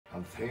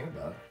I'm thinking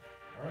about it.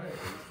 All right,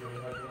 let's give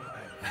it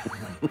back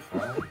to the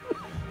All right.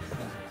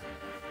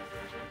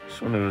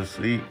 Just want to go to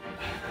sleep.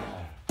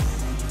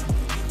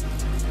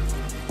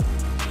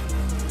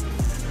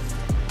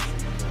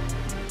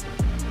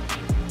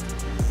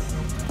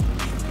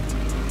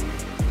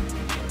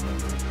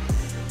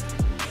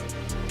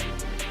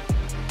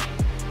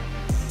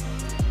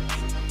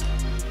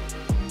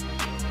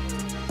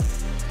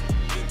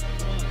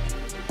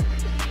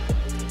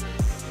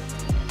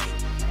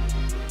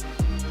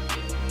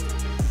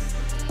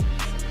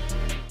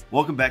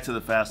 Welcome back to the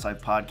Fast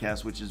Life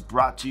Podcast, which is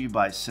brought to you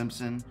by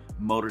Simpson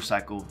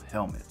Motorcycle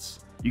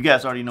Helmets. You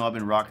guys already know I've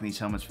been rocking these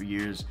helmets for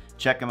years.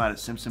 Check them out at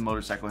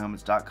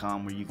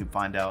simpsonmotorcyclehelmets.com, where you can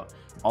find out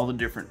all the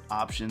different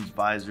options,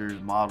 visors,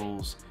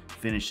 models,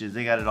 finishes.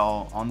 They got it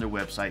all on their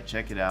website.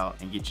 Check it out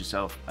and get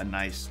yourself a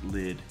nice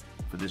lid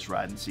for this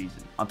riding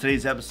season. On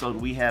today's episode,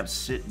 we have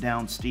Sit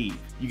Down Steve.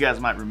 You guys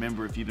might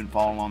remember, if you've been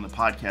following along the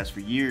podcast for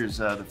years,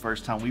 the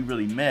first time we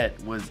really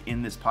met was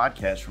in this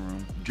podcast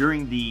room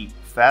during the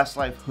Fast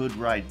Life Hood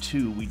Ride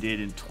 2 we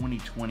did in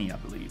 2020, I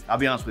believe. I'll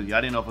be honest with you,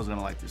 I didn't know if I was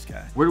gonna like this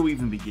guy. Where do we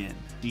even begin?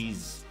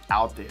 He's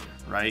out there,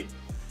 right?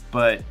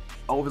 But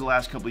over the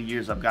last couple of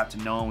years, I've got to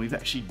know him. We've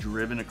actually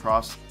driven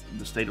across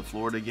the state of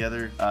Florida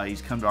together.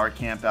 He's come to our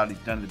camp out. He's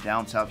done the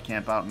down south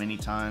camp out many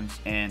times,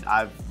 and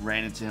I've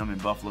ran into him in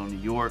Buffalo, New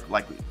York.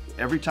 Like,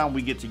 every time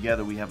we get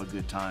together, we have a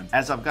good time.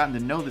 As I've gotten to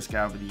know this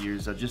guy over the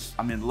years,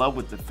 I'm in love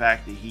with the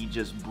fact that he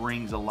just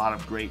brings a lot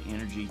of great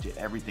energy to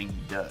everything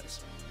he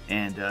does.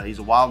 And he's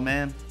a wild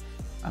man.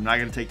 I'm not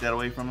gonna take that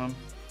away from him,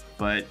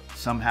 but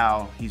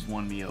somehow he's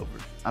won me over.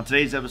 On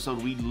today's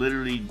episode, we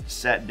literally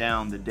sat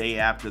down the day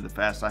after the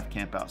Fast Life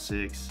Campout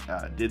 6,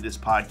 did this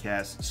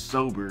podcast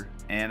sober,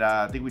 and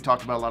I think we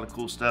talked about a lot of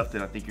cool stuff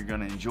that I think you're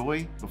gonna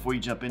enjoy. Before you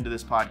jump into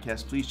this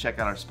podcast, please check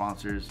out our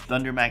sponsors: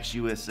 Thundermax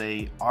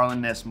USA, Arlen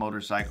Ness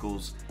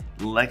Motorcycles,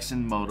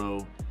 Lexin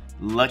Moto,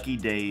 Lucky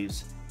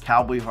Dave's,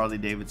 Cowboy Harley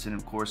Davidson,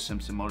 and of course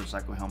Simpson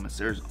Motorcycle Helmets.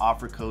 There's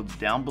offer codes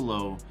down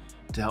below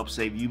to help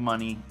save you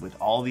money with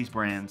all these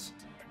brands,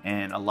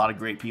 and a lot of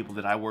great people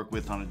that I work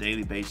with on a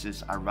daily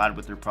basis. I ride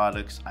with their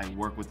products, I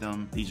work with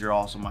them. These are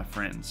also my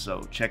friends,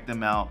 so check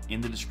them out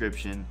in the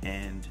description.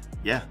 And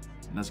yeah,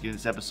 let's get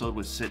this episode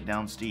with Sit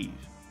Down Steve.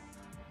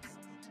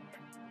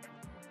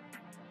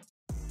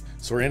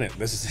 So we're in it.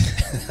 This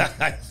is.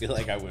 I feel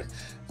like I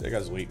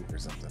was waiting for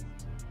something.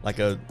 Like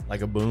a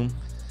boom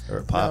or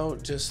a pop? No,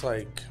 just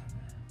like,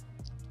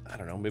 I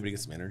don't know. Maybe to get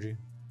some energy.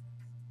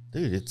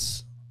 Dude,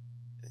 it's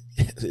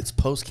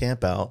post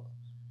camp out,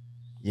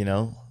 you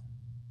know.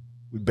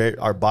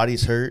 Our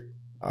bodies hurt,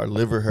 our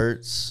liver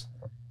hurts,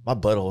 my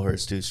butthole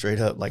hurts too, straight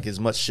up. Like, as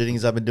much shitting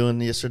as I've been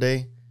doing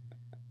yesterday,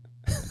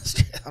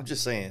 I'm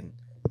just saying,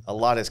 a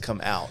lot has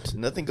come out.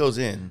 Nothing goes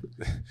in.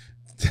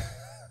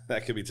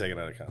 That could be taken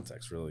out of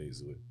context really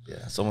easily.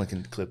 Yeah, someone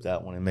can clip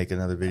that one and make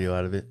another video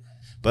out of it.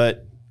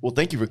 But, well,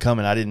 thank you for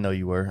coming. I didn't know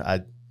you were.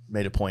 I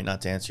made a point not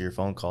to answer your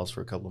phone calls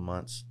for a couple of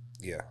months.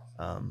 Yeah,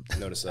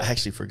 notice that. I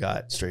actually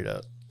forgot, straight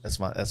up. That's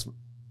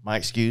my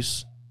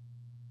excuse.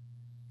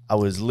 I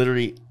was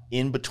literally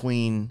in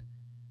between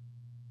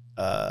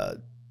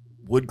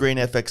Wood Grain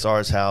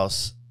FXR's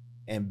house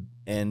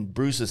and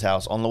Bruce's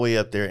house on the way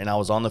up there, and I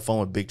was on the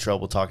phone with Big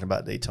Trouble talking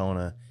about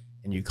Daytona,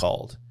 and you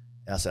called.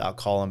 And I said, I'll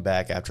call him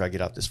back after I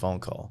get off this phone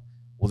call.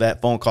 Well,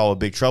 that phone call with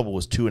Big Trouble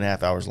was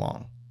 2.5 hours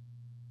long.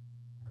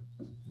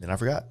 Then I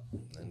forgot.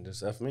 And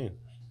just F me.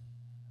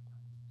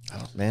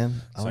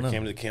 Man, So I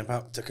came to the camp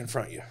out to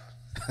confront you.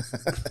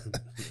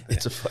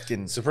 It's a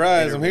fucking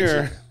surprise. I'm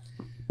here.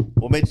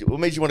 What made you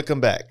want to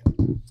come back?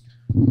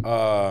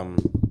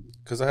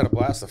 Because I had a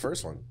blast the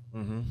first one.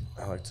 Mm-hmm.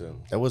 I like to.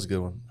 That was a good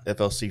one.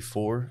 FLC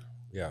 4.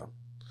 Yeah,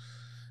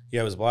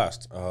 it was a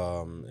blast.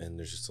 And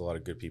there's just a lot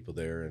of good people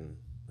there, and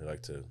they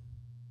like to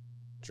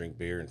drink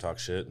beer and talk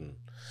shit and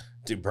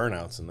do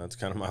burnouts, and that's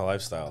kind of my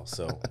lifestyle.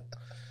 So,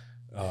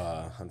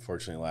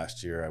 unfortunately,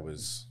 last year I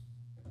was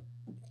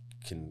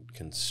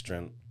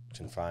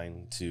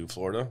confined to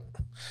Florida.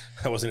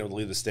 I wasn't able to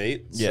leave the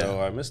state, so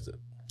I missed it.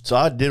 So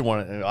I did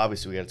want to,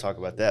 obviously we got to talk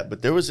about that,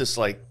 but there was this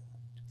like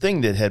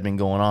thing that had been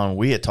going on.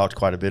 We had talked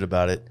quite a bit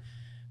about it,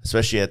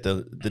 especially at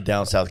the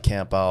down south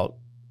camp out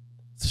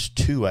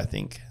 2, I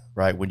think,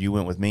 right, when you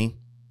went with me.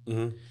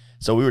 Mm-hmm.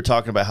 So we were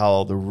talking about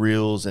how the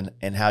reels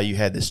and how you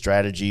had this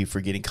strategy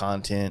for getting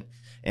content.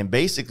 And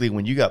basically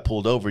when you got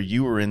pulled over,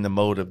 you were in the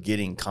mode of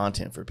getting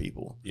content for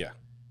people. Yeah.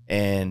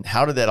 And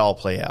how did that all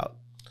play out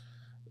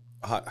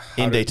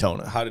in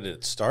Daytona? How did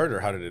it start, or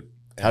how did it end?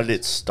 How did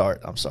it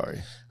start? I'm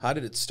sorry. How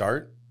did it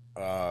start?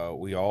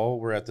 We all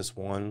were at this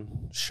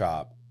one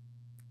shop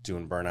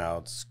doing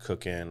burnouts,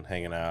 cooking,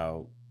 hanging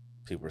out.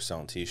 People were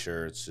selling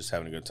T-shirts, just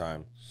having a good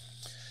time.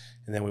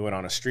 And then we went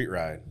on a street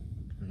ride.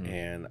 Mm-hmm.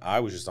 And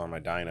I was just on my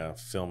Dyna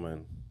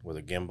filming with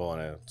a gimbal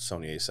and a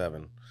Sony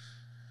A7.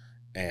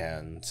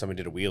 And somebody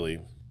did a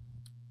wheelie.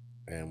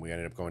 And we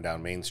ended up going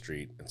down Main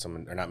Street.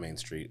 And not Main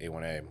Street,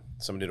 A1A.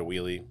 Someone did a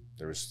wheelie.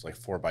 There was like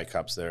 4 bike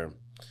cops there.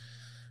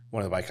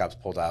 One of the bike cops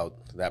pulled out.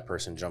 That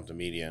person jumped a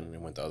median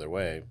and went the other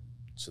way.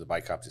 So the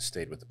bike cop just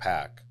stayed with the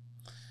pack.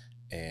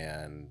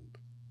 And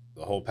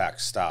the whole pack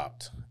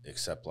stopped,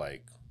 except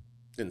like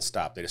didn't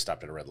stop. They just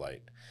stopped at a red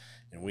light,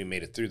 and we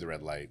made it through the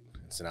red light.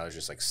 And so now there's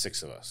just like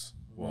 6 of us.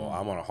 Well,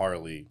 I'm on a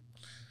Harley,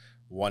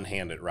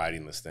 one-handed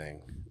riding this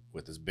thing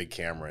with this big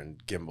camera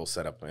and gimbal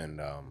set up,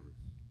 and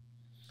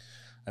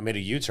I made a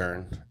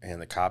U-turn,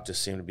 and the cop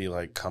just seemed to be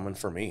like coming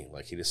for me.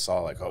 Like he just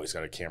saw like, oh, he's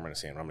got a camera in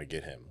his hand. I'm gonna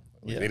get him.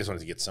 Like, they just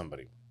wanted to get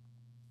somebody,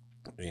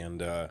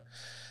 and I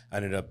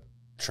ended up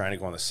trying to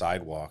go on the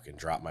sidewalk and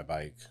drop my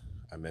bike.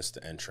 I missed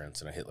the entrance,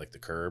 and I hit like the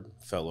curb,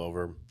 fell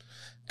over.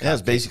 That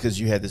was basically because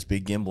you had this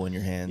big gimbal in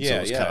your hand, so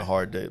it was kind of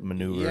hard to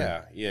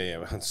maneuver.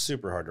 Yeah. It's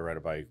super hard to ride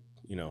a bike,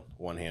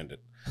 one-handed,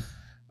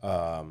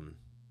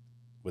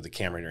 with the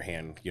camera in your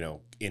hand,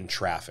 in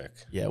traffic.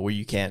 Yeah, where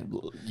you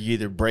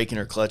either braking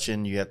or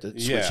clutching, you have to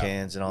switch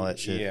hands and all that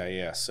shit.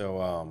 Yeah. So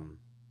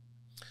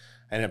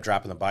I ended up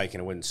dropping the bike,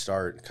 and it wouldn't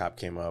start. The cop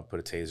came up, put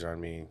a taser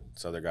on me.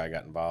 This other guy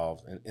got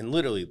involved, and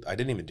literally, I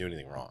didn't even do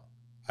anything wrong.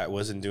 I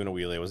wasn't doing a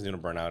wheelie. I wasn't doing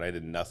a burnout. I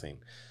did nothing.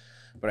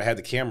 But I had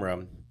the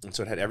camera, and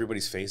so it had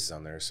everybody's faces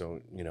on there. So,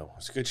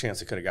 it's a good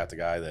chance they could have got the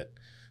guy that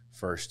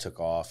first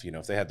took off.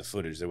 If they had the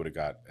footage, they would have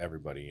got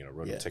everybody,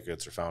 wrote them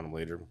tickets or found them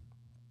later.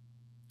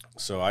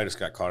 So I just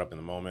got caught up in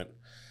the moment.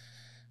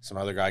 Some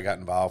other guy got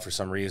involved for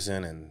some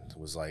reason and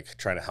was, like,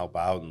 trying to help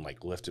out and,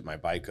 like, lifted my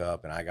bike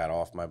up, and I got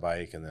off my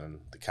bike, and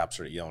then the cops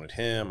started yelling at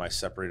him. I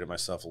separated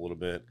myself a little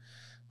bit.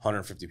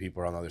 150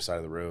 people were on the other side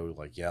of the road,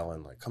 like,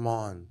 yelling, like, come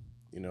on,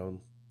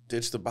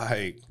 ditch the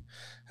bike,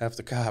 F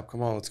the cop,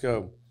 come on, let's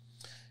go.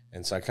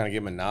 And so I kind of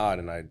gave him a nod,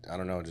 and I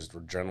don't know, just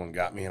adrenaline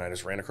got me, and I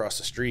just ran across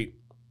the street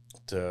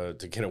to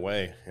get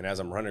away. And as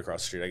I'm running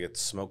across the street, I get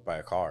smoked by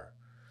a car.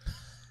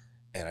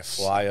 And I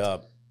fly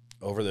up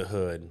over the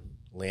hood,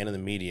 land in the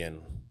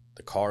median.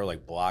 The car,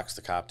 like, blocks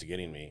the cop to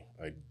getting me.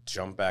 I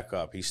jump back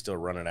up. He's still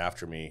running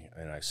after me,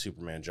 and I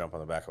Superman jump on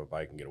the back of a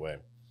bike and get away.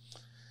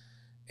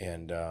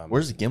 And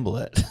where's the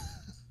gimbal at?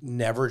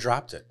 Never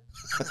dropped it.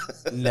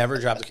 Never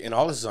dropped it. And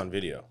all this is on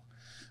video.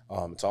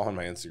 It's all on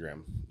my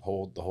Instagram.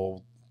 The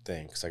whole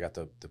thing, because I got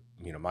the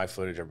my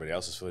footage, everybody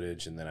else's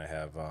footage, and then I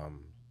have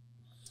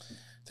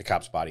the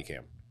cop's body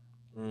cam.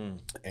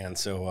 And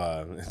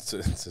so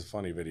it's a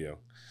funny video.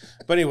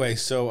 But anyway,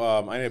 so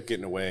I ended up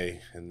getting away,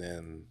 and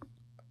then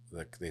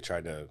they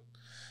tried to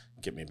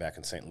get me back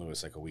in St.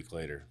 Louis like a week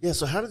later. Yeah,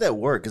 so how did that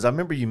work? Because I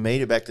remember you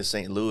made it back to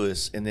St.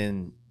 Louis, and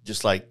then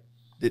just like,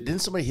 didn't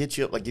somebody hit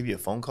you up, like give you a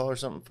phone call or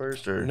something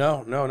first? Or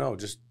No.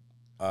 Just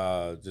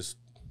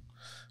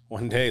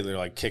one day they're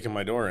like kicking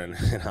my door in,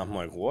 and I'm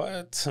like,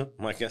 what?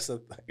 I'm like, I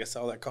guess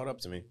all that caught up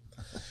to me.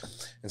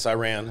 And so I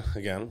ran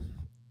again,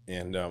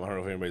 and I don't know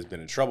if anybody's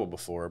been in trouble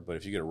before, but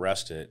if you get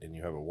arrested and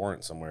you have a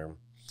warrant somewhere,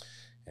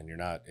 and you're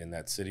not in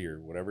that city or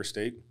whatever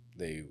state,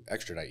 they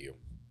extradite you.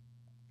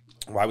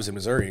 Well, I was in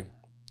Missouri,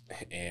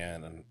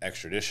 and an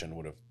extradition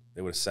would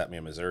have set me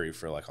in Missouri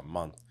for like a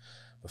month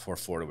before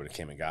Florida would have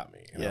came and got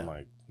me. And I'm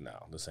like,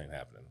 no, this ain't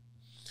happening.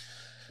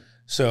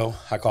 So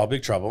I call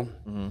Big Trouble.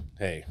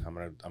 Hey, I'm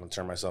gonna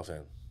turn myself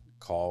in.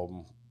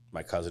 Call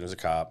my cousin who's a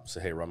cop.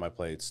 Say, hey, run my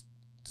plates.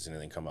 Does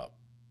anything come up?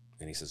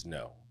 And he says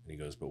no. And he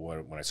goes, but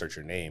when I search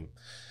your name,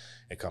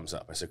 it comes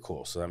up. I said,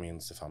 cool. So that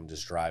means if I'm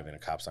just driving, a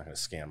cop's not gonna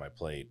scan my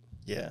plate.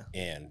 Yeah.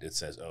 And it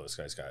says, oh, this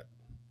guy's got a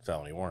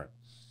felony warrant.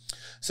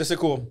 So I said,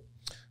 cool.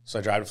 So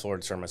I drive to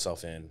Florida, turn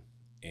myself in,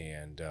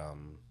 and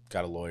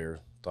got a lawyer.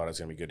 Thought I was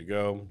gonna be good to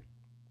go.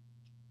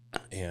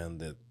 And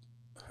the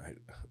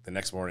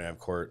next morning I have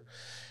court.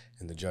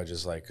 And the judge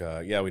is like,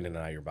 yeah, we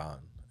deny your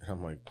bond. And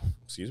I'm like,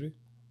 excuse me?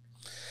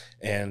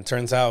 And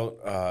turns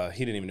out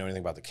he didn't even know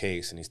anything about the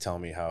case. And he's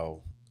telling me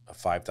how a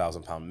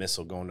 5,000-pound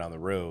missile going down the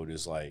road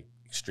is, like,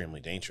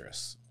 extremely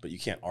dangerous. But you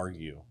can't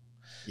argue.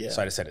 Yeah.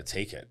 So I just had to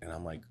take it. And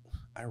I'm like,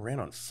 I ran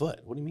on foot.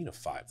 What do you mean a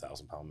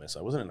 5,000-pound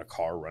missile? I wasn't in a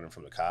car running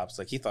from the cops.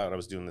 Like, he thought I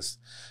was doing this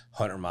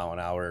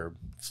 100-mile-an-hour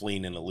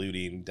fleeing and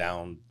eluding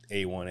down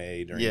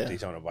A1A during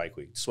Daytona Bike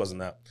Week. It just wasn't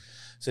that.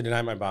 So I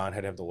denied my bond.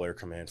 Had to have the lawyer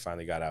come in.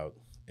 Finally got out.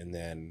 And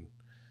then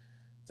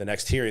the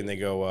next hearing, they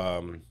go,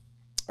 all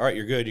right,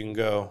 you're good. You can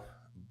go.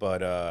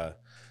 But,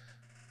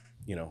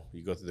 you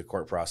go through the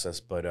court process,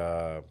 but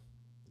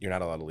you're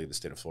not allowed to leave the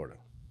state of Florida.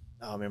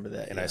 I remember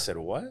that. And I said,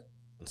 what?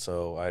 And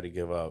so I had to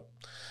give up.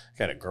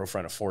 I had a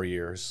girlfriend of 4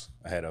 years.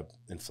 I had an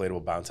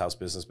inflatable bounce house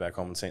business back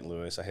home in St.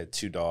 Louis. I had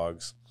 2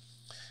 dogs.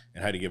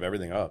 And I had to give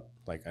everything up.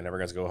 Like, I never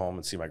got to go home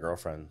and see my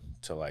girlfriend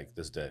till, like,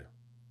 this day.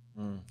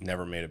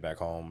 Never made it back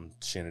home.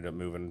 She ended up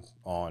moving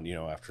on,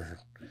 after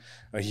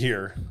a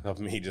year of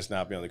me just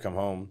not being able to come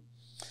home.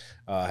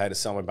 I had to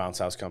sell my bounce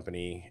house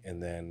company,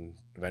 and then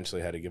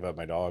eventually had to give up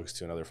my dogs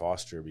to another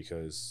foster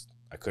because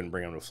I couldn't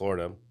bring them to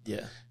Florida.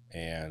 Yeah.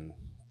 And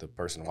the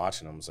person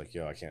watching them was like,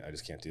 yo, I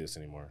just can't do this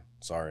anymore.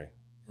 Sorry.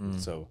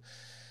 So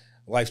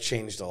life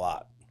changed a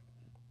lot.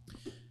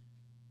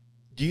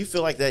 Do you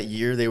feel like that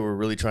year they were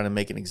really trying to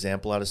make an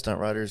example out of stunt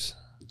riders?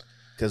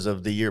 Because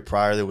of the year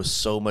prior, there was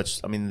so much.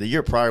 I mean, the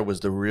year prior was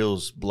the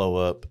reels blow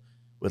up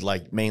with,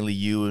 like, mainly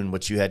you and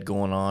what you had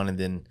going on, and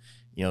then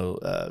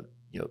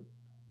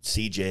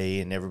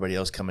CJ and everybody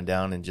else coming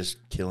down and just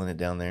killing it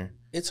down there.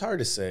 It's hard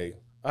to say.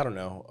 I don't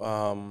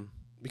know.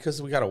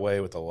 because we got away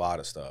with a lot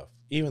of stuff.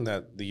 Even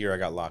that the year I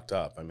got locked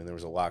up, I mean, there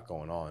was a lot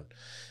going on.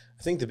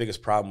 I think the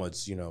biggest problem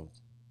was, you know,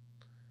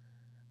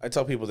 I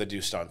tell people that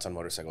do stunts on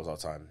motorcycles all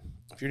the time,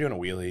 if you're doing a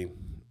wheelie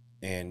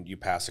and you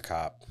pass a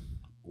cop,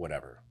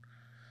 whatever,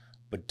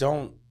 but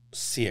don't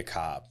see a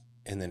cop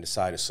and then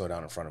decide to slow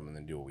down in front of him and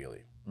then do a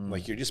wheelie.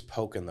 Like, you're just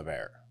poking the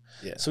bear.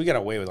 Yeah. So we got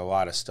away with a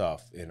lot of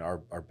stuff, and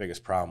our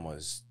biggest problem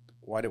was,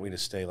 why didn't we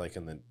just stay like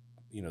in the,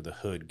 you know, the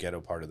hood ghetto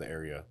part of the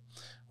area,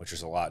 which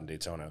there's a lot in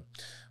Daytona.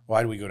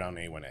 Why do we go down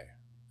to A1A?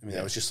 I mean,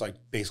 that was just like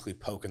basically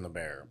poking the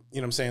bear.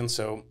 You know what I'm saying?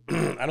 So I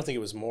don't think it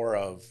was more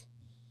of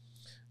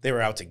they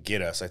were out to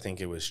get us. I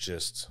think it was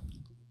just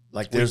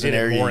like there's an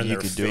area you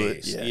could do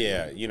it.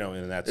 Yeah, you know,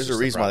 and that's there's a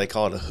reason why they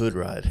call it a hood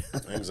ride.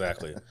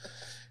 Exactly.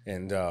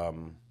 And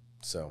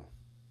so.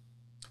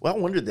 Well, I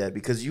wondered that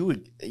because you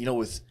would, you know,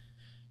 with,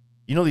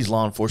 you know, these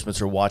law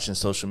enforcements are watching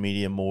social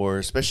media more,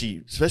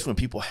 especially when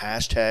people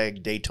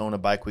hashtag Daytona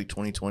Bike Week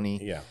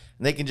 2020. Yeah.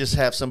 And they can just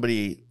have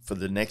somebody for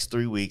the next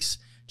 3 weeks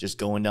just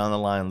going down the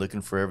line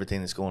looking for everything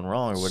that's going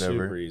wrong or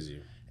whatever. Super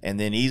easy. And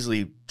then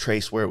easily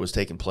trace where it was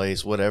taking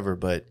place, whatever.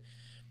 But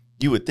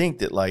you would think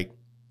that like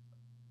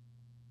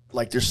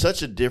there's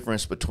such a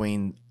difference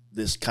between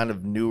this kind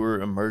of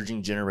newer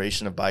emerging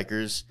generation of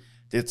bikers.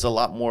 It's a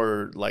lot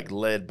more like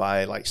led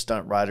by like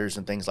stunt riders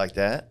and things like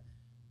that,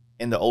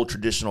 and the old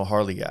traditional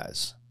Harley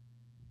guys,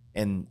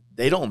 and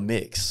they don't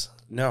mix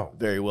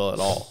very well at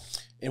all.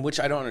 In which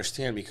I don't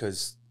understand,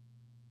 because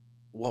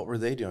what were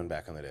they doing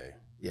back in the day?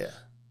 Yeah,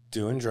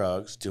 doing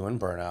drugs, doing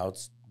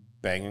burnouts,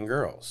 banging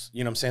girls.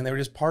 You know what I'm saying? They were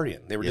just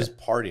partying. They were just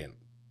partying,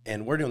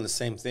 and we're doing the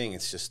same thing.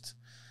 It's just,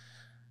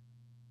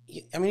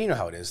 I mean, you know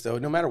how it is though.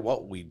 No matter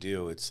what we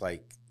do, it's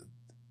like,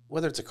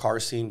 whether it's a car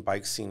scene,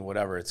 bike scene,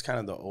 whatever, it's kind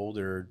of the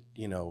older,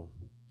 you know,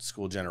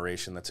 school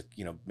generation that's,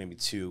 you know, maybe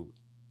two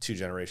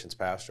generations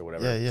past or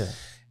whatever. Yeah.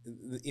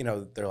 You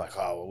know, they're like,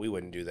 oh, well, we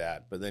wouldn't do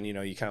that. But then, you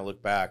know, you kind of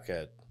look back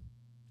at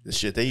the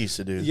shit they used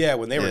to do. Yeah,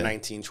 when they were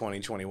 19,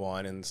 20,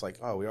 21, and it's like,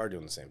 oh, we are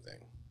doing the same thing.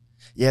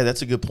 Yeah,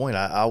 that's a good point.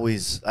 I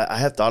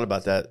have thought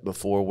about that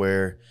before,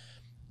 where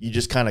you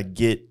just kind of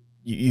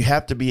you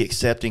have to be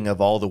accepting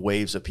of all the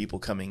waves of people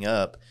coming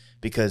up.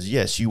 Because,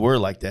 yes, you were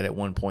like that at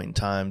one point in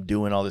time,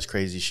 doing all this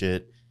crazy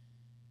shit.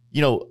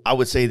 You know, I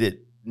would say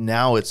that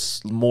now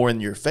it's more in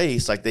your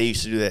face. Like, they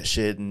used to do that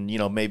shit, and, you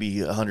know,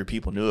 maybe 100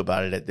 people knew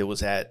about it that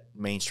was at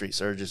Main Street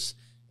Surges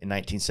in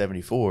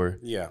 1974.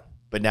 Yeah.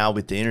 But now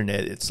with the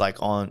internet, it's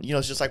like on, you know,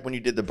 it's just like when you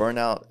did the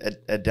burnout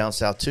at Down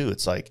South, too.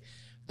 It's like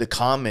the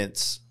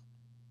comments,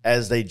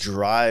 as they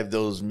drive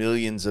those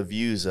millions of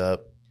views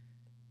up,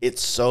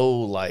 it's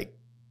so, like,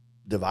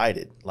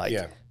 divided. Like,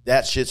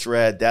 that shit's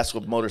rad. That's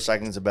what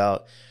motorcycling's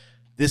about.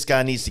 This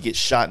guy needs to get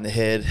shot in the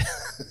head,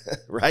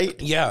 right?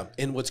 Yeah.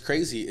 And what's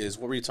crazy is,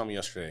 what were you telling me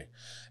yesterday?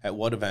 At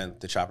what event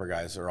the chopper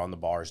guys are on the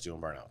bars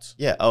doing burnouts?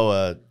 Yeah.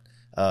 Oh,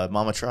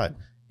 Mama Tried.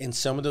 And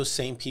some of those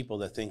same people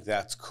that think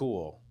that's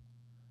cool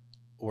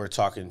were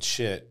talking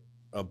shit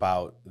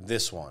about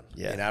this one.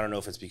 Yeah. And I don't know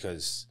if it's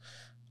because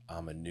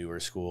I'm a newer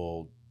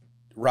school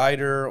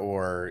rider,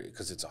 or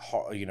because it's like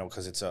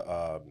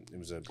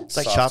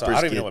choppers. I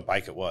don't even know what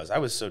bike it was. I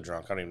was so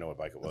drunk, I don't even know what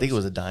bike it was. I think it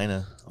was a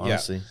Dyna,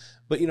 honestly. Yeah.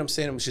 But you know what I'm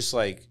saying? It was just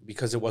like,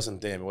 because it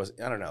wasn't them. It was,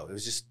 I don't know. It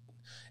was just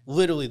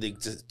literally the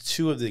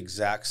two of the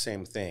exact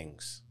same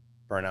things,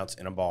 burnouts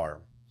in a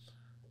bar.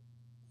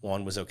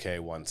 One was okay,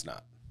 one's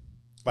not.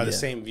 By the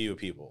same view of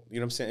people. You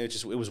know what I'm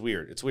saying? It was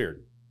weird. It's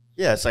weird.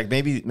 Yeah, it's like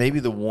maybe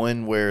the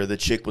one where the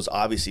chick was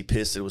obviously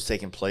pissed that it was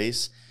taking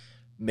place.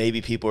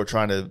 Maybe people are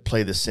trying to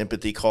play the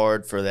sympathy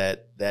card for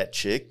that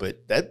chick,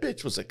 but that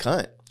bitch was a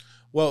cunt.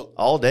 Well,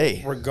 all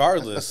day.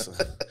 Regardless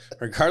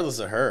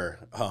of her,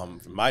 from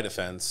my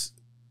defense,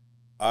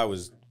 I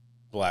was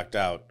blacked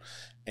out,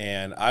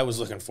 and I was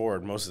looking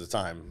forward most of the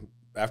time.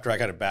 After I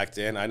got it backed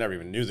in, I never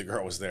even knew the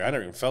girl was there. I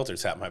never even felt her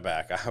tap my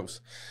back.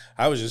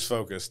 I was just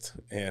focused,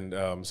 and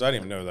so I didn't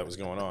even know that was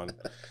going on.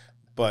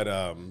 But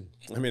I mean,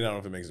 I don't know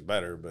if it makes it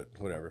better, but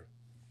whatever.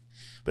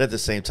 But at the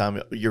same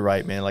time, you're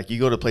right, man. Like, you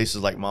go to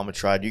places like Mama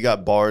Tried, you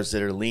got bars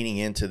that are leaning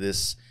into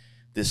this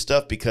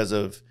stuff because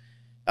of,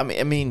 I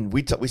mean,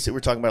 we were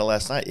talking about it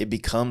last night. It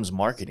becomes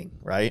marketing,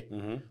 right?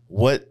 Mm-hmm.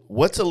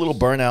 What's a little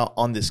burnout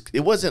on this? It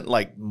wasn't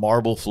like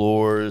marble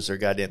floors or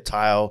goddamn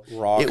tile.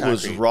 It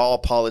was raw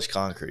polished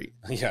concrete.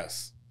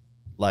 Yes.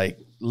 Like,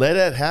 let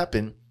that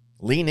happen.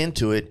 Lean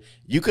into it.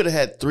 You could have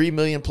had 3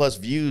 million plus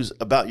views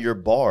about your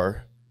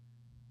bar.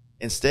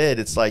 Instead,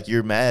 it's like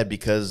you're mad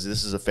because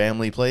this is a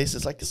family place.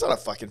 It's like, it's not a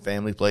fucking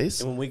family place.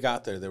 And when we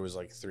got there was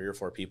like 3 or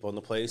 4 people in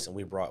the place, and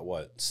we brought,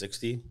 what,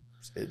 60?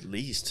 At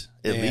least.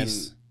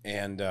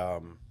 And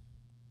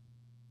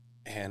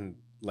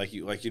like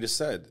you just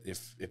said,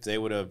 if they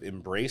would have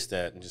embraced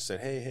that and just said,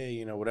 hey,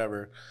 you know,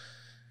 whatever,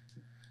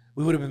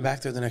 we would have been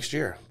back there the next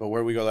year. But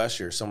where did we go last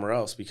year? Somewhere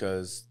else,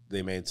 because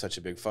they made such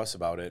a big fuss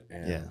about it.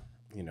 And,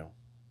 you know,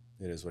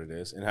 it is what it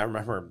is. And I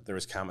remember there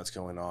was comments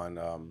going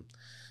on.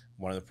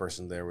 One of the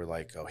person there were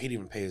like, oh, he didn't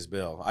even pay his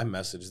bill. I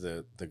messaged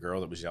the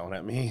girl that was yelling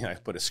at me. I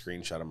put a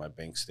screenshot of my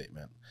bank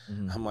statement.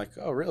 Mm-hmm. I'm like,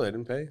 oh, really? I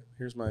didn't pay?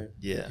 Here's my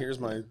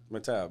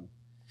tab.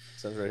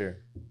 Says right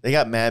here. They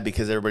got mad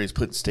because everybody's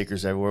putting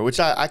stickers everywhere, which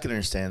I can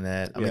understand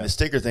that. I mean, the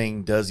sticker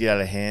thing does get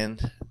out of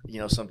hand. You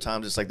know,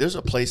 sometimes it's like there's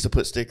a place to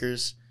put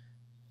stickers.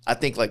 I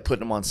think like putting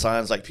them on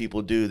signs like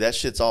people do, that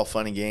shit's all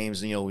fun and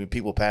games. You know, when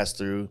people pass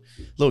through,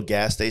 little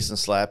gas station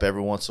slap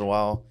every once in a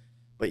while.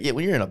 But yeah,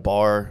 when you're in a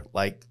bar,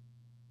 like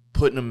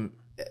putting them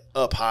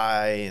up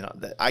high,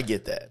 I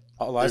get that.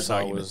 All I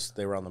saw was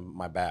they were on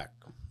my back.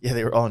 Yeah,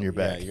 they were on your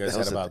back. Yeah, you guys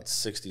had about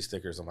 60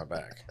 stickers on my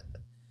back.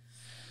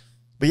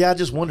 But yeah, I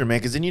just wonder, man,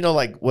 because then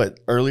like what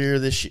earlier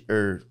this year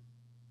or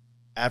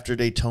after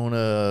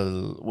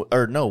Daytona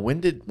or no,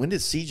 when did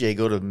CJ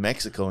go to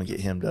Mexico and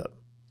get hemmed up?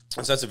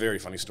 So that's a very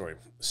funny story.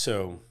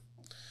 So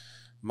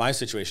my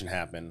situation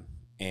happened,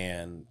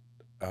 and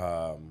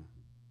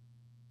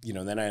you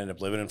know, then I ended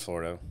up living in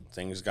Florida.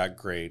 Things got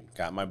great.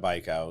 Got my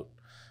bike out.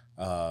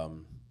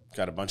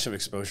 Got a bunch of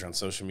exposure on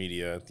social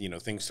media. You know,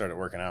 things started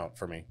working out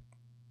for me.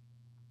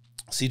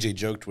 CJ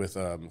joked with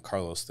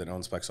Carlos that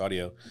owns Plex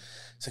Audio.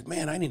 He's like,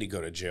 man, I need to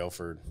go to jail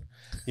for,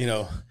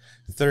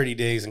 30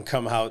 days and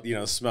come out,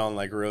 smelling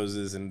like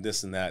roses and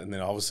this and that. And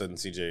then all of a sudden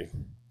CJ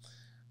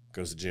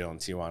goes to jail in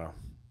Tijuana,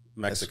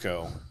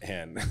 Mexico.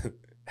 And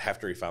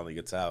after he finally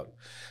gets out,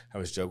 I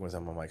was joking with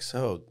him. I'm like,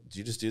 so did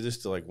you just do this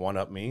to like one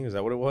up me? Is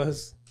that what it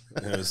was?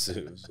 It was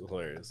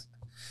hilarious.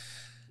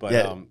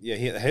 But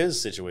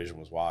his situation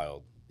was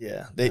wild.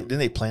 Yeah. Didn't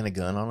they plant a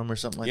gun on him or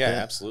something like that?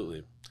 Yeah,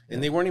 absolutely.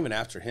 And they weren't even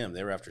after him.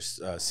 They were after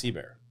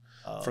Seabear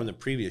from the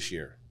previous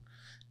year.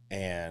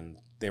 And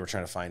they were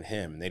trying to find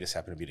him, and they just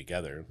happened to be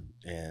together.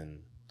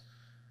 And,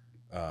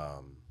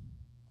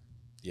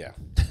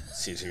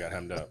 CJ got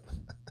hemmed up.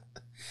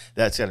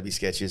 That's got to be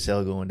sketchy as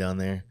hell going down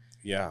there.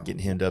 Yeah.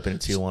 Getting hemmed up in a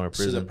Tijuana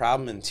prison. So the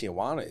problem in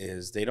Tijuana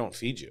is they don't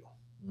feed you.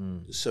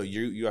 So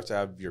you have to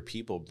have your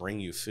people bring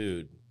you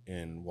food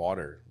and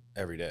water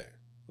every day.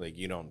 Like,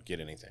 you don't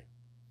get anything.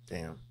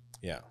 Damn.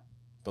 Yeah.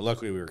 But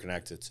luckily we were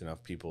connected to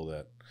enough people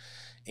that,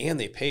 and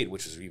they paid,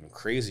 which was even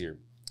crazier.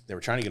 They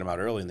were trying to get them out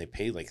early, and they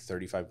paid like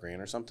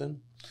 $35,000 or something.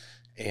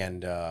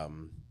 And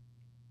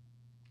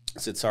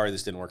said, sorry,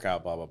 this didn't work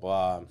out, blah, blah,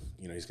 blah.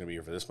 He's going to be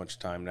here for this much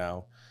time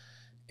now.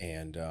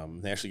 And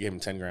they actually gave him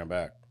 $10,000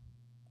 back,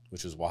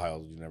 which was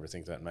wild. You never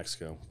think that in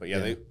Mexico. But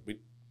yeah. we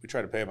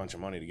tried to pay a bunch of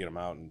money to get him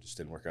out, and it just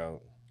didn't work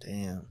out.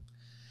 Damn.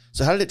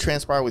 So how did it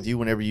transpire with you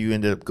whenever you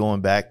ended up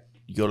going back?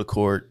 You go to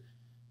court.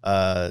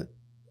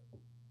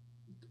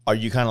 Are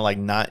you kind of like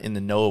not in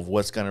the know of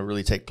what's going to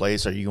really take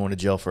place? Are you going to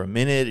jail for a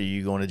minute? Are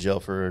you going to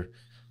jail for,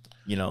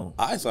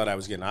 I thought I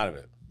was getting out of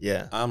it.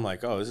 Yeah. I'm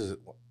like,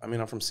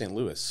 I'm from St.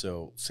 Louis.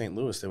 So St.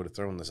 Louis, they would have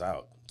thrown this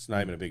out. It's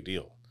not even a big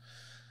deal.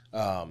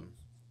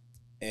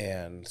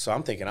 And so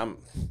I'm thinking I'm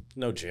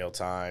no jail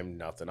time,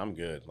 nothing. I'm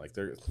good. Like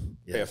they're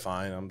pay a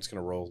fine. I'm just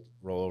going to roll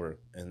over.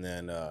 And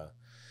then I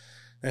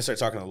started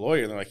talking to the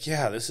lawyer, and they're like,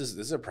 yeah, this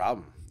is a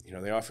problem.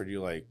 They offered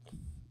you like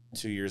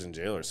 2 years in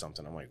jail or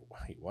something. I'm like,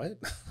 wait, what?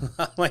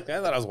 I'm like,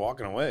 I thought I was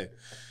walking away.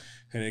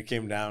 And it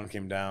came down.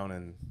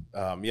 And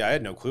I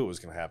had no clue what was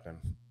going to happen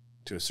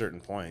to a certain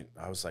point.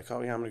 I was like,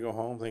 oh yeah, I'm going to go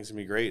home. Things going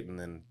to be great. And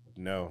then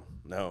no,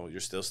 you're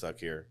still stuck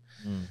here.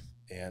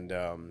 And,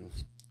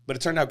 but it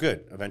turned out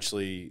good.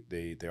 Eventually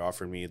they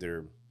offered me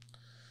either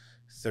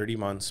 30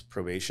 months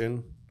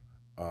probation,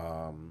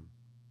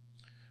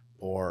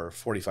 or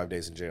 45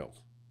 days in jail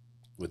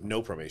with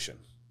no probation.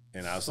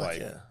 And I was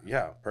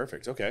yeah,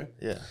 perfect. Okay.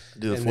 Yeah.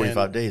 Do the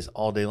 45 days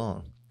all day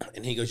long.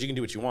 And he goes, you can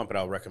do what you want, but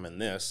I'll recommend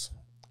this.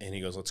 And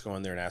he goes, let's go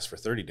in there and ask for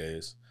 30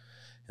 days.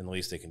 And the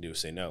least they can do is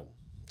say no.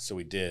 So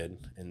we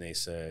did. And they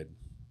said,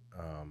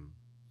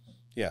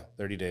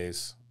 30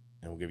 days.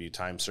 And we'll give you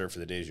time served for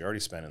the days you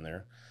already spent in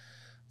there.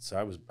 So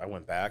I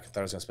went back. I thought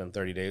I was going to spend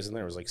 30 days in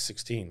there. It was like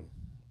 16.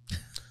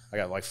 I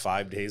got like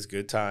 5 days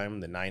good time.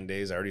 The 9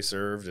 days I already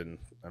served. And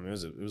I mean,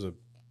 it was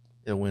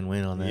a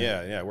win-win on that.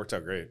 Yeah. It worked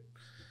out great.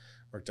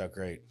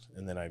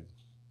 And then I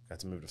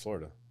got to move to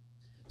Florida.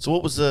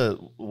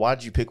 So why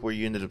did you pick where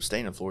you ended up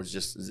staying in Florida?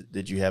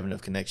 Did you have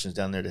enough connections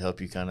down there to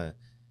help you kind of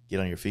get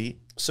on your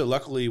feet? So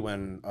luckily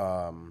when,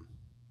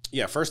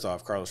 first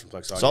off, Carlos from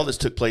Plex Audio. So all this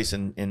took place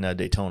in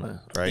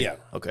Daytona, right? Yeah.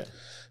 Okay.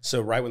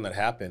 So right when that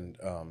happened,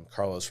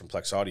 Carlos from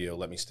Plex Audio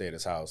let me stay at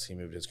his house. He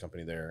moved his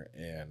company there,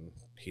 and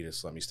he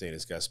just let me stay in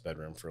his guest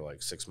bedroom for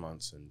like 6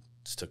 months and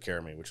just took care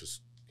of me, which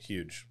was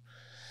huge.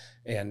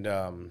 And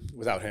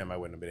without him, I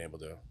wouldn't have been able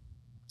to.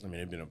 I mean,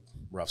 it'd been a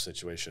rough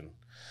situation.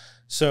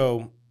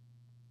 So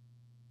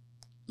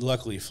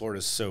luckily,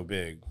 Florida's so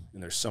big,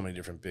 and there's so many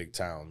different big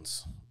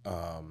towns.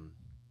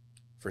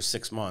 For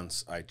 6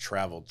 months, I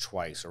traveled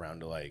twice around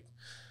to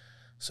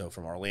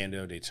from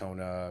Orlando,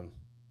 Daytona,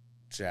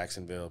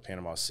 Jacksonville,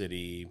 Panama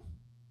City,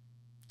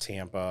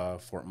 Tampa,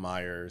 Fort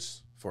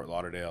Myers, Fort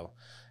Lauderdale.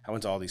 I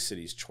went to all these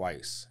cities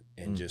twice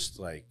and just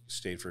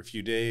stayed for a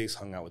few days,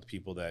 hung out with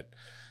people that,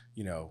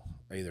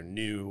 I either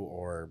knew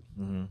or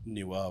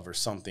knew of or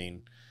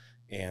something.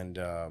 And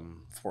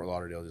Fort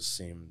Lauderdale just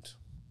seemed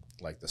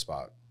like the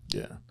spot.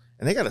 Yeah.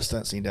 And they got a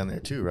stunt scene down there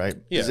too, right?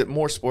 Yeah. Is it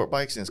more sport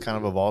bikes and it's kind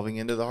of evolving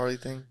into the Harley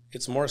thing?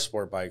 It's more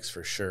sport bikes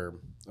for sure.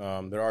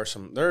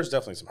 There's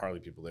definitely some Harley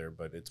people there,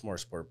 but it's more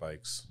sport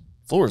bikes.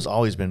 Florida's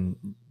always been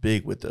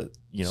big with the,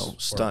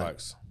 Sport stunt.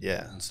 bikes.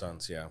 Yeah. And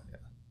stunts, yeah.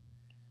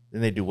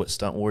 Then they do what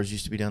Stunt Wars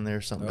used to be down there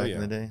or something back in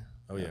the day.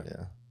 Oh, yeah.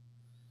 Yeah.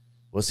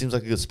 Well, it seems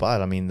like a good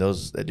spot. I mean,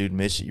 that dude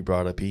Mitch that you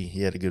brought up, he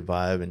had a good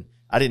vibe, and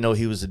I didn't know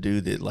he was the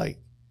dude that like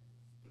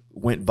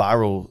went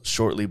viral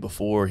shortly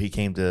before he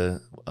came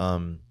to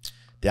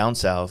down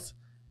south.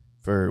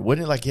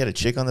 Wasn't it like he had a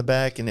chick on the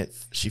back and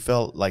she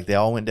felt like they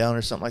all went down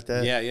or something like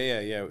that? Yeah.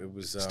 It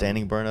was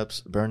standing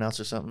burnouts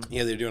or something.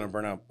 Yeah, they're doing a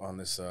burnout on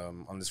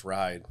this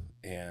ride,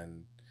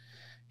 and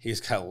he's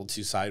got a little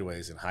too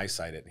sideways and high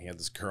sided, and he had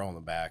this girl in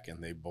the back,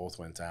 and they both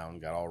went down,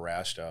 got all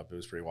rashed up. It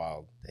was pretty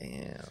wild.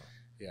 Damn.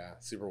 Yeah,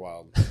 super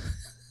wild.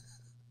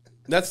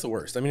 That's the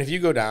worst. I mean, if you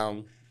go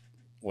down,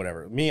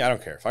 whatever. Me, I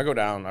don't care. If I go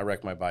down, I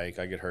wreck my bike,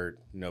 I get hurt,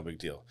 no big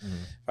deal. Mm-hmm.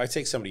 If I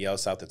take somebody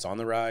else out that's on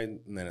the ride,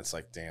 and then it's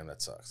like, damn,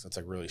 that sucks. That's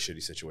like a really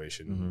shitty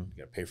situation. Mm-hmm. You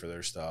got to pay for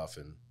their stuff,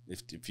 and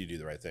if you do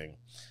the right thing.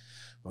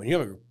 But when you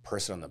have a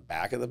person on the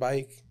back of the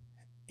bike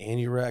and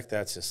you wreck,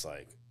 that's just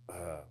like,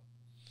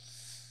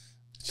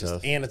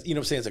 and you know what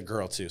I'm saying? It's a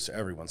girl too, so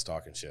everyone's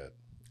talking shit.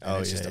 And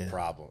it's just a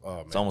problem. Oh,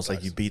 man, it's almost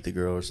like you beat the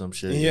girl or some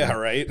shit. Yeah,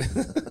 right.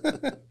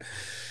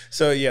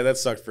 So yeah, that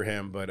sucked for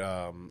him, but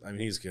I mean,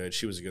 he's good.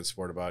 She was a good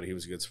sport about it. He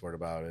was a good sport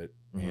about it,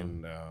 mm-hmm.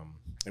 and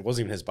it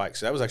wasn't even his bike.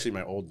 So that was actually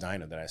my old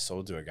Dyna that I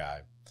sold to a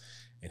guy,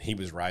 and he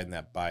was riding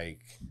that bike.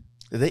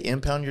 Did they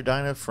impound your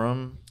Dyna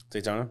from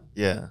Daytona?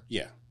 Yeah.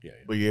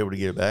 Were you able to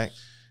get it back?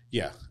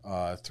 Yeah.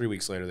 3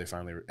 weeks later, they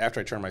finally, after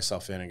I turned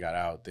myself in and got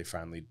out, they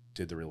finally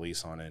did the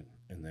release on it,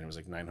 and then it was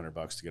like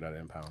 $900 to get out of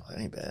impound. Oh, that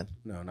ain't bad.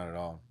 No, not at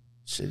all.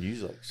 Shit,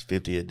 use like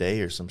 50 a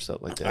day or some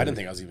stuff like that. I didn't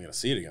think I was even going to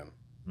see it again.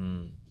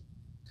 Mm.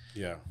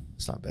 Yeah.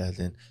 It's not bad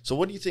then. So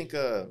what do you think,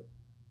 I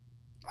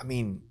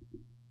mean,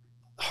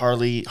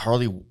 Harley,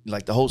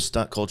 like the whole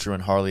stunt culture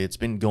in Harley, it's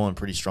been going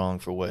pretty strong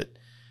for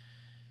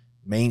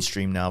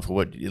mainstream now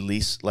for at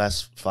least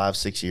last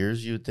 5-6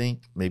 years, you would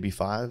think? Maybe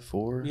 5,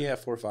 4? Yeah,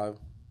 4 or 5.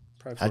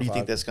 Probably 4 how do you or 5.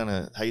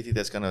 think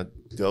that's gonna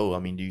go? I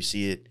mean, do you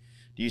see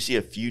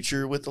a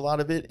future with a lot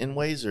of it in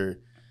ways, or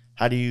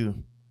how do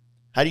you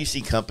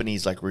see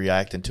companies like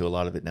reacting to a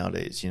lot of it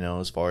nowadays,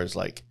 as far as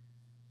like,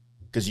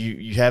 because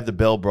you have the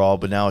Bell brawl,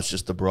 but now it's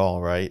just the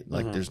brawl, right?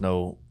 Like mm-hmm. There's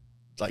no,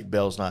 like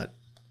Bell's not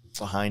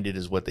behind it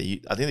is what I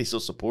think they still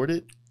support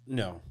it.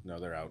 No,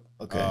 they're out.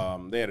 Okay.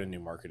 They had a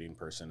new marketing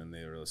person, and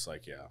they were just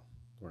like, yeah,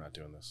 we're not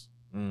doing this.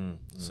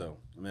 Mm-hmm. So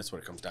I mean, that's what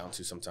it comes down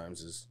to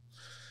sometimes is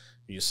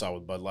you just saw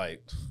with Bud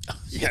Light.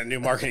 You got a new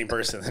marketing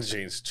person that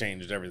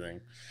changed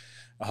everything.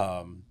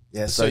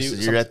 Yeah, so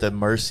you're at the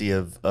mercy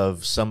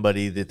of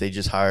somebody that they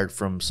just hired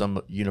from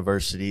some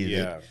university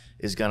that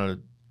is going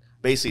to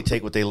basically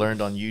take what they learned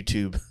on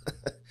YouTube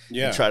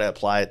and try to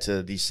apply it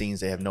to these scenes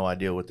they have no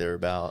idea what they're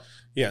about.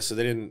 Yeah, so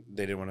they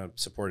didn't want to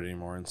support it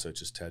anymore, and so it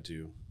just had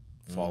to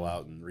fall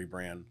out and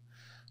rebrand.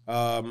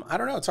 I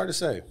don't know. It's hard to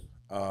say.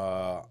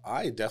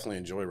 I definitely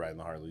enjoy riding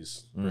the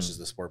Harleys versus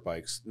the sport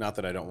bikes. Not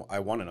that I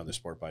want another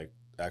sport bike,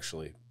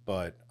 actually,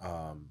 but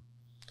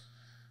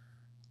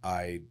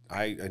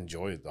I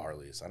enjoy the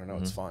Harleys. I don't know.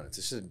 Mm-hmm. It's fun.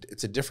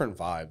 It's a different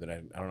vibe that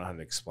I don't know how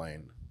to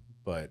explain,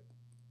 but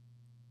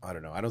I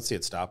don't know. I don't see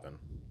it stopping.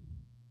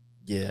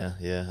 Yeah.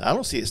 I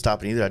don't see it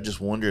stopping either. I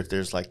just wonder if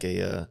there's like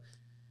the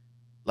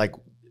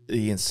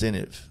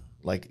incentive.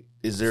 Like,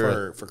 is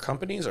there for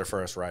companies or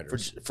for us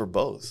riders? For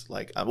both.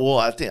 Like, well,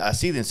 I think I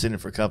see the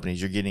incentive for companies.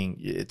 You're getting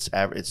it's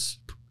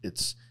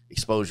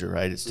exposure,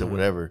 right? It's to mm-hmm.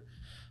 whatever,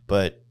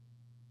 but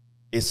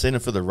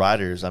incentive for the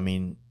riders. I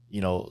mean,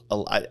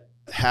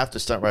 half the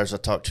stunt riders I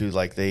talk to,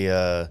 like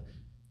they're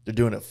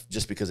doing it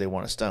just because they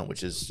want to stunt,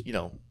 which is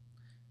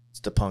it's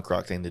the punk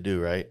rock thing to do,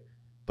 right?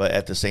 But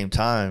at the same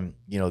time,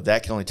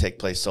 that can only take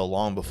place so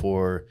long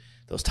before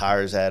those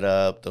tires add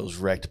up, those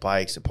wrecked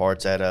bikes and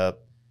parts add up,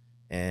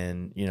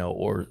 and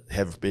or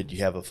heaven forbid you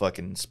have a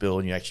fucking spill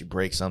and you actually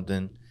break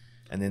something,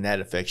 and then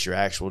that affects your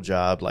actual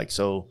job. Like,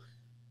 so,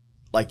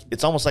 like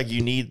it's almost like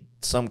you need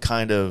some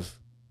kind of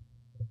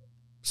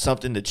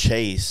something to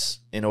chase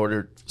in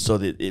order so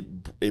that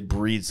it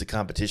breeds the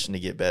competition to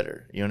get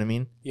better. You know what I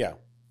mean? Yeah.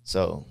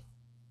 So.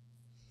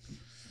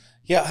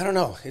 Yeah, I don't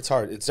know. It's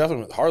hard. It's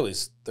definitely with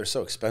Harleys. They're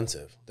so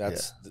expensive.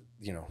 That's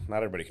not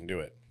everybody can do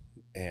it,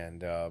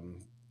 and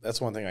that's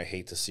one thing I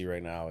hate to see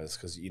right now is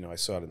because I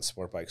saw it in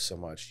sport bikes so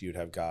much. You'd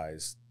have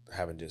guys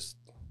having just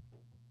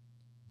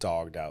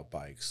dogged out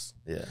bikes.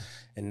 Yeah.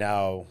 And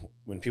now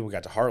when people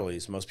got to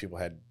Harleys, most people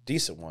had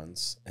decent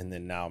ones, and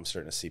then now I'm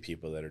starting to see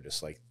people that are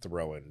just like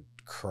throwing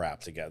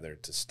crap together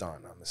to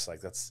stunt. I'm just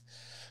like, that's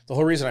the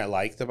whole reason I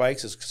like the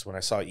bikes is because when I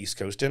saw East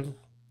Coastin'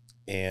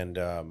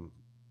 and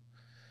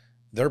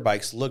their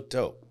bikes look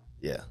dope.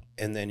 Yeah.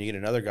 And then you get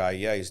another guy,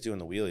 he's doing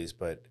the wheelies,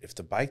 but if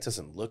the bike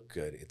doesn't look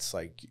good, it's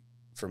like,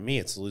 for me,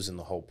 it's losing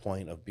the whole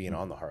point of being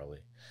on the Harley.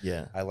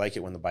 Yeah. I like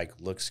it when the bike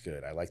looks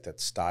good. I like that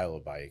style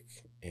of bike,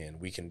 and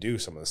we can do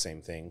some of the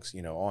same things,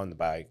 on the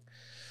bike.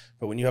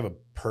 But when you have a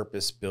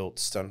purpose-built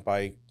stunt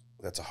bike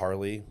that's a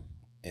Harley,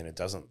 and it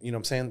doesn't. You know what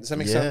I'm saying? Does that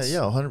make Yeah, sense? yeah,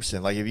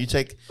 100%. Like if you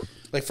take,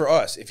 Like for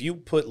us, if you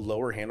put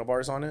lower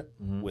handlebars on it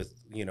Mhm. with,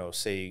 you know,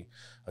 say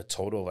a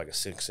total of like a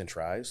 6-inch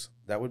rise,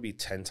 that would be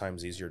 10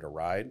 times easier to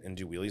ride and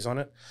do wheelies on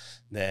it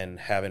than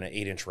having an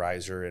 8-inch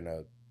riser and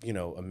a, you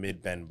know, a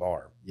mid bend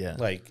bar. yeah,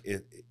 Like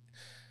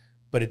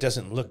but it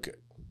doesn't look good,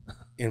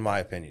 in my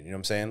opinion. You know what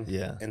I'm saying?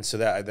 yeah, And so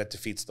that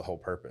defeats the whole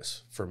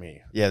purpose for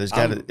me. yeah. There's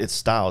it's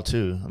style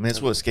too. I mean,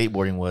 that's what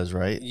skateboarding was,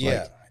 right?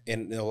 Yeah. Like,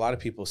 And a lot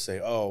of people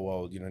say, oh,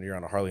 well, you know, you're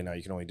on a Harley now,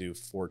 you can only do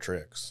 4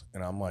 tricks.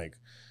 And I'm like,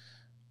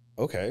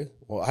 okay,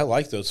 well, I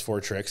like those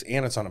 4 tricks,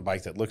 and it's on a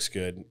bike that looks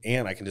good,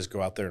 and I can just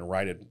go out there and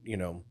ride it, you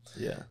know,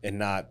 yeah, and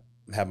not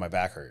have my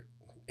back hurt.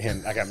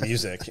 And I got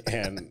music,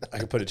 and I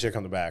can put a chick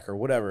on the back or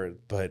whatever.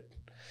 But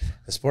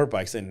the sport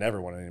bikes, they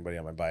never wanted anybody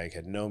on my bike,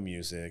 had no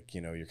music,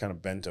 you know, you're kind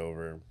of bent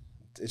over.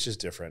 It's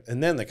just different.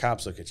 And then the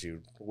cops look at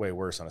you way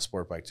worse on a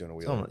sport bike doing a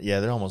wheel.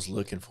 yeah, they're almost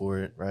looking for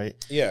it, right?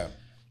 Yeah.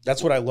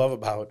 That's what I love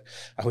about,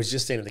 I was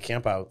just staying at the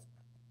camp out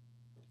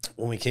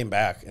when we came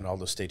back and all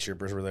those state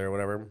troopers were there or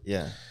whatever.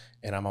 Yeah,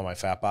 And I'm on my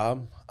fat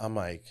bob. I'm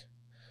like,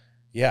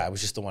 yeah, I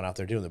was just the one out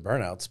there doing the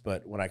burnouts.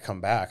 But when I come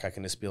back, I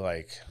can just be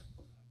like,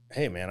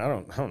 hey man, I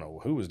don't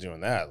know who was doing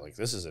that. Like,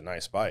 this is a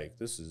nice bike.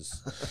 This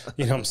is,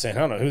 you know what I'm saying?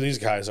 I don't know who these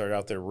guys are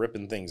out there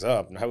ripping things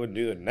up. And I wouldn't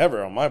do it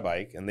never on my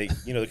bike. And they,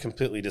 you know, they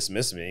completely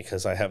dismiss me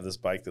because I have this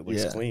bike that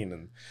looks clean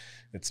and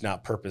it's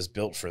not purpose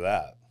built for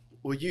that.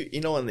 Well, you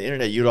know, on the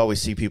internet, you'd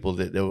always see people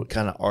that would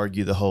kind of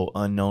argue the whole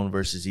unknown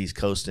versus East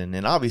Coasting.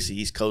 And obviously,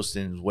 East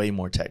Coasting is way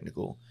more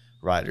technical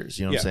riders.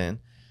 You know what I'm saying?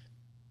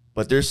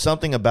 But there's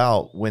something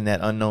about when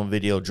that unknown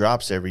video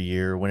drops every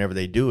year, whenever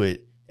they do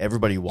it,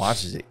 everybody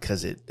watches it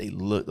because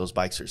those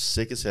bikes are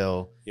sick as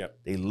hell. Yep.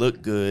 They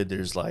look good.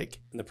 There's like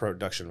And the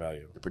production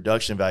value. the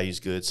production value is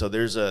good. So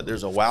there's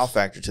a wow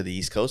factor to the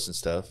East Coast and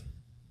stuff,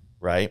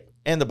 right?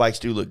 And the bikes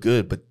do look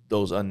good, but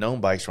those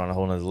unknown bikes are on a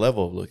whole nother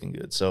level of looking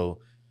good. So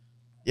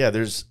yeah,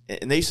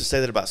 and they used to say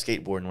that about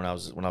skateboarding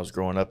when I was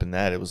growing up. In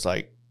that, it was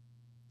like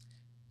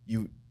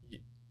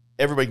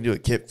everybody can do a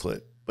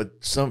kickflip,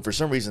 but for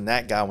some reason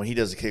that guy, when he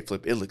does a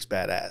kickflip, it looks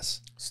badass.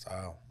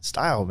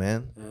 Style,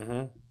 man.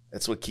 Mm-hmm.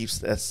 That's what keeps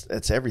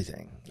that's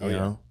everything. You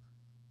know?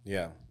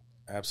 Yeah,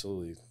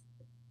 absolutely.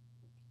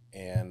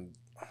 And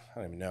I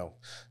don't even know.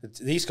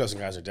 The East Coast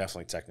guys are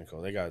definitely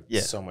technical. They got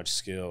so much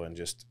skill and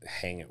just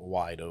hang it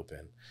wide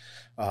open.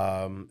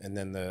 And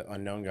then the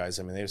unknown guys,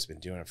 I mean, they've just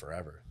been doing it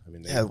forever. I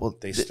mean,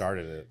 they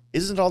started it.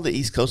 Isn't all the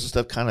East Coast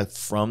stuff kind of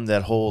from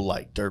that whole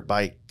like dirt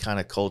bike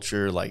kind of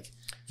culture? Like,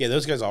 yeah,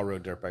 those guys all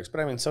rode dirt bikes, but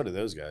I mean, so did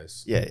those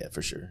guys. Yeah,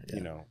 for sure. Yeah.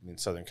 You know, in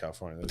Southern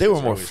California, but they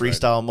were more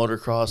freestyle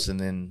motocross, and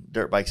then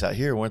dirt bikes out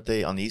here, weren't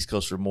they? On the East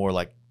Coast, were more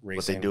like racing.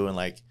 What they do in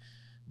like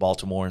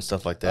Baltimore and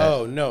stuff like that.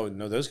 Oh no,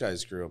 those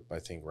guys grew up, I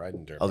think,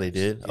 riding dirt. Oh, they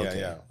did. Yeah, okay.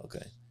 yeah.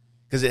 Okay.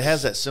 Because it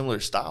has that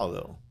similar style,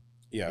 though.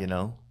 Yeah. You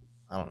know,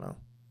 I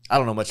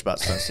don't know much about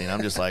stunt scene.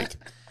 I'm just like,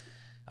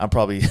 I'm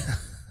probably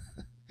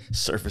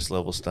surface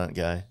level stunt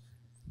guy.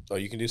 Oh,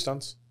 you can do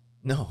stunts?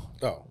 No.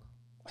 Oh,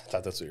 I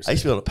thought that's what you're saying. I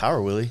used to be able to power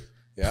wheelie.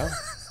 Yeah.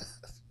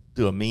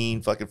 Do a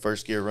mean fucking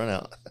first gear run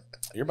out.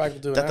 Your bike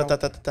will do it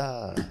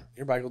now.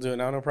 Your bike will do it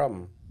now, no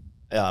problem.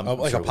 Yeah, I'm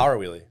like a power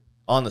wheelie.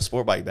 On the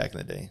sport bike back in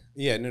the day.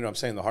 Yeah, no, I'm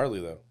saying the Harley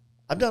though.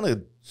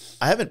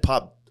 I haven't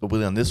popped a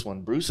wheelie on this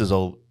one.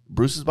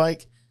 Bruce's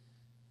bike.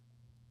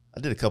 I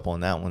did a couple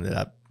on that one that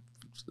I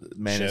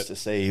managed to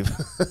save.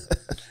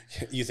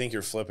 You think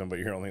you're flipping, but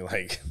you're only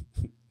like.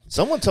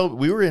 Someone told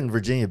we were in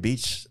Virginia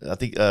Beach. I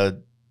think I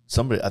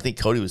think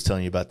Cody was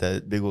telling you about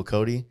that. Big Will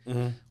Cody.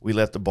 Mm-hmm. We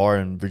left the bar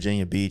in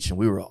Virginia Beach and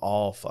we were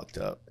all fucked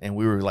up. And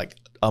we were like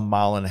a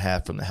mile and a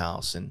half from the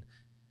house. And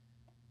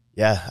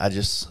yeah, I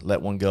just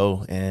let one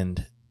go.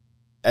 And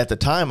at the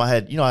time I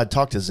had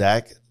talked to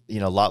Zach,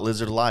 Lot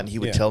Lizard a lot, and he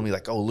would tell me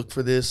like, oh, look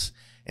for this.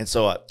 And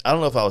so I don't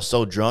know if I was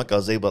so drunk I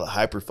was able to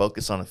hyper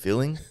focus on a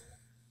feeling.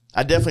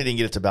 I definitely didn't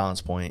get it to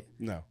balance point.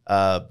 No.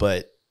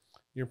 But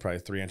you're probably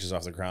 3 inches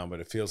off the ground, but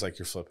it feels like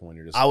you're flipping when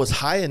you're just. I was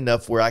high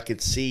enough where I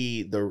could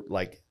see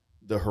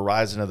the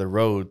horizon of the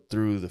road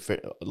through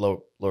the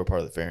lower part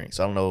of the fairing.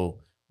 So I don't know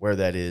where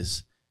that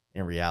is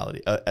in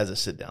reality as a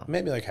sit down.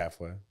 Maybe like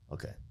halfway.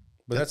 Okay.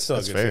 But that's still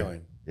a good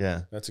feeling.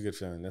 Yeah. That's a good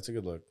feeling. That's a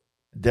good look.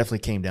 Definitely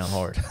came down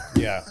hard.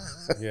 Yeah.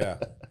 Yeah.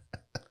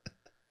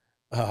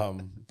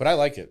 But I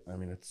like it. I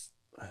mean, it's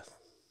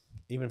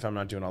even if I'm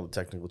not doing all the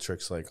technical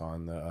tricks like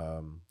on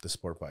the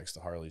sport bikes,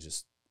 the Harley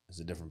just is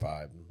a different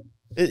vibe.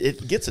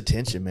 It gets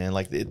attention, man.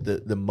 Like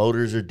the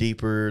motors are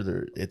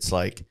deeper. It's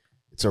like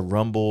it's a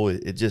rumble.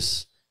 It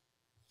just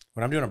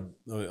when I'm doing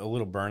a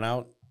little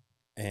burnout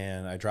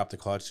and I drop the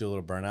clutch, do a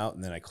little burnout,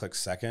 and then I click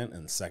second,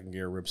 and the second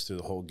gear rips through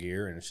the whole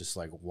gear, and it's just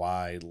like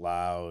wide,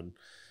 loud.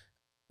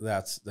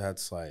 That's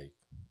like,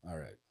 all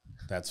right,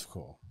 that's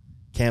cool.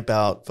 Camp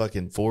out,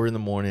 fucking 4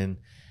 a.m.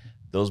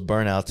 Those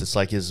burnouts, it's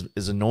like as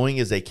annoying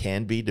as they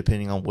can be,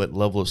 depending on what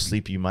level of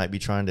sleep you might be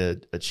trying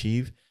to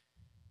achieve.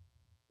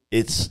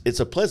 It's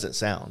a pleasant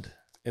sound.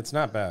 It's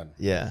not bad.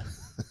 Yeah.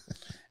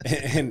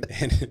 and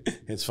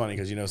it's funny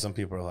because some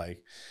people are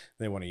like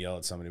they want to yell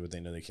at somebody but they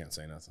know they can't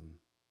say nothing.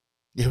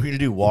 Yeah, we're gonna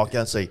do walk out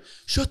and say,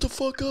 "Shut the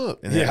fuck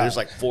up!" And then there's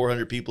like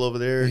 400 people over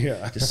there,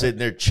 just sitting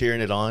there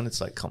cheering it on.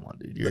 It's like, come on,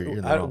 dude, you're in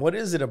the wrong. What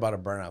is it about a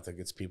burnout that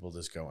gets people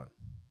just going?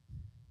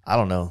 I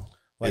don't know.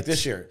 Like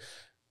this year,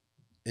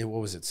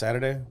 what was it?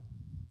 Saturday?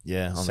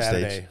 Yeah, on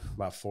Saturday, the stage.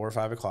 about 4 or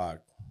 5 o'clock.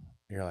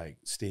 You're like,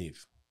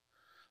 Steve,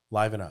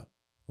 liven up.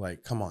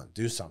 Like, come on,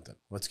 do something.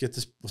 Let's get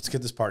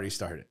this party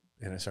started.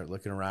 And I started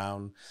looking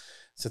around,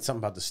 said something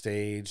about the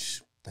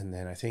stage, and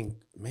then I think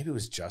maybe it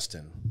was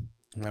Justin,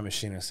 my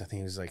machinist. I think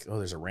he was like, "Oh,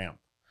 there's a ramp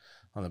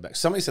on the back."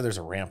 Somebody said there's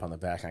a ramp on the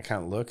back. And I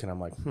kind of look, and I'm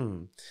like,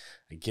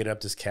 I get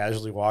up, just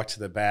casually walk to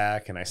the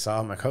back, and I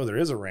saw him like, "Oh, there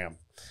is a ramp."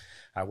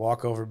 I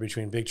walk over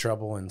between Big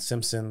Trouble and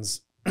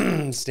Simpson's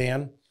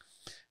stand,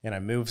 and I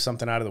move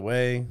something out of the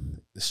way,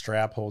 the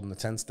strap holding the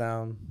tents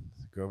down,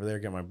 go over there,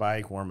 get my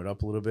bike, warm it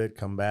up a little bit,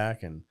 come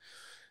back, and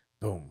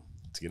boom,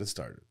 let's get it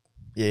started.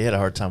 Yeah, he had a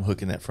hard time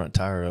hooking that front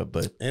tire up,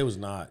 but it was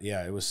not.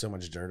 Yeah, it was so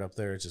much dirt up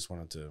there. It just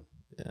wanted to.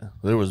 Yeah,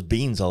 there was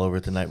beans all over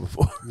it the night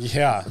before.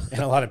 Yeah,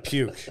 and a lot of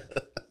puke,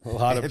 a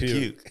lot of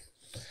puke.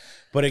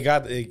 But it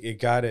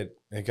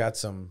got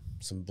some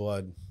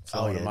blood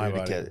flowing in my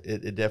body.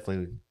 It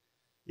definitely.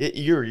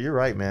 You're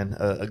right, man.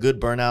 A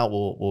good burnout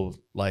will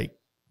like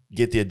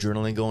get the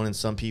adrenaline going in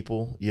some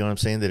people. You know what I'm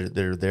saying?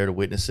 They're there to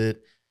witness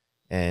it,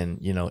 and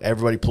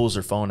everybody pulls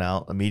their phone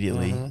out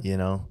immediately.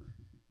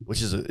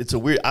 Which is it's a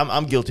weird.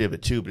 I'm guilty of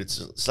it too, but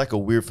it's like a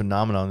weird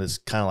phenomenon that's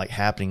kind of like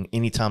happening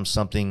anytime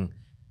something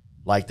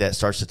like that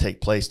starts to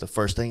take place. The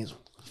first thing is,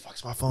 what the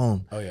fuck's my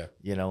phone? Oh yeah,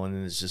 and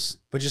then it's just.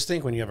 But just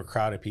think when you have a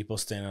crowd of people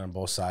standing on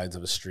both sides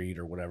of a street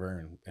or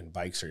whatever, and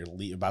bikes are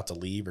about to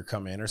leave or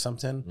come in or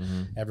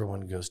something,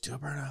 everyone goes, "Do a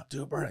burnout,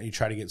 do a burnout." You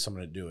try to get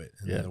someone to do it,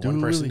 and then the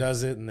one person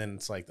does it, and then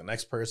it's like the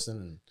next person,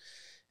 and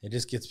it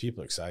just gets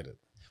people excited.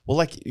 Well,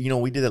 like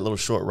we did that little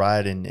short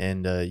ride,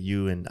 and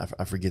you and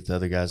I forget the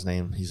other guy's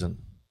name. He's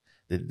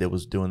that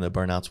was doing the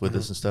burnouts with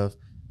us and stuff,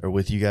 or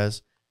with you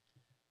guys.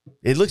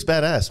 It looks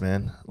badass,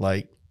 man.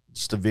 Like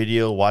just a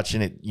video,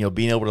 watching it,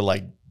 being able to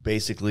like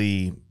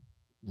basically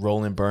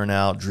roll in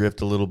burnout, drift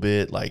a little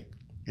bit. Like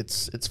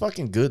it's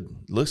fucking good.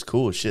 It looks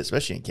cool as shit,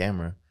 especially in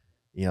camera.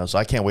 So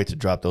I can't wait to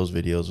drop those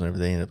videos whenever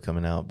they end up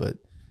coming out. But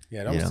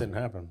yeah, it almost didn't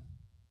happen.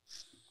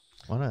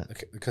 Why not?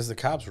 Because the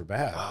cops were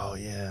bad. Oh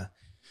yeah.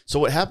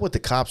 So what happened with the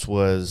cops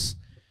was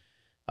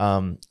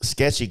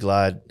Sketchy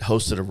Glide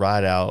hosted a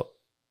ride out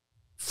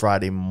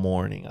Friday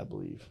morning, I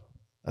believe.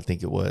 I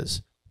think it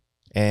was.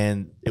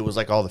 And it was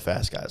like all the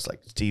fast guys, like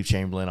Steve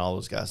Chamberlain, all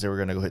those guys. They were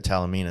going to go hit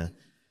Talamina.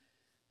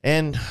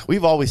 And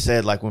we've always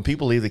said, like, when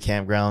people leave the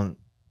campground,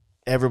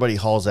 everybody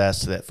hauls ass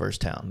to that first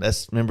town.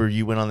 Remember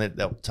you went on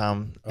that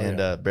time and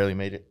barely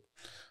made it?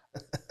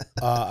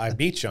 I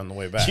beat you on the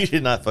way back. You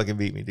did not fucking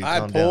beat me, dude.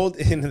 I pulled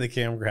into the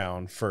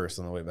campground first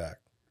on the way back.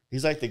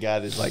 He's like the guy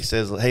that like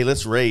says, "Hey,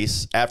 let's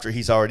race," after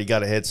he's already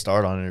got a head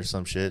start on it or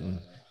some shit. And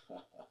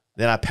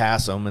then I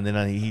pass him, and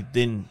then he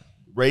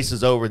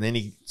races over, and then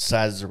he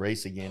decides to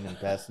race again and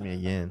passes me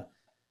again.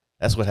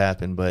 That's what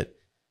happened, but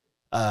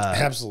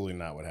absolutely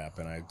not what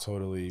happened. I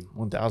totally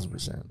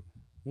 1000%.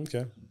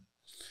 Okay.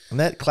 And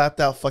that clapped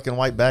out fucking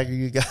white bagger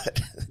you got,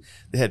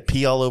 they had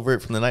pee all over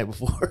it from the night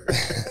before.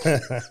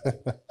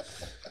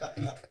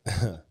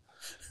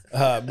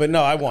 But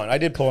no, I won. I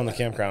did pull in the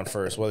campground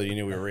first, whether you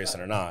knew we were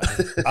racing or not.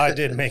 I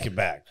did make it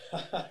back.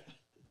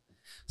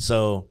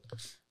 So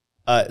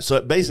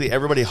basically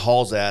everybody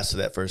hauls ass to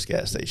that first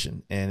gas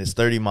station, and it's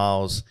 30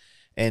 miles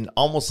and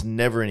almost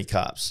never any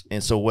cops.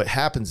 And so what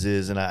happens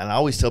is, and I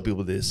always tell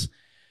people this,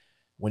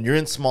 when you're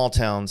in small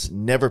towns,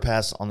 never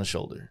pass on the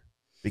shoulder,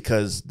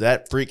 because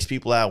that freaks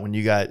people out. When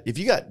if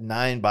you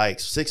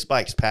got 6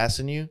 bikes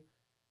passing you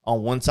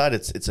on one side,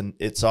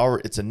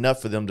 it's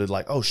enough for them to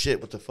like, oh shit,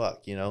 what the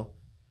fuck,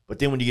 But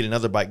then when you get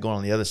another bike going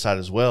on the other side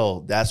as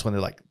well, that's when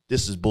they're like,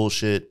 this is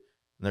bullshit,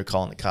 and they're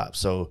calling the cops.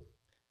 So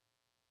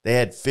they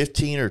had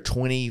 15 or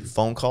 20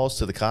 phone calls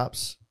to the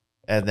cops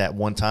at that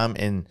one time.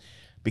 And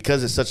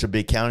because it's such a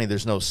big county,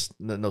 there's no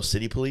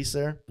city police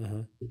there.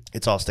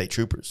 It's all state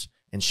troopers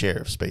and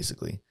sheriffs,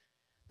 basically.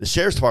 The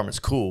sheriff's department's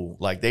cool.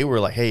 Like, they were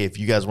like, hey, if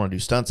you guys want to do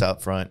stunts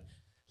out front,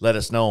 let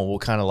us know, and we'll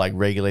kind of like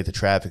regulate the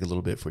traffic a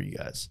little bit for you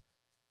guys.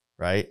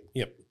 Right?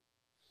 Yep.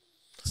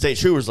 State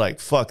troopers like,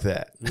 fuck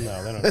that.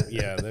 No, they don't.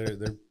 Yeah,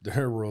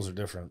 their rules are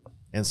different.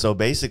 And so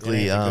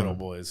basically, good old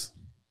boys.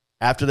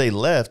 After they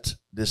left,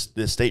 this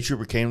state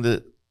trooper came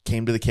to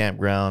the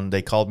campground.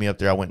 They called me up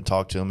there. I went and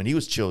talked to him, and he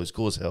was chill. He was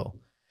cool as hell.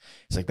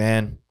 He's like,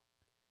 man,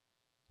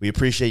 we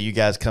appreciate you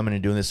guys coming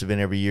and doing this event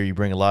every year. You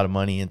bring a lot of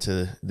money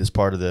into this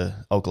part of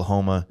the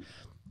Oklahoma,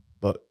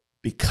 but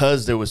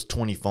because there was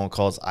 20 phone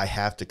calls, I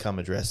have to come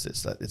address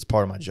this. It's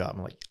part of my job.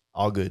 I'm like,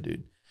 all good,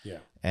 dude. Yeah.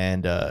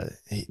 And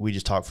we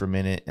just talked for a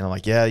minute, and I'm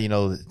like, yeah,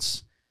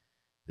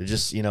 they're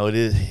just,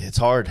 it's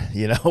hard,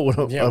 what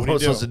am I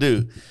supposed to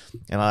do?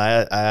 And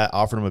I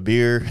offered him a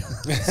beer.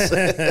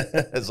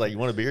 It's like, you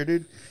want a beer,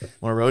 dude?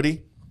 Want a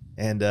roadie?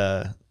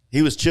 And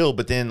he was chill,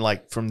 but then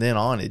like from then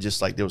on, it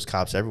just like there was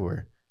cops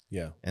everywhere.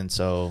 Yeah. And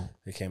so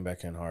they came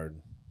back in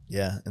hard.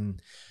 Yeah.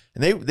 And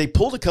they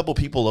pulled a couple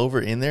people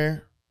over in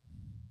there,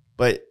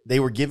 But they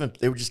were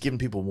just giving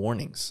people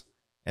warnings.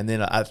 And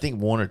then I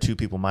think 1 or 2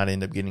 people might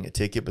end up getting a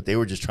ticket, but they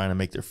were just trying to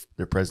make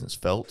their presence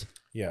felt.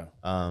 Yeah.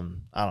 I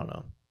don't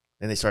know.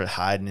 And they started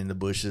hiding in the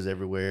bushes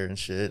everywhere and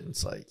shit. And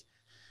it's like,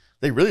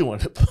 they really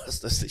wanted to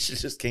bust us. They should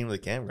just came to the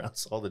campground,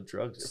 saw the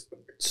drugs.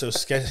 So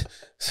sketchy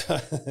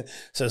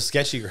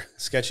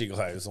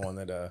guy is the one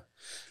that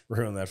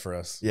ruined that for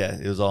us. Yeah,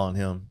 it was all on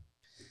him.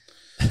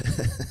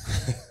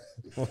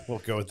 We'll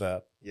go with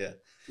that. Yeah.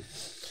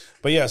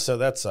 But yeah, so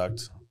that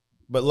sucked.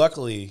 But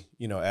luckily,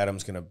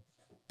 Adam's gonna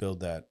build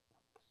that.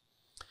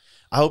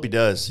 I hope he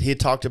does. He had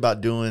talked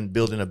about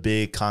building a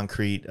big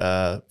concrete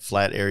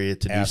flat area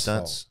to do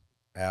stunts.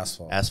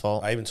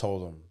 Asphalt. I even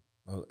told him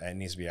it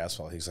needs to be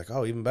asphalt. He's like,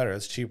 oh, even better.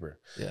 It's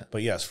cheaper. Yeah.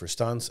 But yes, for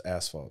stunts,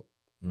 asphalt.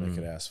 Make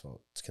it asphalt.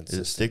 It's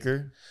consistent. Is it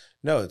sticker?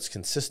 No, it's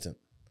consistent.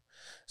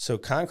 So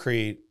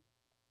concrete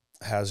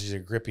has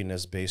your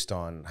grippiness based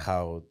on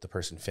how the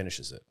person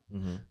finishes it.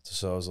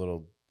 So those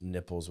little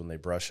nipples when they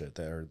brush it,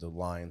 or the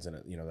lines in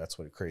it, that's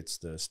what creates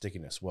the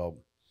stickiness. Well,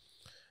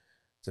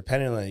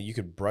 depending on you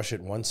could brush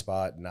it in one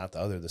spot, not the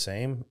other the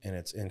same, and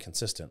it's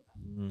inconsistent.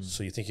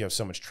 So you think you have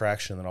so much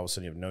traction, then all of a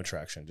sudden you have no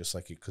traction, just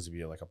like because it'd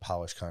be like a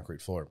polished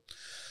concrete floor,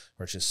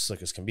 or it's just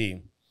slick as can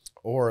be.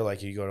 Or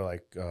like you go to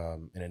like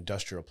an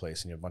industrial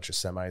place and you have a bunch of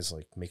semis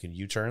like making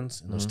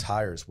U-turns, and those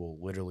tires will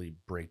literally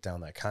break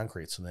down that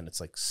concrete, so then it's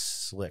like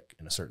slick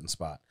in a certain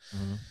spot.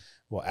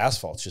 Well,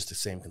 asphalt's just the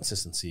same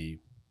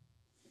consistency.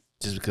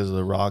 Just because of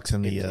the rocks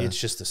and it's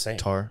just the same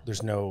tar.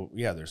 There's no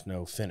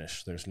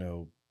finish. There's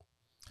no.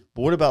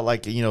 But what about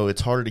like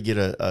it's harder to get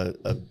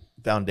a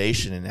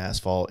foundation in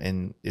asphalt,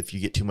 and if you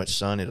get too much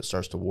sun, it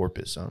starts to warp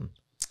it some.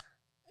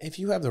 If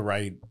you have the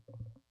right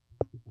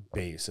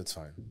base, it's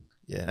fine.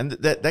 Yeah, and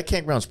that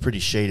campground's pretty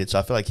shaded, so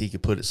I feel like he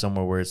could put it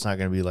somewhere where it's not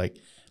going to be like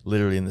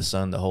literally in the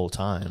sun the whole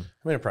time.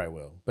 I mean, it probably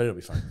will, but it'll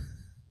be fine.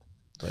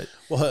 But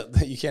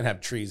you can't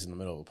have trees in the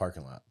middle of a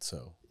parking lot,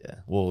 so yeah.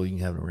 Well, you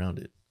can have it around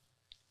it.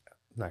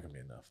 Not going to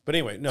be enough. But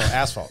anyway, no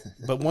asphalt.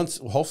 But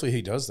hopefully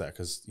he does that,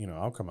 because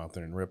I'll come out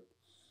there and rip.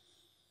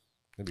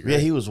 Yeah,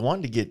 he was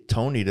wanting to get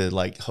Tony to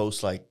like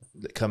host, like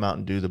come out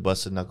and do the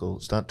Busted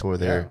Knuckle stunt tour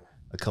there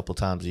a couple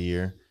times a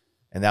year,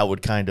 and that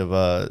would kind of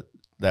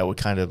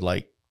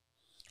like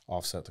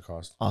offset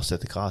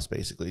the cost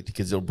basically,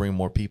 because it'll bring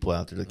more people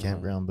out to the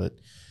campground. But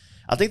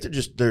I think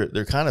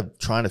they're kind of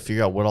trying to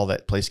figure out what all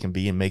that place can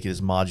be and make it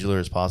as modular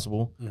as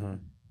possible.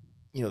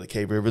 The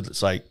Cave River,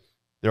 it's like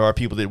there are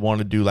people that want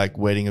to do like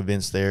wedding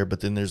events there,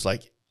 but then there's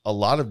like a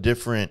lot of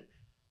different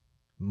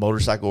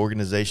motorcycle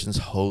organizations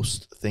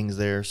host things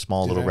there,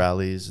 small little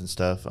rallies and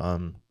stuff,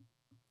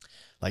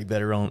 like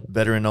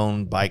veteran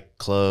owned bike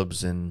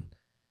clubs, and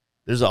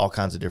there's all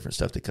kinds of different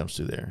stuff that comes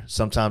through there.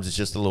 Sometimes it's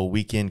just a little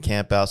weekend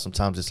camp out.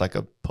 Sometimes it's like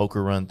a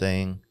poker run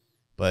thing.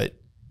 But,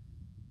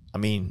 I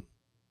mean,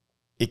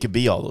 it could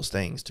be all those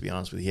things, to be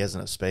honest with you. He has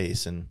enough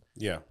space and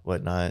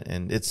whatnot.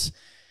 And it's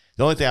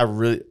the only thing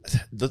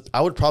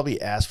I would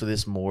probably ask for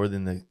this more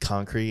than the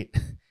concrete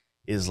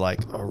is like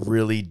a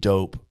really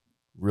dope,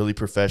 really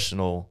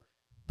professional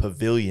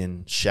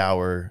pavilion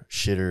shower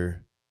shitter.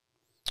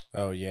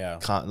 Oh yeah,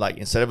 like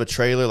instead of a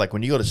trailer, like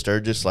when you go to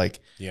Sturgis,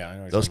 like I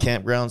know those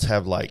campgrounds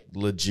have like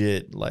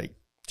legit like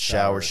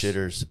shower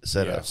shitters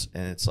setups,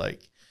 and it's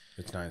like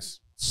it's nice,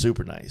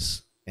 super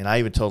nice. And I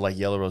even told like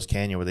Yellow Rose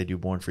Canyon where they do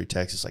Born Free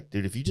Texas, like,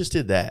 dude, if you just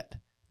did that,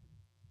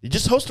 you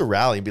just host a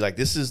rally and be like,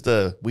 this is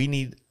the We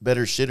Need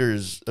Better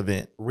Shitters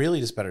event. Really,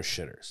 just better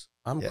shitters.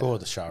 I'm cool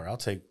with the shower. I'll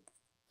take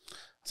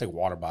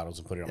water bottles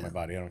and put it on my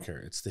body. I don't care.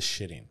 It's the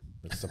shitting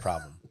that's the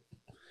problem.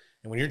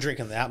 And when you're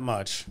drinking that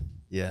much,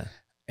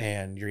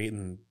 and you're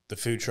eating the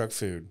food truck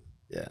food,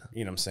 you know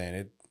what I'm saying?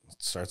 It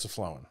starts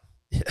flowing.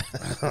 Yeah.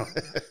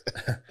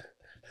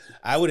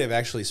 I would have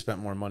actually spent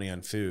more money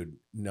on food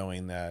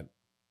knowing that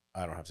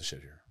I don't have to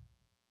shit here.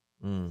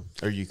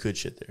 Or you could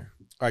shit there.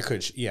 I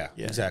could,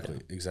 exactly.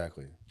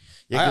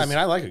 Yeah, I mean,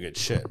 I like a good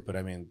shit, but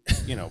I mean,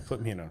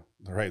 put me in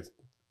the right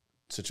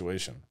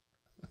situation.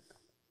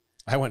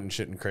 I went and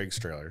shit in Craig's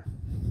trailer.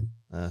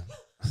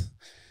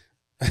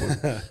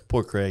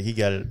 Poor Craig. He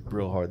got it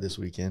real hard this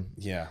weekend.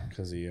 Yeah,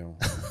 because of you.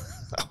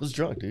 I was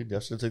drunk, dude.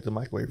 That should have took the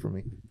mic away from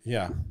me.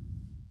 Yeah.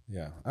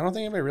 I don't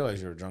think anybody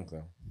realized you were drunk,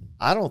 though.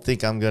 I don't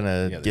think I'm going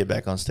to get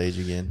back on stage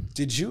again.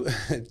 Did you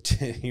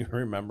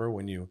remember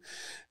when you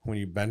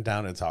bent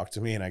down and talked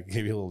to me and I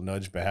gave you a little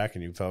nudge back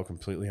and you fell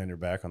completely on your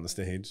back on the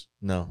stage?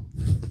 No.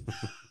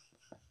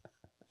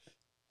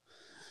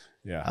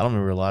 Yeah. I don't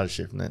remember a lot of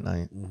shit from that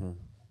night.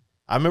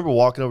 I remember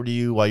walking over to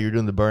you while you were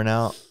doing the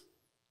burnout,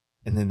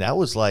 and then that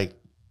was like,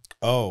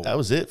 that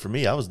was it for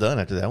me. I was done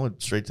after that. I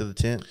went straight to the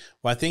tent.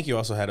 Well, I think you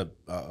also had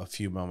a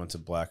few moments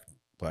of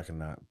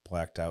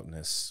blacked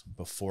outness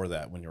before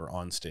that when you were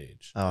on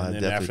stage. Oh, and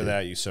then after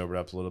that, you sobered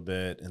up a little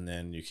bit, and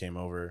then you came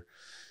over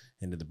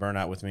into the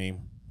burnout with me,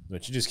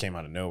 but you just came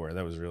out of nowhere.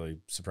 That was really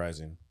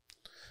surprising.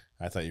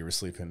 I thought you were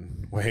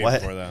sleeping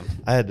before then.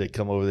 I had to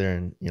come over there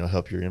and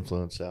help your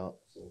influence out.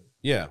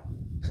 Yeah.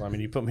 Well, I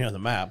mean, you put me on the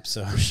map,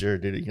 so for sure,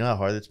 dude. You know how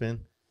hard it's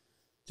been?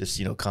 Just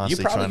constantly. You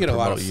probably trying get to a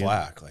lot of promote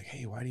flack. Like,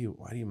 hey, why do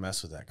you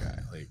mess with that guy?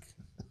 Like,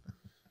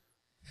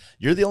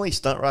 You're the only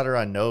stunt rider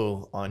I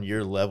know on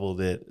your level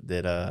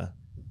that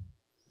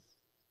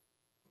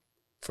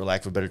for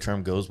lack of a better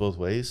term, goes both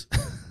ways.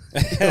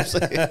 You know what I'm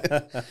saying?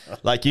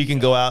 Like you can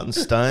go out and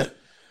stunt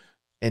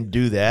and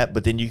do that,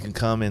 but then you can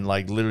come and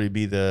like literally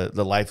be the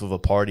life of a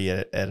party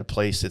at a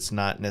place that's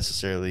not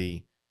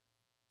necessarily,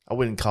 I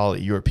wouldn't call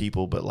it your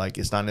people, but like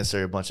it's not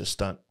necessarily a bunch of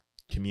stunt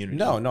community.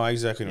 No,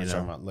 exactly what you're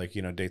talking about. Like,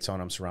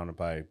 Daytona, I'm surrounded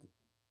by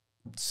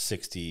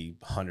 60,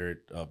 100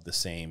 of the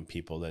same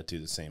people that do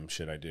the same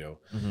shit I do.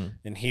 Mm-hmm.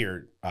 And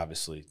here,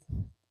 obviously,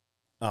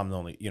 I'm the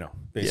only,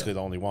 basically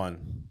the only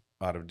one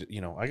out of,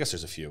 I guess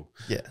there's a few.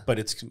 Yeah. But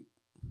it's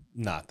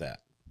not that.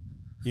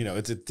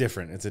 It's a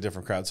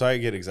different crowd. So I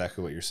get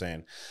exactly what you're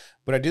saying.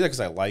 But I do that because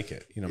I like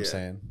it. You know what I'm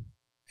saying?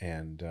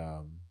 And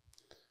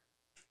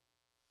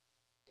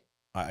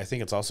I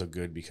think it's also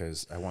good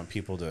because I want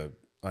people to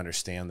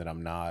understand that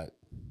I'm not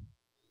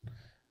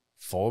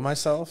full of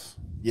myself.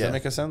 Does that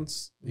make a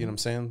sense? You know what I'm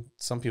saying?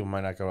 Some people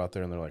might not go out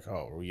there and they're like,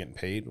 oh, are we getting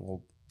paid?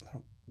 Well,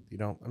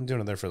 I'm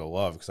doing it there for the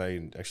love because I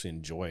actually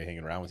enjoy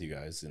hanging around with you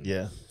guys. And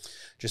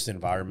just the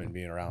environment,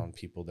 being around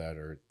people that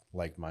are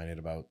like-minded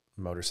about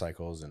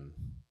motorcycles and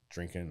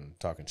drinking and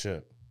talking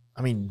shit.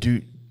 I mean,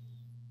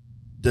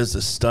 does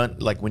the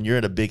stunt, like when you're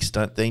at a big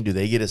stunt thing, do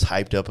they get as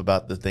hyped up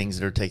about the things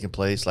that are taking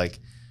place? Like,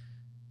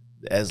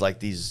 as like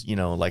these,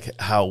 like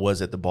how it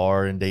was at the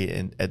bar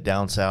and at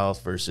down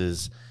south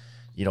versus,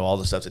 all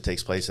the stuff that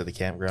takes place at the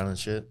campground and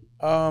shit?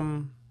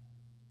 I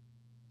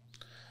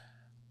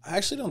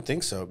actually don't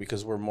think so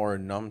because we're more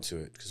numb to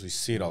it because we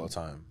see it all the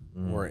time.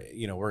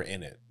 Mm. We're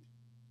in it,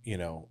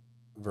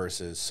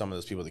 versus some of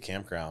those people at the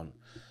campground.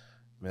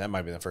 I mean, that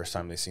might be the first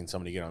time they've seen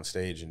somebody get on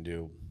stage and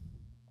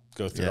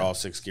go through all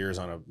 6 gears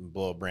on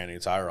blow a brand new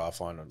tire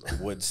off on a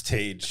wood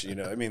stage,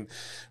 I mean,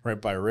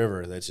 right by a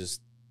river. That's just,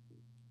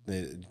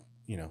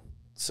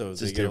 so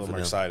they get a little more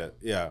excited.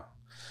 Yeah.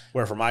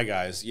 Where for my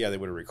guys, they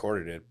would have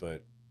recorded it,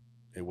 but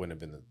it wouldn't have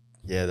been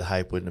the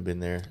hype wouldn't have been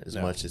there as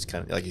much. It's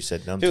kind of like you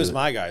said, numb. If it was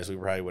my guys, we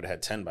probably would have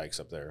had 10 bikes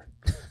up there,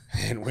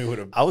 and we would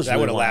have. That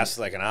would have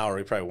lasted like an hour.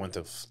 We probably went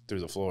through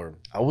the floor.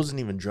 I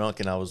wasn't even drunk,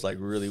 and I was like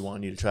really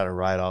wanting you to try to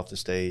ride off the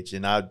stage,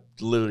 and I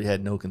literally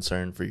had no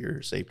concern for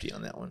your safety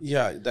on that one.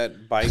 Yeah,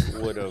 that bike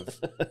would have.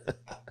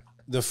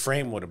 The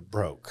frame would have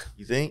broke.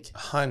 You think?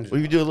 100.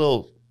 We could do a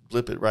little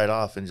blip it right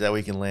off, and that way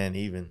we can land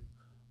even.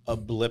 A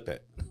blip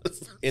it.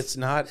 It's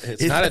not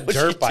a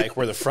dirt bike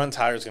where the front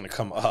tire is going to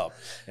come up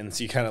and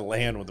so you kind of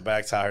land with the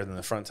back tire, then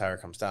the front tire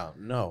comes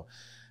down. No,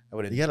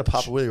 you got to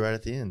pop a wheelie right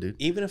at the end, dude.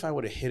 Even if I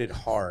would have hit it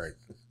hard,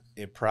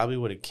 it probably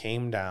would have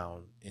came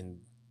down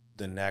in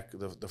the neck.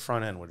 The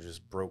front end would have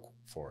just broke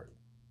for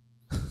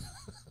it.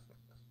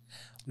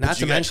 Not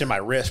to mention my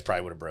wrist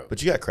probably would have broke.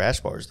 But you got crash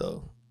bars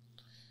though.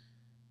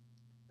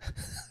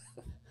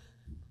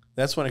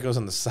 That's when it goes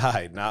on the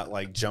side, not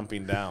like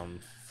jumping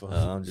down.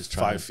 I'm just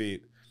 5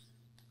 feet.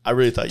 I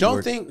really thought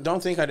don't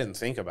think I didn't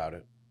think about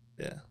it.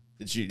 Yeah.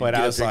 Did you get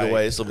a big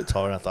away? It's a little bit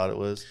taller than I thought it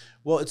was.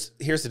 Well,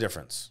 here's the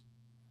difference.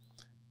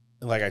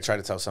 Like I try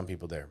to tell some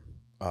people there,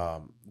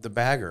 the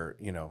bagger,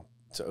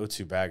 it's an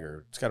O2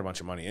 bagger. It's got a bunch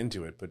of money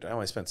into it, but I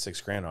only spent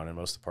 $6,000 on it.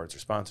 Most of the parts are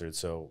sponsored,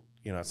 so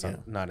it's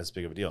not as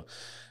big of a deal.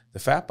 The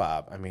Fat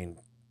Bob, I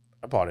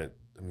bought it.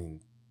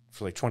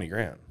 For like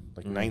 $20,000,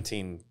 like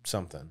 19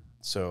 something.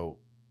 So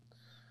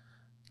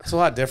it's a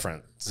lot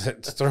different to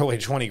throw away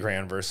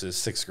 $20,000 versus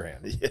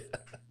 $6,000. Yeah.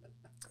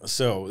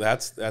 So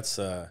that's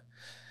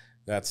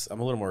I'm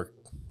a little more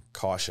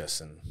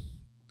cautious and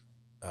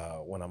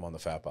when I'm on the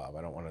Fat Bob,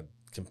 I don't want to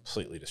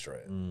completely destroy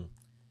it. Mm.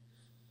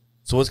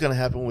 So what's going to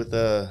happen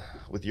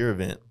with your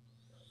event?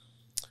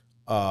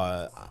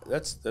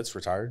 That's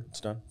retired.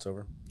 It's done. It's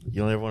over.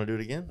 You don't ever want to do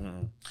it again?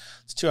 Mm-mm.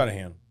 It's too out of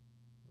hand.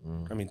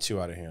 Mm.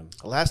 Too out of hand.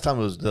 The last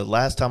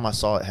time I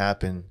saw it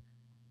happen,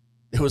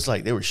 it was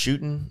like they were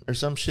shooting or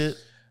some shit.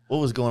 What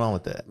was going on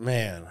with that?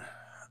 Man,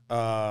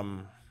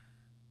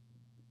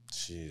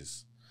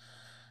 jeez.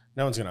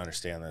 No one's going to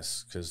understand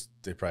this because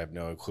they probably have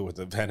no clue what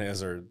the event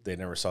is or they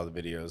never saw the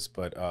videos.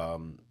 But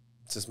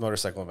it's this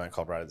motorcycle event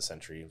called Ride of the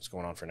Century. It's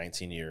going on for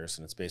 19 years,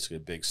 and it's basically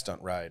a big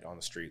stunt ride on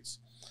the streets.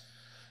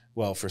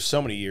 Well, for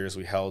so many years,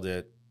 we held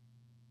it,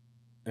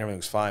 and everything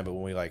was fine. But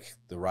when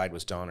the ride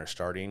was done or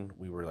starting,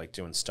 we were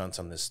doing stunts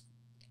on this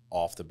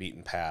off the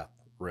beaten path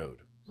road.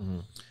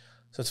 Mm-hmm.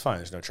 So it's fine.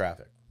 There's no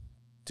traffic.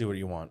 Do what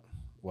you want.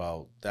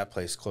 Well, that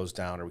place closed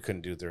down or we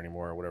couldn't do it there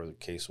anymore or whatever the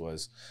case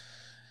was.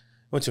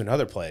 Went to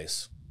another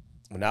place.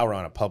 Well, now we're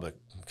on a public,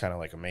 kind of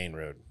like a main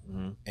road.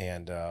 Mm-hmm.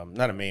 And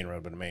not a main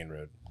road, but a main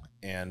road.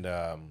 And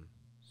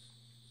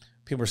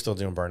people are still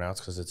doing burnouts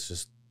because it's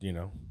just,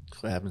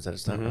 what happens at a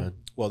stunt road.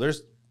 Well,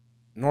 there's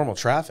normal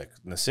traffic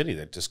in the city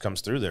that just comes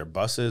through there.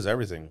 Buses,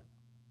 everything.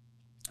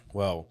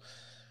 Well,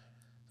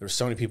 there were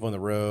so many people on the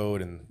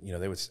road, and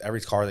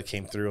every car that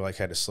came through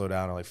had to slow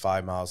down to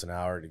 5 miles an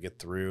hour to get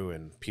through,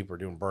 and people were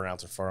doing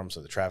burnouts in front of them,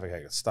 so the traffic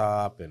had to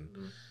stop, and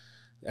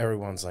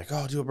everyone's like,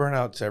 "Oh, do a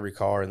burnout to every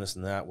car," and this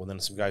and that. Well, then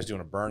some guys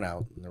doing a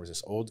burnout, and there was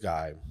this old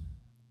guy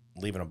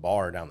leaving a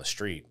bar down the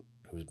street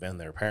who's been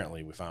there.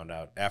 Apparently, we found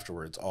out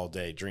afterwards all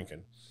day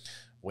drinking,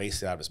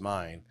 wasted out of his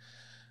mind.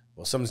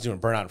 Well, someone's doing a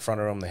burnout in front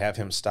of him. They have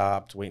him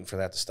stopped, waiting for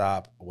that to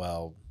stop.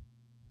 Well,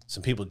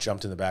 some people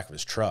jumped in the back of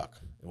his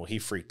truck. Well, he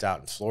freaked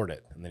out and floored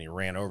it, and then he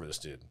ran over this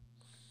dude.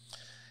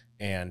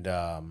 And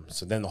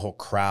so then the whole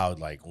crowd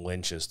like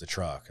lynches the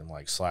truck and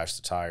like slashed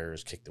the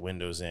tires, kicked the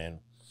windows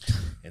in.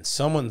 And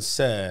someone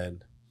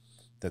said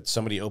that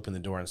somebody opened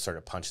the door and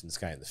started punching this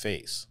guy in the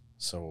face.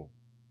 So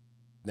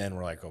then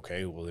we're like,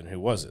 okay, well, then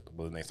who was it?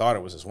 Well, then they thought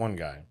it was this one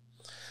guy.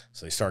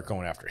 So they start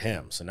going after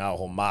him. So now a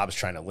whole mob's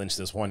trying to lynch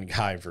this one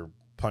guy for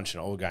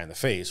punching an old guy in the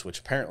face, which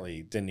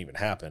apparently didn't even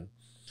happen.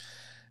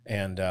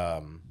 And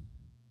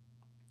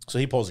so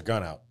he pulls a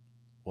gun out.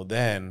 Well,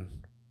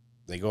 then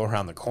they go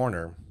around the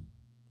corner,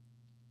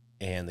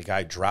 and the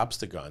guy drops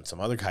the gun.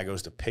 Some other guy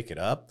goes to pick it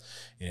up,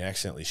 and he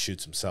accidentally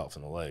shoots himself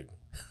in the leg.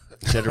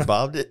 Cheddar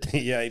bobbed it?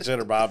 Yeah, he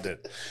cheddar bobbed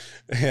it.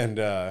 And,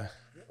 yeah,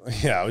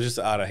 it was just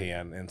out of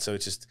hand. And so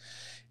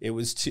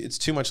it's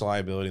too much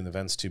liability, and the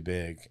event's too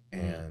big.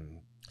 And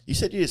you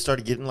said you had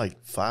started getting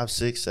like 5,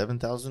 6,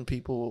 7,000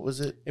 people. What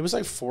was it? It was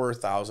like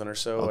 4,000 or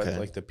so Okay. at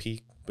like the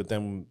peak. But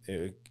then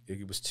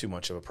it was too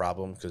much of a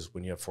problem because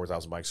when you have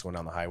 4,000 bikes going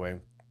down the highway,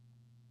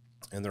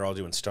 and they're all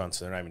doing stunts,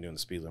 so they're not even doing the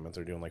speed limit.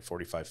 They're doing like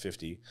 45,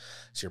 50.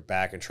 So you're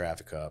backing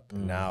traffic up.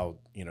 And now,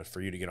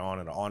 for you to get on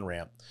an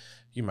on-ramp,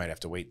 you might have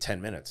to wait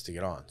 10 minutes to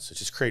get on. So it's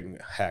just creating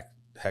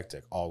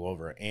hectic all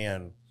over.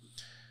 And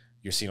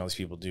you're seeing all these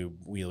people do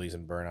wheelies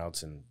and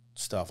burnouts and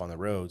stuff on the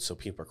road. So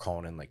people are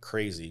calling in like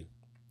crazy.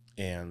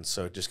 And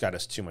so it just got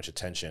us too much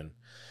attention.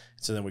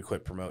 So then we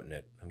quit promoting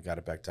it and got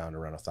it back down to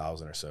around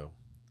 1,000 or so.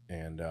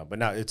 And but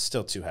now it's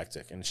still too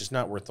hectic. And it's just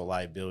not worth the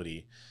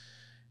liability.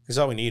 Because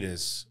all we need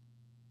is,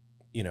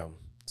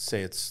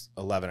 say it's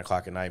 11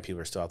 o'clock at night and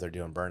people are still out there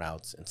doing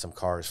burnouts and some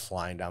cars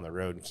flying down the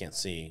road and can't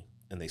see,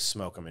 and they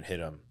smoke them and hit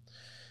them.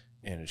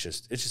 And it's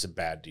just a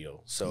bad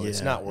deal. So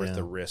it's not worth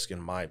the risk, in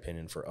my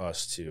opinion, for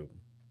us to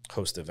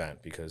host the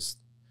event, because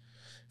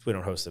if we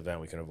don't host the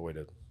event, we can avoid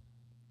a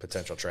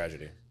potential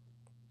tragedy.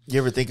 You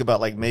ever think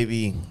about like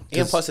maybe...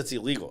 And plus it's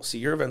illegal. See,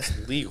 your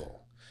event's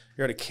legal.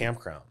 You're at a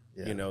campground.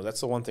 Yeah. That's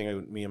the one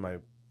thing me and my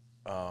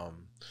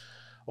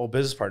old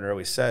business partner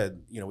always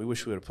said, we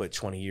wish we would have put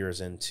 20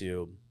 years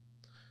into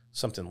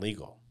something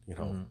legal,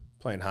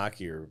 playing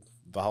hockey or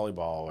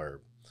volleyball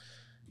or,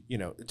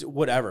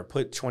 whatever.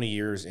 Put 20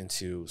 years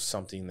into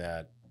something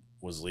that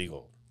was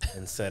legal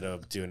instead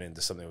of doing it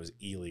into something that was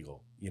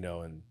illegal,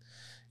 and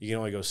you can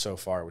only go so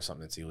far with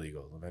something that's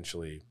illegal.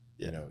 Eventually,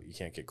 you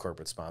can't get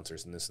corporate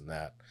sponsors and this and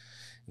that.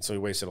 And so we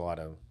wasted a lot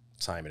of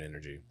time and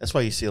energy. That's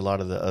why you see a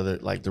lot of the other,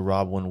 like the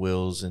Rob One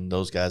Wheels, and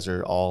those guys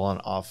are all on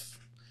off.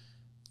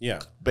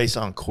 Yeah. Based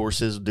on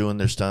courses, doing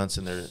their stunts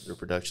and their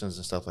productions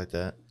and stuff like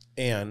that.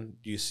 And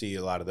you see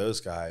a lot of those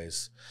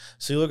guys.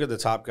 So you look at the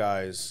top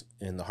guys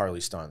in the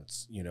Harley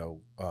stunts,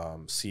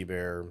 Sea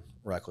Bear,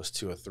 Reckless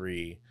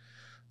 203.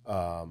 They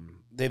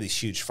have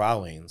these huge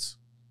followings,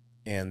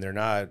 and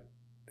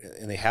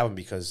they have them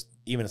because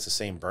even it's the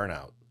same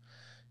burnout,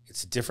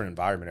 it's a different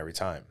environment every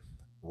time.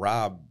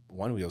 Rob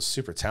One Wheel is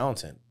super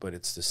talented, but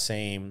it's the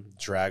same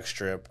drag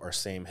strip or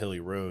same hilly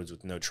roads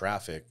with no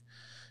traffic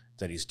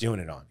that he's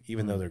doing it on,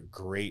 even though they're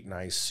great,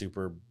 nice,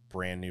 super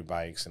brand new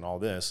bikes and all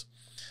this.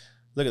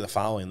 Look at the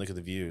following, look at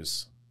the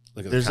views.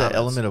 There's that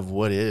element of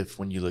what if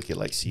when you look at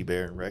like Sea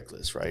Bear and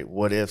Reckless, right?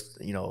 What if,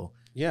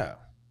 Yeah.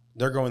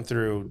 They're going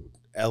through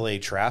LA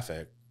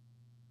traffic,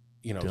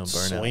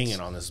 swinging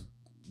on this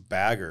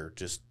bagger,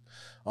 just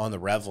on the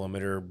rev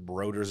limiter,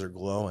 rotors are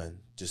glowing,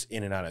 just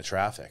in and out of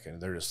traffic. And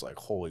they're just like,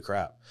 holy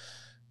crap.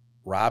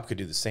 Rob could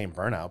do the same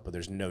burnout, but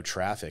there's no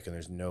traffic and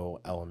there's no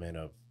element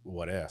of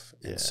what if.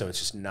 Yeah. So it's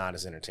just not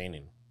as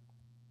entertaining.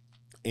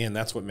 And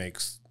that's what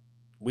makes,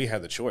 we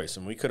had the choice,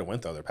 and we could have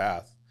went the other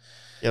path.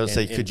 Yeah, I would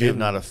say, could you have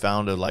not have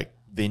found a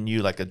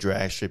venue, like a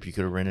drag strip you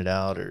could have rented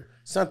out? Or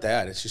it's not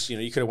that. It's just,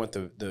 you could have went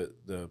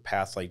the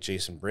path like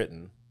Jason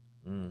Britton,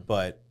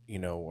 but,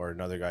 or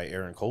another guy,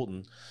 Aaron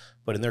Colton.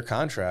 But in their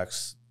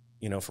contracts,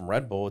 from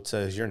Red Bull, it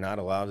says you're not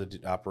allowed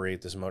to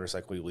operate this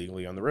motorcycle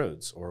illegally on the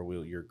roads, or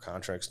your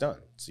contract's done.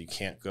 So you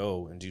can't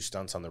go and do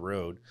stunts on the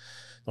road.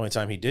 The only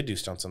time he did do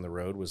stunts on the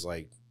road was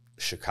like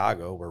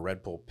Chicago, where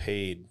Red Bull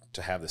paid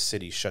to have the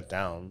city shut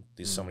down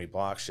these so many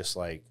blocks, just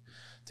like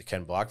the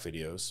Ken Block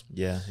videos.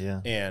 Yeah.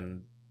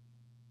 And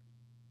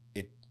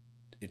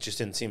it just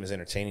didn't seem as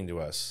entertaining to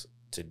us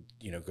to,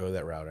 go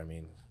that route. I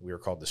mean, we were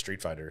called the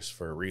Street Fighters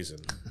for a reason.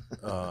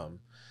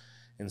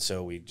 And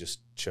so we just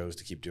chose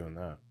to keep doing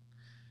that.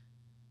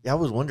 Yeah, I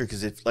was wondering,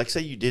 because if, like,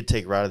 say you did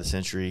take Ride of the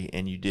Century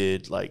and you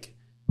did, like,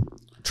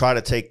 try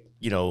to take,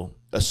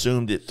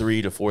 assumed that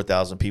 3,000 to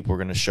 4,000 people were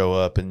going to show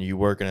up, and you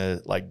were going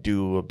to, like,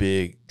 do a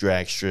big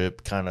drag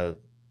strip kind of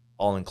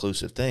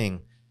all-inclusive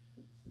thing.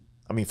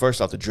 I mean,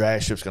 first off, the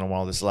drag strip's going to want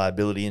all this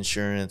liability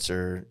insurance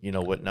or,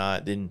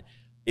 whatnot. Then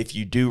if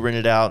you do rent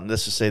it out, and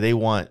let's just say they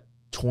want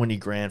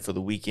 $20,000 for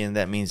the weekend,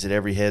 that means that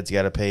every head's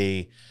got to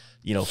pay,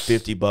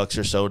 $50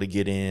 or so to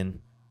get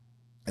in.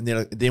 And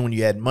then when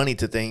you add money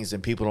to things,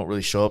 then people don't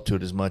really show up to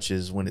it as much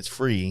as when it's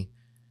free.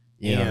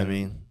 You know what I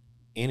mean?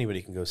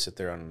 Anybody can go sit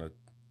there on the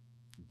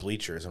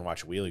bleachers and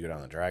watch a wheelie go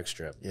down the drag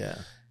strip. Yeah.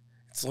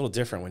 it's a little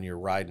different when you're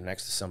riding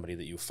next to somebody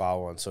that you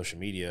follow on social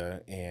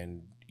media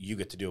and you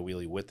get to do a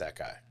wheelie with that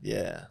guy.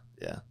 Yeah,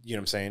 yeah. You know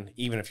what I'm saying?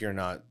 Even if you're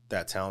not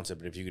that talented,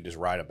 but if you could just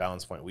ride a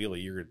balance point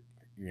wheelie,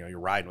 you're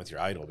riding with your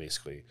idol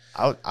basically.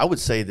 I would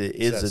say that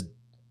it's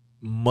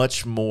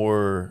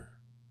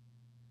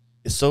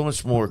it's so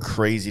much more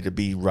crazy to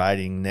be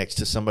riding next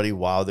to somebody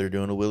while they're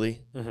doing a wheelie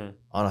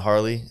on a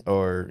Harley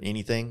or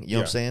anything. You know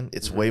what I'm saying?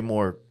 It's way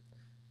more.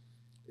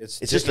 It's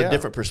just a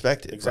different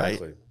perspective,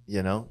 exactly. Right?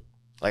 You know,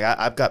 like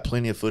I've got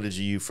plenty of footage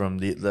of you from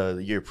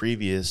the year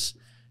previous.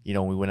 You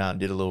know, we went out and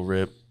did a little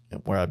rip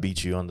where I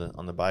beat you on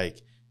the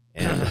bike,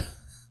 and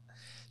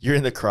you're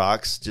in the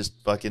Crocs, just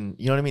fucking.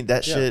 You know what I mean?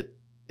 That shit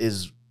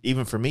is,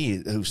 even for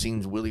me, who've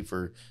seen Willie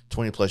for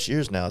 20 plus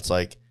years now, it's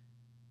like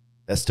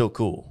that's still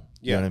cool.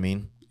 You know what I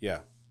mean? Yeah,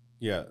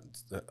 yeah,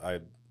 I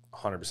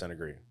 100%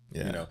 agree.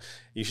 Yeah. You know,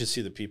 you should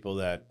see the people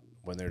that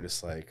when they're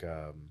just like,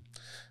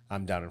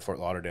 I'm down in Fort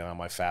Lauderdale on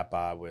my fat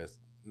bob with,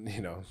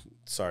 you know,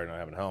 sorry not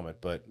having a helmet,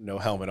 but no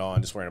helmet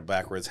on, just wearing a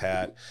backwards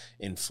hat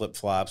in flip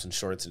flops and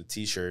shorts and a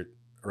t-shirt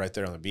right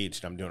there on the beach,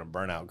 and I'm doing a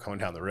burnout going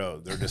down the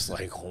road. They're just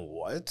like,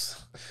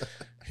 what?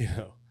 You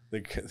know,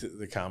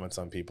 the comments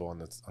on people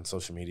on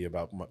social media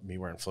about me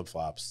wearing flip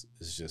flops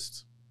is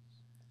just.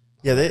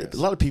 Yeah, a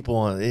lot of people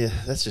on.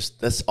 That's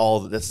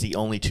the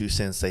only 2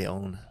 cents they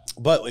own.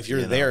 But if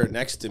you're there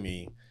next to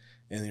me,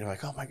 and you're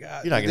like, oh my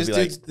god, you're not gonna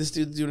this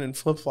dude's doing it in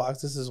flip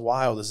flops. This is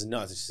wild. This is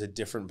nuts. It's just a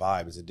different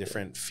vibe. It's a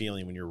different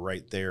feeling when you're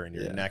right there and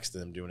you're next to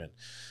them doing it,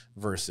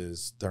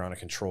 versus they're on a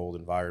controlled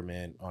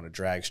environment on a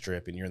drag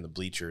strip and you're in the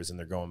bleachers and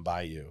they're going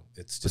by you.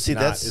 It's just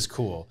not as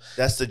cool.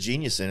 That's the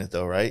genius in it,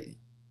 though, right?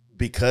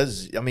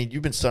 Because I mean,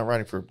 you've been stunt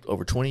riding for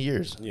over 20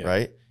 years,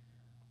 right?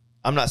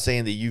 I'm not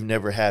saying that you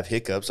never have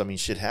hiccups. I mean,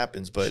 shit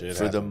happens, but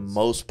the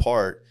most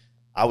part,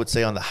 I would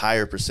say on the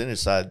higher percentage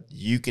side,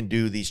 you can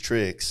do these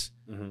tricks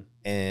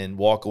and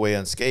walk away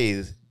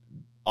unscathed,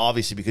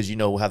 obviously because you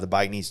know how the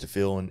bike needs to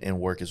feel and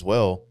work as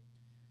well.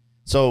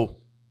 So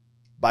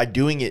by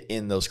doing it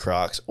in those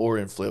Crocs or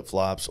in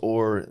flip-flops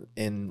or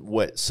in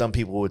what some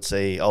people would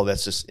say, oh,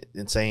 that's just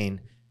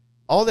insane,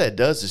 all that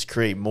does is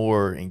create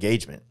more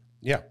engagement.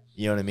 Yeah.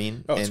 You know what I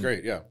mean? Oh, it's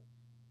great, yeah.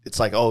 It's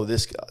like, oh,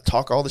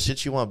 talk all the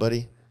shit you want,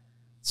 buddy.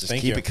 Just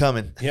keep it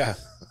coming. Yeah.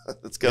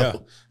 Let's go. Yeah.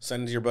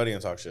 Send it to your buddy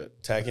and talk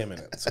shit. Tag him in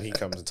it so he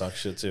comes and talks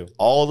shit too.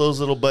 All those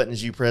little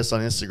buttons you press on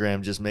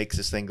Instagram just makes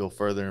this thing go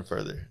further and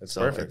further. That's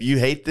so perfect. If you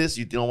hate this,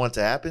 you don't want it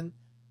to happen.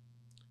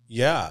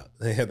 Yeah.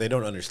 They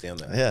don't understand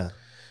that. Yeah.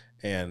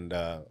 And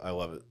I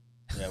love it.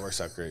 Yeah, it works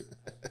out great.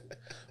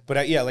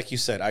 But yeah, like you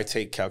said, I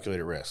take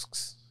calculated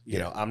risks. You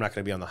know, I'm not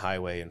going to be on the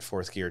highway in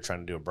fourth gear trying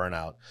to do a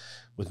burnout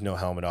with no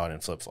helmet on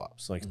and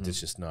flip-flops. Like,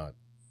 it's just not,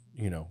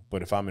 you know.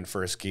 But if I'm in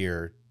first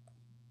gear,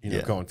 you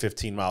know, going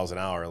 15 miles an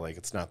hour, like,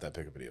 it's not that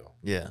big of a deal.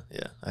 Yeah,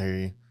 yeah, I hear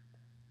you.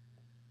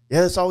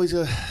 Yeah, it's always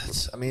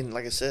I mean,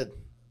 like I said,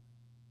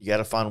 you got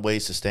to find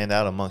ways to stand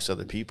out amongst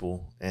other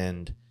people.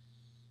 And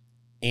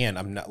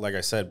I'm not, like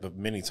I said, but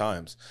many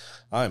times,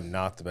 I'm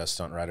not the best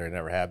stunt rider. I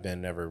never have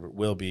been, never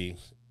will be.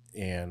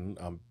 And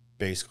I'm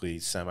basically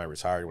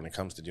semi-retired when it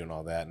comes to doing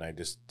all that. And I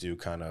just do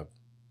kind of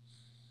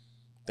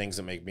things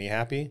that make me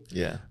happy.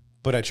 Yeah.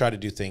 But I try to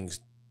do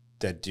things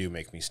that do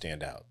make me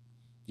stand out.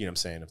 You know what I'm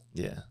saying?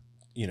 Yeah.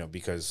 You know,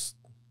 because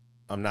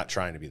I'm not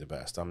trying to be the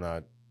best. I'm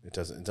not. It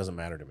doesn't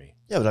matter to me.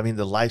 Yeah, but I mean,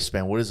 the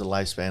lifespan. What is the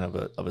lifespan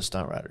of a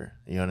stunt rider?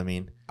 You know what I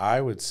mean?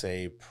 I would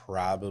say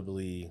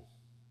probably,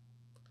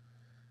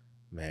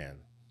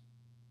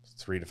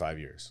 3 to 5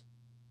 years.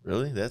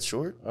 Really? That's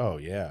short? Oh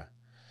yeah,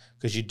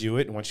 because you do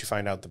it, and once you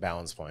find out the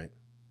balance point,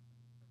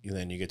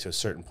 then you get to a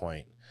certain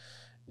point,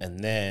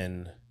 and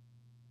then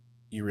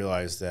you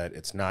realize that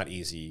it's not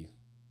easy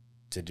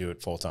to do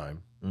it full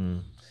time.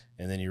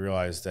 And then you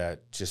realize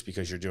that just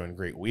because you're doing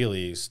great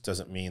wheelies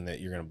doesn't mean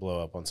that you're going to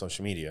blow up on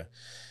social media,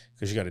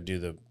 because you got to do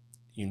the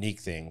unique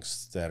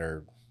things that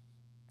are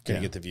going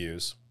to get the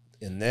views.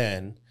 And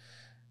then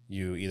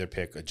you either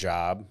pick a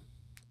job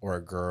or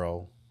a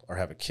girl or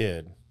have a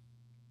kid,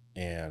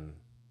 and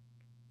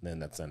then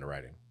that's the end of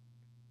riding.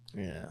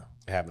 Yeah.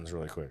 It happens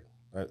really quick.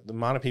 The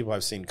amount of people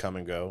I've seen come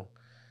and go,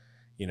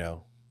 you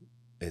know,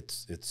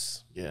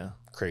 it's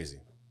crazy.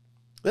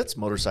 That's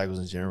motorcycles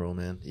in general,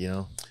 man, you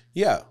know?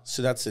 Yeah,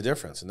 so that's the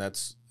difference, and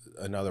that's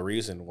another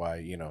reason why,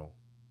 you know,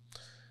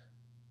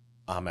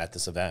 I'm at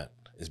this event,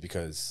 is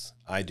because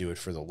I do it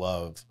for the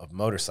love of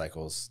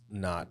motorcycles,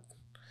 not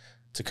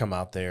to come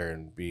out there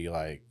and be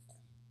like,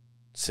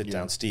 sit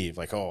down Steve,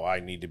 like, oh, I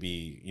need to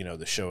be, you know,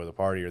 the show of the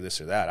party or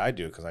this or that. I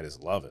do it because I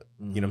just love it.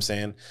 You know what I'm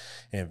saying?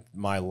 And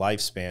my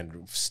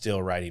lifespan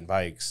still riding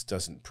bikes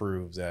doesn't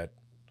prove that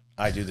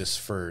I do this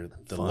for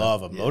the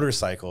love of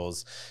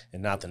motorcycles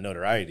and not the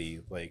notoriety.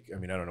 Like, I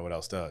mean, I don't know what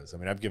else does. I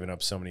mean, I've given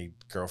up so many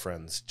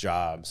girlfriends,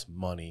 jobs,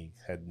 money,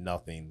 had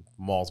nothing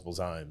multiple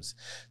times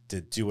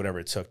to do whatever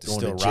it took to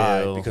still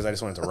ride, because I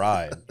just wanted to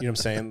ride. You know what I'm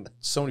saying?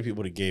 So many people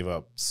would have gave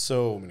up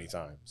so many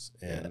times,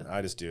 and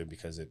I just do it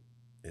because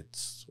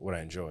it's what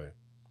I enjoy.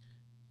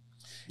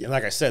 And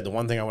like I said, the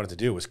one thing I wanted to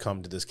do was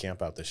come to this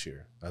camp out this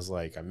year. I was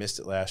like, I missed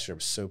it last year. I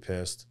was so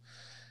pissed.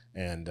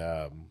 And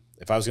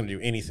if I was going to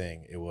do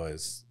anything, it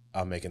was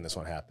I'm making this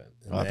one happen.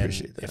 And I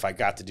appreciate that. If I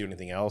got to do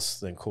anything else,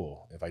 then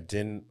cool. If I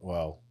didn't,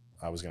 well,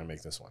 I was going to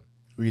make this one.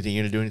 Were you think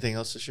you're going to do anything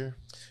else this year?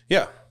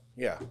 Yeah.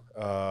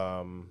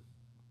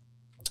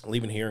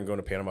 Leaving here and going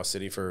to Panama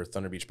City for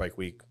Thunder Beach Bike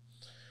Week.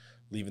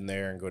 Leaving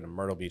there and going to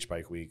Myrtle Beach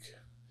Bike Week.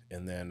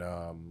 And then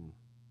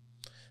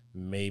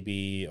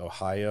maybe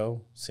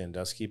Ohio,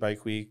 Sandusky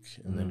Bike Week,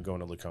 and then going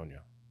to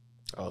Laconia.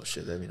 Oh,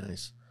 shit, that'd be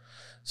nice.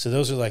 So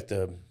those are like the...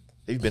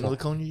 Have you been to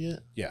Laconia yet?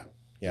 Yeah.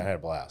 Yeah, I had a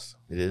blast.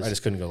 It is? I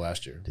just couldn't go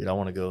last year. Dude, I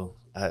want to go.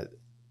 I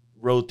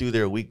rode through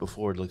there a week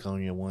before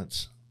Laconia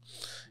once.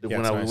 Yeah,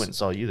 when nice. we went and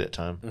saw you that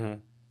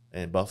time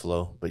in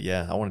Buffalo. But,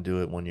 yeah, I want to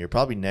do it one year.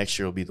 Probably next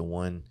year will be the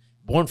one.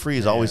 Born Free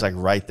is always, like,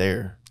 right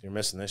there. You're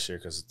missing this year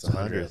because it's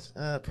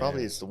 100th.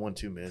 Probably it's the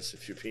 1-2 miss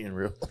if you're being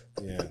real.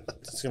 Yeah,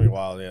 it's going to be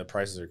wild. Yeah,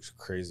 prices are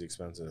crazy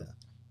expensive. Yeah.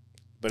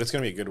 But it's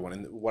going to be a good one.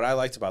 And what I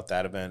liked about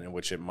that event, in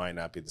which it might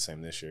not be the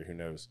same this year, who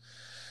knows.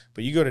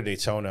 But you go to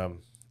Daytona,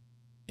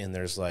 and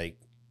there's, like,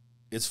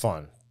 it's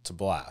fun. It's a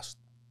blast.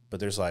 But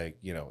there's, like,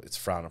 you know, it's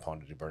frowned upon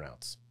to do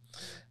burnouts.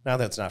 Now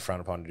that's not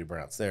frowned upon to do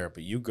burnouts there,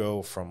 but you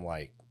go from,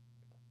 like,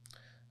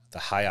 the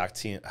high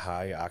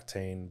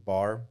octane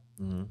bar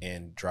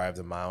and drive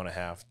the 1.5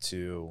 miles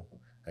to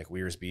like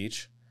Weir's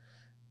Beach.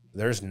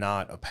 There's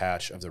not a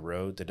patch of the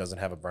road that doesn't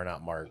have a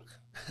burnout mark.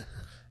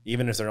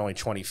 Even if they're only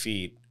 20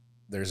 feet,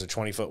 there's a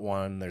 20-foot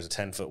one, there's a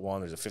 10-foot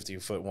one, there's a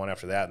 50-foot one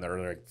after that, and there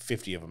are like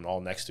 50 of them all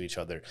next to each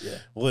other. Yeah.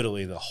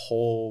 Literally the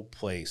whole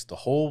place, the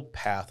whole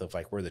path of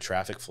like where the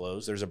traffic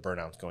flows, there's a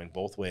burnout going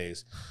both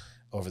ways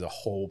over the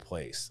whole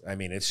place. I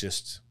mean, it's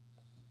just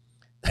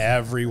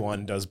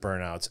everyone does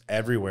burnouts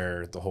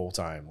everywhere the whole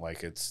time.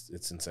 Like it's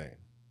insane.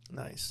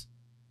 Nice.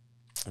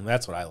 And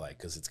that's what I like,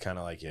 because it's kind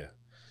of like you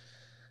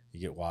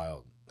get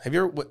wild. Have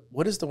you ever?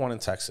 What is the one in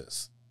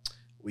Texas?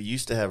 We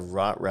used to have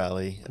Rot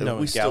Rally. No,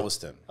 in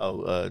Galveston.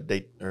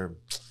 Lone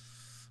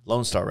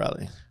Star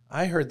Rally.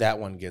 I heard that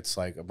one gets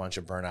like a bunch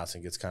of burnouts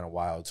and gets kind of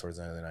wild towards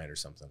the end of the night or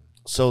something.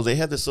 So they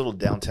have this little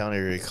downtown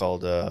area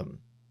called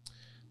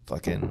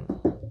goddamn,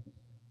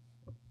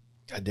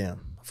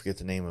 I forget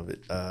the name of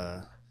it.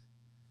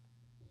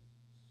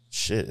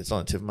 Shit, it's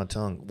on the tip of my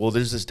tongue. Well,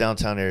 there's this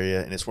downtown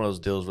area, and it's one of those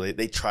deals where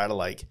they try to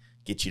like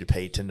get you to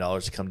pay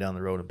 $10 to come down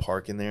the road and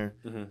park in there.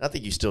 I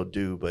think you still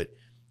do, but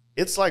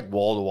it's like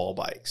wall-to-wall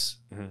bikes.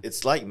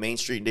 It's like Main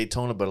Street in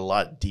Daytona, but a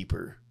lot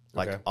deeper,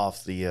 like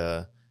off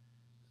the,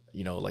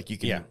 like you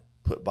can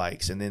put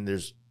bikes, and then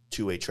there's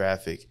two-way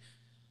traffic.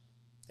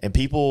 And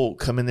people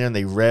come in there, and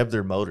they rev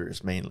their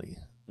motors mainly.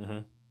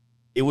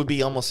 It would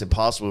be almost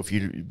impossible for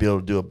you to be able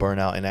to do a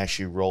burnout and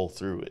actually roll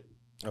through it.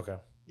 Okay.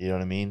 You know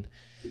what I mean?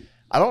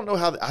 I don't know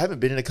how – I haven't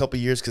been in a couple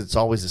of years because it's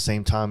always the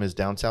same time as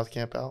Down South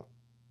Campout.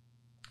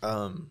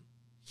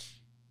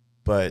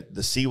 But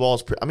the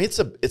seawall's – I mean,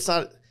 it's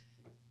not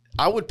 –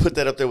 I would put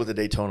that up there with the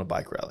Daytona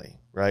bike rally,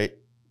 right?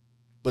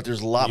 But there's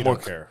a lot more –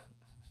 don't care.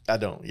 I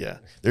don't, yeah.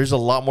 There's a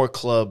lot more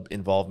club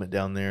involvement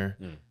down there.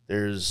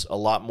 There's a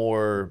lot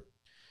more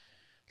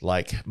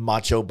like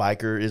macho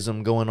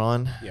bikerism going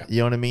on. Yeah. You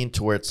know what I mean?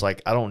 To where it's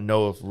like, I don't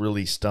know if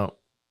really stunt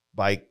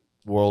bike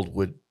world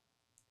would –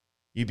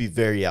 you'd be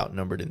very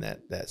outnumbered in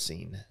that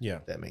scene. Yeah.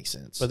 If that makes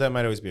sense. But that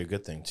might always be a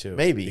good thing too.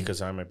 Maybe.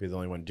 Because I might be the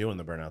only one doing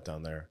the burnout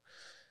down there.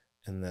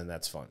 And then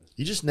that's fun.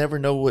 You just never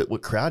know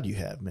what crowd you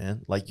have,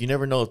 man. Like, you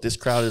never know if this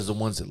crowd is the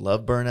ones that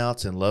love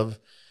burnouts and love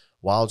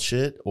wild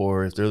shit,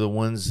 or if they're the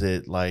ones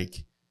that,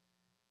 like,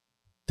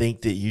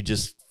 think that you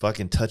just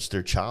fucking touched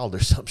their child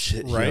or some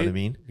shit. You know what I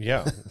mean?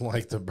 Yeah.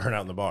 Like the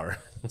burnout in the bar.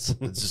 It's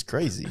just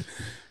crazy.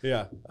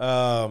 Yeah.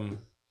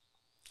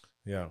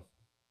 Yeah.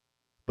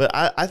 But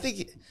I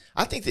think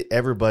that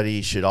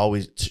everybody should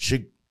always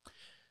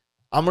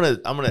I'm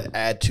gonna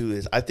add to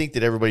this. I think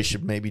that everybody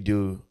should maybe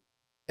do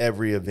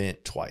every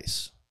event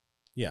twice.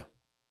 Yeah.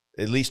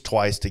 At least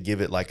twice to give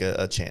it like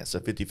a chance,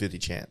 a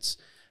 50-50 chance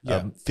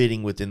of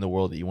fitting within the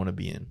world that you want to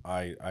be in.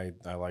 I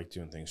like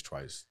doing things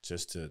twice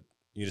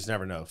you just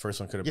never know. First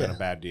one could have been a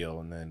bad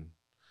deal, and then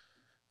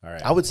all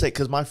right. I would say,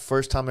 because my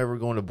first time ever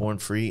going to Born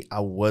Free,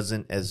 I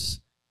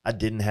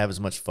didn't have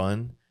as much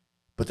fun.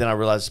 But then I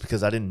realized it's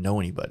because I didn't know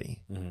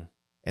anybody.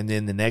 And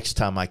then the next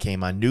time I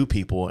came, I knew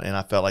people, and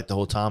I felt like the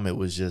whole time it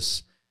was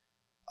just,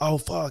 oh,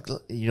 fuck,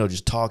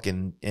 just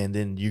talking. And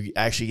then you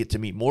actually get to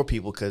meet more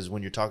people, because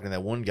when you're talking to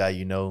that one guy,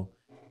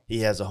 he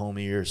has a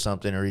homie or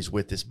something, or he's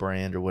with this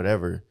brand or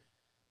whatever.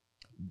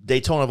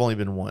 Daytona I've only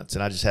been once,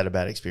 and I just had a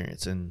bad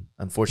experience. And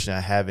unfortunately,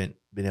 I haven't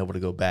been able to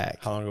go back.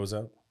 How long ago was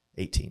that?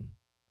 18.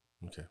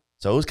 Okay.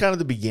 So it was kind of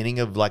the beginning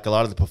of like a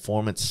lot of the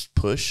performance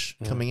push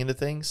coming into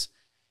things.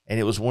 And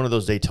it was one of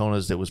those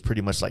Daytonas that was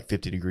pretty much like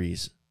 50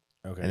 degrees.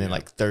 Okay. And then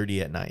like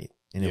 30 at night.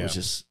 And it was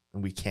just,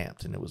 we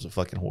camped, and it was a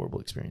fucking horrible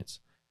experience.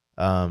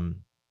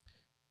 And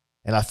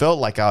I felt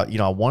like I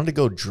wanted to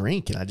go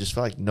drink, and I just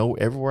felt like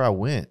everywhere I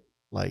went,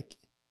 like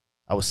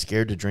I was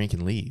scared to drink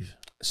and leave.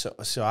 So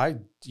I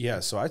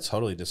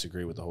totally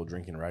disagree with the whole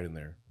drinking right in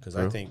there. Because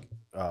I think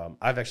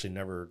I've actually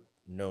never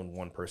known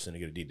one person to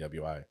get a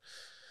DWI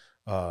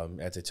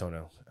at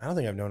Daytona. I don't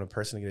think I've known a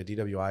person to get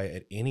a DWI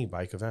at any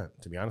bike event,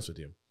 to be honest with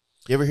you.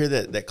 You ever hear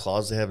that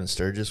clause they have in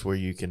Sturgis where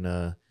you can,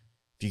 if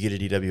you get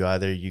a DWI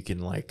there, you can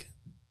like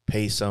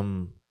pay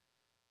some,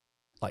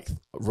 like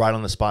right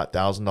on the spot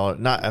 $1,000,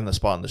 not on the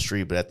spot on the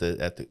street, but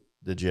at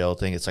the jail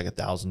thing, it's like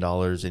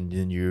 $1,000, and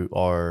then you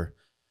are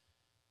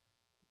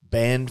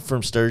banned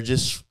from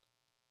Sturgis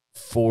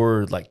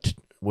for like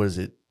what is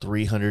it,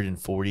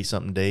 340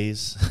 something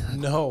days?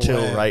 No till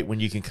way. right when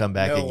you can come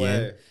back No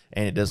again, way.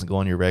 and it doesn't go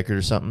on your record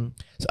or something.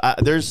 So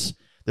there's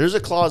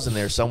a clause in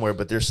there somewhere,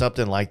 but there's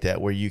something like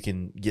that where you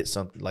can get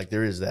something like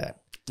there is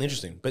that.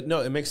 Interesting, but no,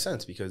 it makes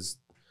sense because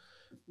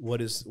what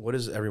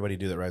does everybody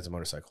do that rides a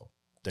motorcycle?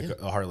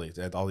 A Harley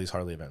at all these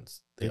Harley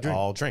events, they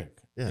all drink.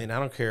 Yeah. And I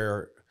don't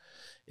care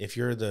if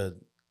you're the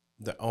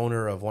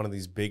owner of one of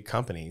these big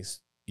companies.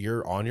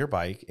 You're on your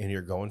bike and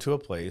you're going to a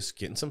place,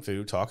 getting some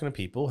food, talking to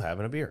people,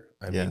 having a beer.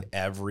 I mean,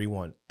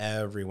 everyone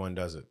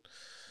does it.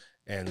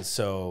 And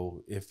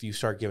so if you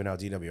start giving out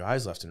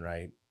DWIs left and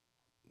right,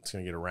 it's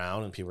going to get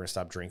around and people are going to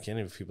stop drinking.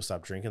 And if people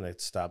stop drinking, that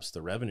stops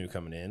the revenue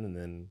coming in. And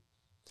then,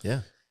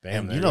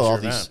 bam, and you know,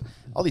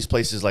 all these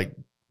places, like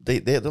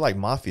they're like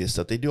mafia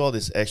stuff. They do all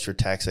this extra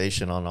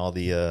taxation on all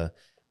the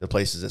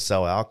places that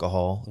sell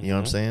alcohol. You know what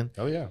I'm saying?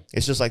 Oh yeah.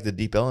 It's just like the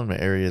Deep Ellum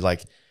area,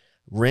 like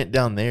rent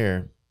down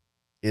there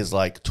is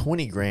like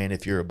 20 grand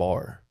if you're a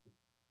bar.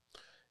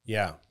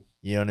 Yeah.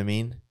 You know what I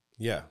mean?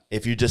 Yeah.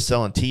 If you're just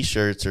selling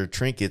T-shirts or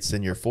trinkets,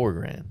 then you're 4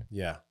 grand.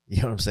 Yeah. You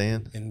know what I'm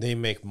saying? And they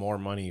make more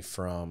money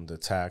from the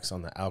tax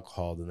on the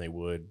alcohol than they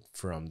would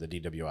from the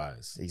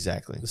DWIs.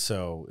 Exactly.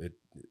 So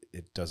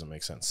it doesn't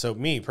make sense. So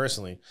me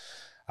personally,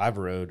 I've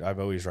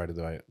always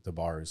ridden the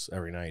bars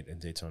every night in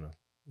Daytona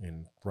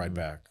and ride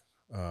back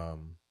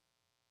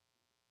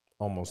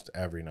almost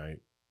every night,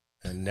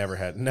 and never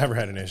had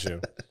an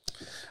issue.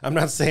 I'm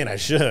not saying I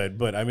should,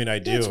 but I mean, I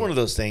do. It's one of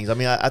those things. I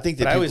mean, I think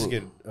that I always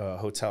get a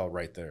hotel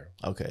right there.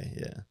 Okay,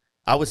 yeah.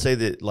 I would say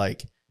that,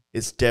 like,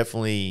 it's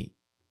definitely,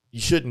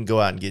 you shouldn't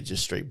go out and get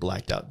just straight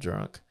blacked out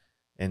drunk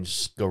and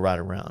just go right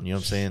around. You know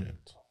what I'm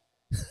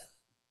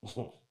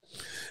saying?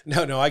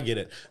 No, I get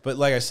it. But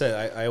like I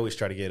said, I always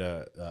try to get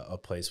a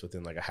place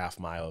within like a half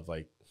mile of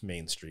like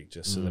Main Street,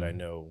 just so that I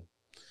know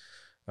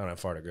I don't have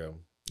far to go.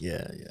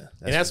 Yeah.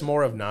 And that's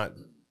more of not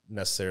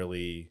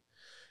necessarily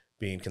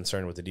being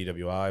concerned with the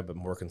DWI, but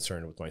more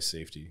concerned with my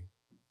safety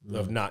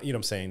of not, you know what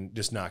I'm saying,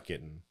 just not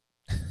getting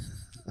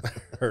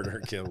hurt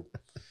or killed.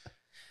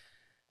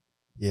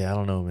 Yeah, I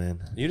don't know,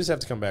 man. You just have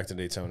to come back to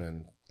Daytona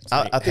and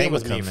I think hang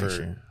with with me next for.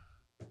 year.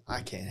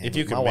 I can't. Hang If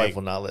you with, can my make, wife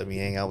will not let me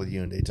hang out with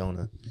you in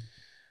Daytona.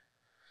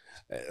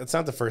 It's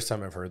not the first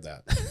time I've heard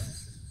that.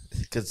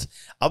 Because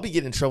I'll be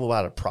getting in trouble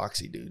out of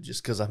proxy, dude,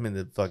 just because I'm in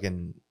the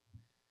fucking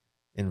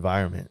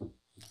environment.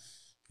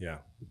 Yeah.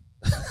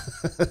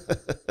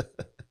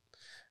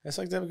 It's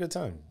like to have a good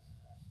time.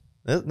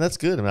 That's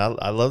good. I mean,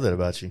 I love that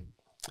about you.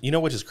 You know,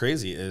 which is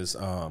crazy is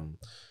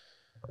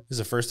this is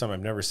the first time I've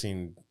never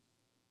seen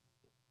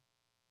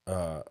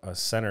a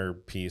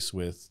centerpiece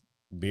with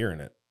beer in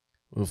it.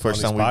 Well,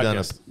 first time we've done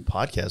a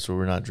podcast where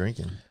we're not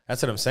drinking.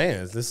 That's what I'm saying.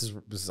 Is this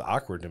is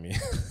awkward to me.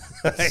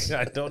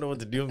 I don't know what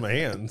to do with my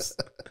hands.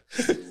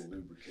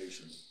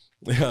 Lubrication.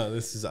 Yeah,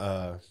 this is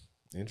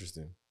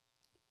interesting.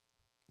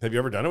 Have you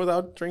ever done it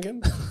without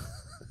drinking?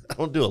 I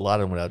don't do a lot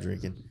of them without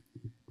drinking.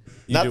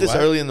 You Not do this what?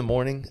 early in the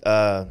morning.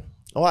 I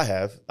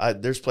have.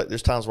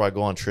 There's times where I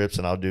go on trips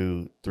and I'll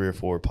do 3 or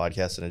 4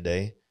 podcasts in a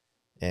day,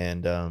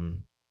 and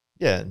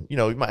yeah, you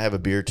know, we might have a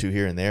beer or two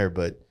here and there,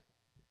 but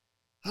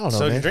I don't know.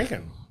 So man. you're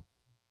drinking,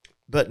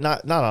 but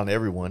not on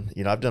everyone.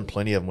 You know, I've done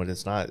plenty of them when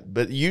it's not.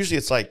 But usually,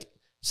 it's like,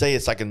 say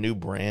it's like a new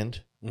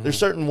brand. Mm-hmm. There's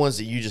certain ones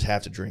that you just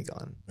have to drink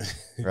on,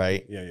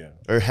 right? Yeah.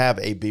 Or have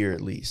a beer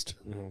at least.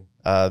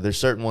 Mm-hmm. There's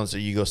certain ones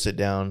that you go sit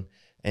down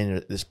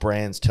and this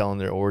brand's telling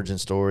their origin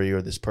story,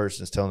 or this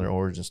person's telling their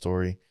origin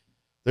story.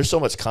 There's so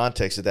much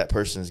context that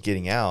person is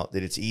getting out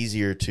that it's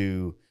easier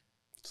to,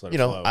 you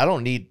know, flow. I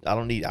don't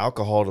need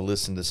alcohol to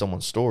listen to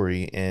someone's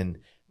story, and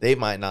they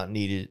might not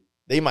need it.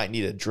 They might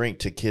need a drink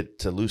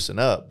to loosen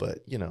up, but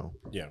you know,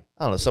 yeah,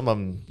 I don't know. Some of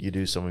them you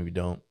do, some of them you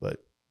don't. But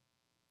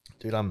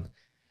dude,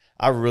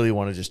 I really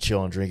want to just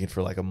chill on drinking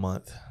for like a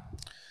month.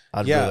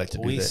 I'd really like to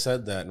do that. We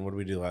said that, and what did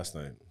we do last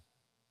night?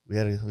 We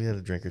had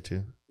a drink or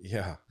two.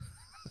 Yeah.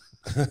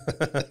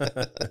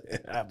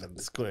 It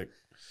happens quick.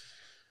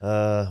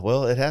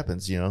 Well, it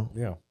happens, you know.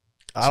 Yeah.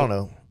 I don't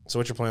know. So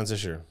what's your plans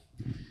this year?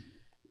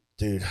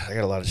 Dude, I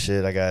got a lot of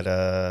shit.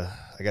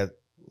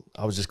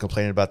 I was just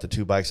complaining about the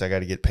 2 bikes I got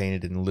to get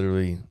painted in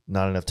literally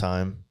not enough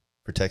time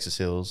for Texas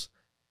Hills.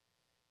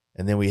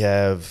 And then we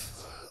have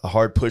a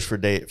hard push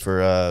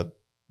for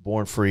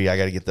Born Free. I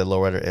got to get the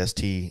Lowrider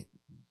ST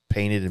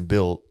painted and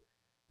built.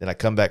 Then I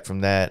come back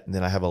from that, and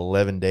then I have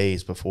 11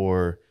 days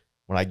before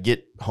when I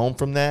get home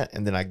from that,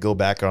 and then I go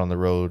back on the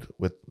road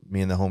with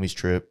me and the homies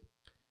trip.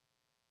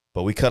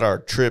 But we cut our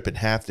trip in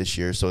half this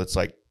year, so it's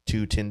like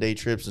 2 10-day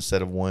trips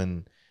instead of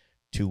 1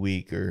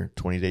 2-week or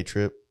 20-day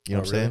trip. You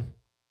know what I'm saying?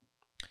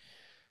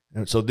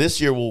 And so this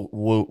year we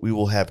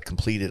will have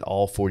completed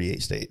all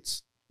 48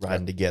 states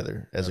riding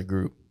together as a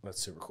group.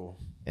 That's super cool.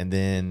 And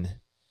then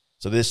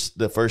So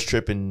the first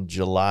trip in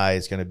July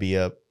is going to be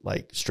up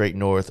like straight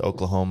north,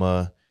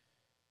 Oklahoma,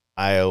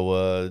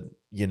 Iowa,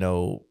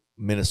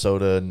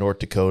 Minnesota, North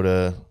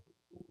Dakota,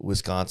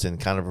 Wisconsin,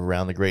 kind of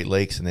around the Great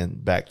Lakes, and then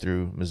back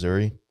through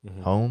Missouri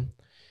home.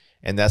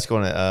 And that's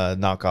going to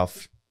knock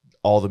off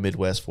all the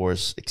Midwest for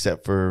us,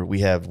 except for we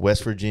have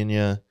West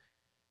Virginia,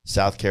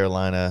 South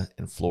Carolina,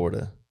 and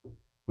Florida.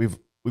 We've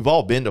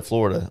all been to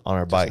Florida on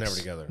our bikes. Never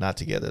together. Not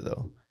together,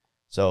 though.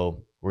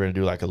 So we're going to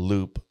do like a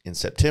loop in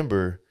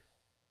September.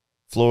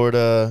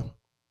 Florida,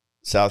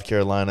 South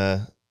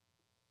Carolina,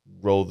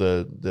 roll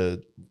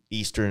the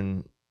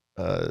eastern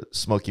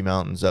Smoky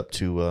Mountains up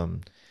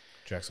to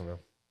Jacksonville.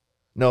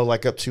 No,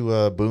 like up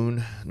to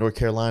Boone, North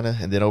Carolina,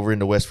 and then over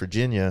into West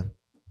Virginia.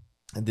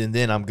 And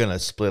then I'm going to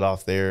split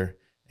off there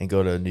and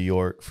go to New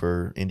York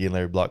for Indian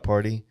Larry Block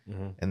Party.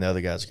 And the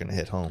other guys are going to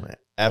hit home.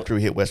 After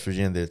we hit West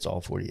Virginia, then it's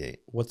all 48.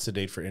 What's the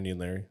date for Indian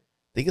Larry?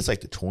 I think it's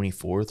like the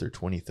 24th or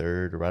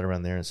 23rd or right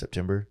around there in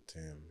September.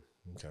 Damn.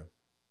 Okay.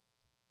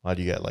 Why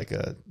do you got like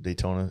a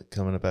Daytona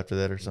coming up after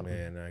that or something?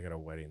 Man, I got a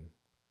wedding.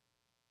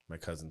 My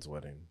cousin's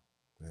wedding.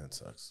 Man, that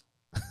sucks.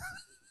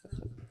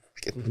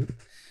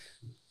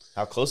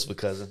 How close of a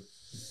cousin?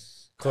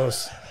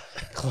 Close.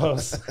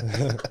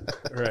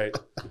 Right.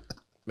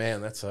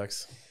 Man, that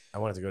sucks. I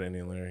wanted to go to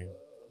Indian Larry.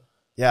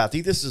 Yeah, I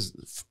think this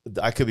is,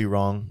 I could be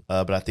wrong,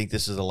 but I think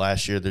this is the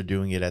last year they're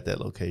doing it at that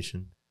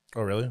location.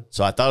 Oh, really?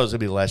 So I thought it was going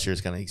to be the last year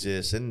it's going to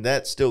exist, and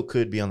that still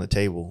could be on the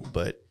table,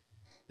 but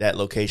that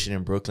location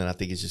in Brooklyn, I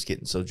think, is just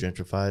getting so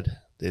gentrified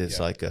that it's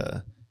like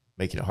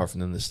making it hard for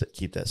them to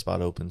keep that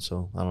spot open,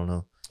 so I don't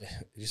know. Did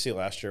you see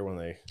last year when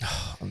they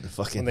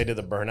when they did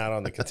the burnout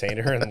on the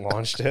container and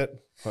launched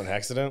it on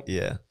accident?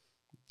 Yeah.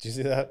 Did you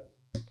see that?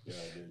 Yeah,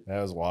 I did.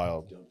 That was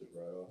wild. Jumped it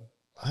right off.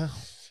 Wow.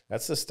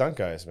 That's the stunt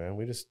guys, man.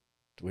 We just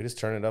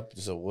turn it up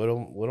just a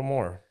little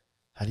more.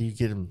 How do you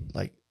get them,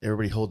 like,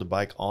 everybody hold the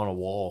bike on a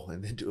wall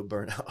and then do a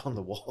burnout on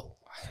the wall?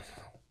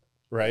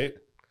 Right?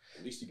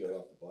 At least he got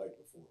off the bike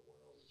before it went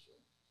over. So.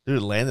 Dude,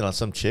 it landed on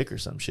some chick or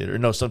some shit. Or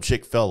no, some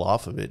chick fell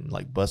off of it and,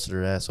 like, busted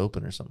her ass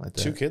open or something like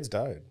that. 2 kids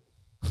died.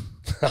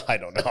 I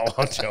don't know.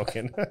 I'm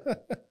joking.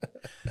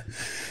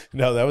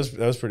 No, that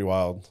was pretty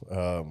wild.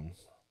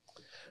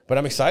 But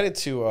I'm excited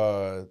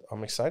for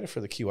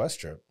the Key West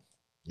trip.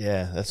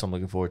 Yeah, that's what I'm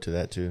looking forward to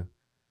that too.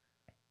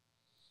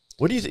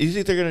 What do you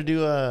think they're gonna do?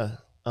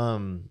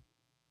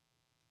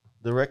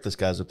 The Reckless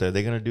guys up there,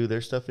 they gonna do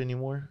their stuff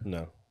anymore?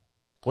 No.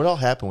 What all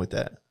happened with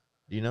that?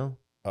 Do you know?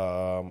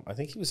 I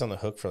think he was on the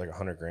hook for like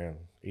 $100,000,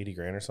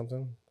 $80,000 or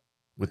something.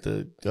 With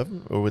the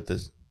government or with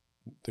the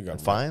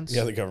government fines?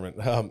 Yeah, the government.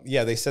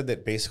 Yeah, they said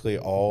that basically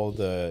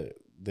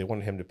they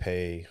wanted him to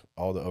pay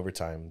all the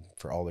overtime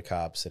for all the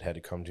cops that had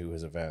to come to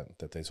his event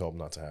that they told him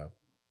not to have.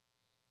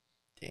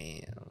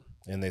 Damn.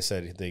 And they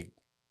said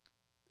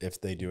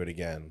if they do it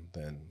again,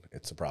 then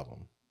it's a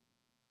problem.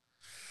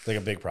 Like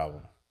a big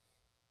problem.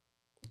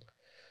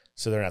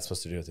 So they're not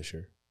supposed to do it this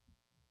year.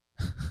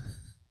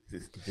 You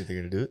think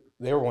they're going to do it?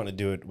 They were wanting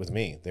to do it with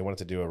me. They wanted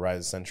to do a Rise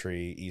of the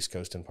Century East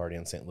Coastin' party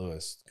in St.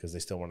 Louis because they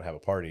still want to have a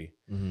party.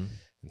 Mm-hmm.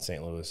 And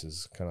St. Louis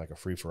is kind of like a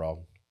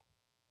free-for-all.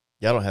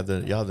 Y'all have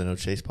the no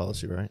chase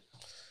policy, right?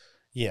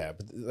 Yeah,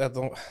 but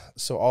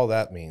so all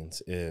that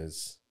means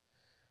is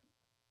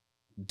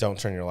don't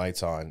turn your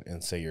lights on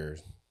and say you're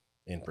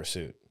in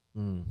pursuit.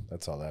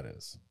 That's all that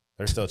is.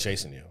 They're still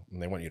chasing you, and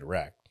they want you to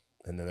wreck.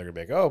 And then they're going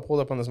to be like, oh, pulled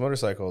up on this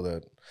motorcycle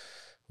that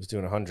was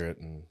doing 100,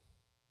 and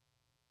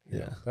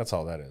yeah, that's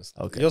all that is.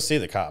 Okay. You'll see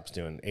the cops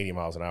doing 80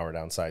 miles an hour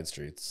down side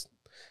streets,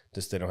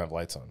 just they don't have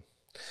lights on.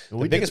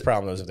 The biggest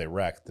problem, though, is if they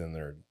wreck,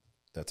 then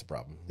that's a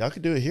problem. Y'all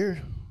could do it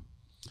here.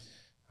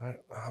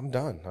 I'm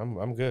done.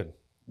 I'm good.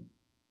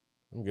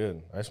 I'm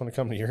good. I just want to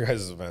come to your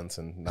guys' events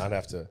and not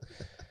have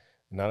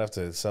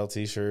to sell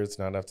T-shirts,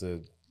 not have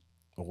to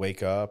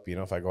wake up.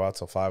 If I go out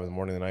till 5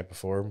 a.m. the night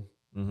before,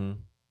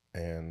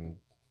 and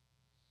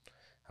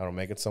I don't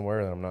make it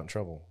somewhere, then I'm not in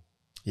trouble.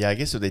 Yeah, I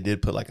guess if they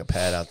did put like a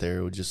pad out there,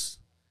 it would just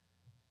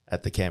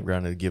at the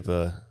campground to give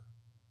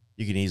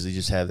you can easily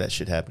just have that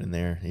shit happening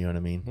there. You know what I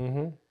mean? Mm-hmm.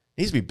 It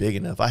needs to be big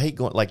enough. I hate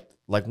going like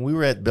when we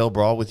were at Bell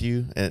Brawl with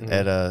you at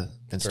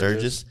in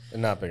Sturgis.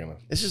 Not big enough.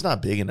 It's just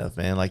not big enough,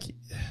 man. Like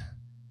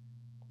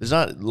there's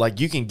not like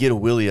you can get a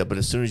wheelie up, but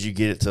as soon as you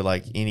get it to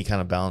like any kind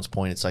of balance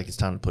point, it's like it's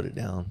time to put it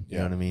down. You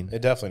know what I mean?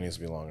 It definitely needs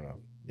to be long enough.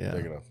 Yeah,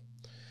 big enough.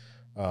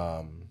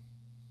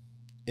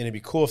 And it'd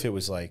be cool if it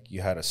was like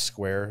you had a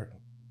square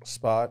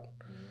spot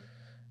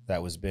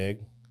that was big,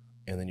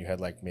 and then you had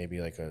like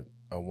maybe like a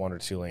 1 or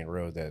 2 lane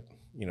road that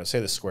say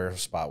the square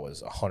spot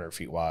was 100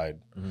 feet wide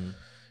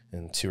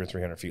and 200 or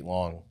 300 feet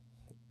long,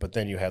 but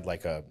then you had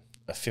like a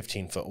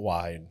 15-foot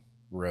wide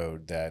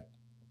road that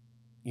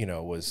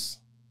was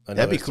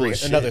that'd be cool.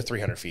 Another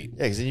 300 feet.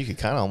 Yeah, because then you could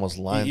kind of almost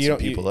line some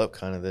people up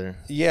kind of there.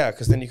 Yeah,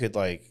 because then you could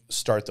like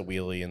start the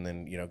wheelie and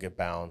then get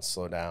balance,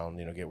 slow down,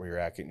 get where you're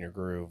at, get in your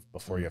groove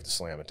before you have to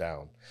slam it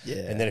down.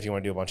 Yeah, and then if you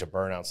want to do a bunch of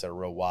burnouts that are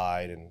real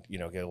wide and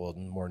get a little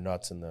more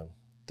nuts in the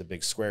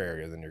big square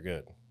area, then you're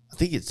good. I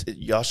think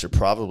y'all should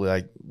probably,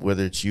 like,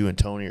 whether it's you and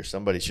Tony or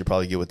somebody, should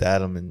probably get with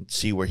Adam and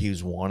see where he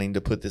was wanting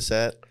to put this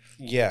at.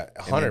 Yeah,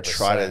 and then 100%.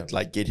 try to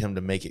like get him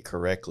to make it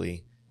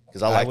correctly.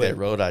 Because I like that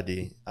road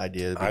idea.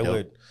 I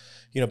would,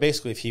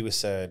 basically if he was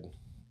said,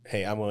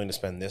 hey, I'm willing to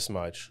spend this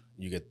much,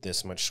 you get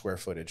this much square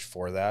footage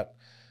for that,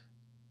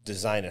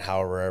 design it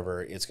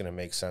however it's going to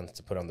make sense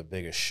to put on the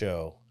biggest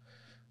show,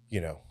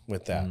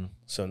 with that.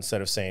 So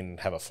instead of saying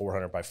have a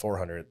 400 by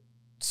 400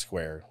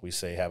 square, we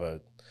say have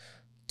a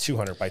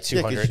 200 by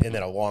 200 and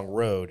then a long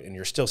road, and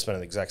you're still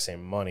spending the exact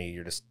same money.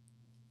 You're just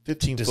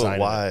 15 foot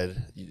wide.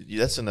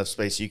 That's enough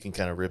space you can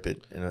kind of rip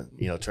it and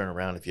turn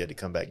around if you had to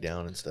come back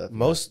down and stuff.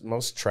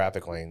 Most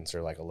traffic lanes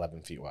are like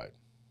 11 feet wide.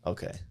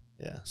 Okay,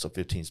 yeah. So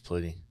 15's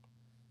plenty.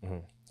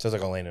 So it's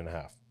like a lane and a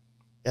half.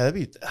 Yeah, that'd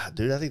be,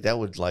 dude. I think that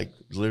would like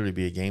literally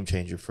be a game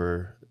changer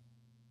for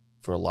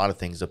a lot of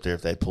things up there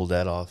if they pulled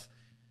that off.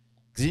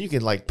 Because then you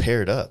can like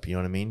pair it up. You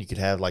know what I mean? You could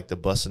have like the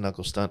Bust a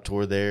Knuckle stunt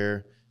tour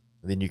there.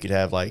 And then you could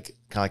have like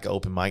kind of like an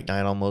open mic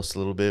night almost a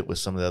little bit with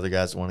some of the other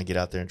guys that want to get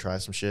out there and try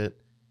some shit.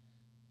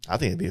 I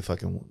think it'd be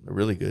a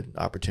really good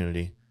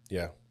opportunity.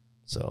 Yeah.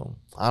 So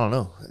I don't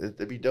know.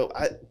 It'd be dope.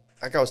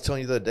 Like I was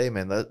telling you the other day,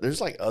 man,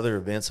 there's like other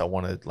events I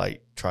want to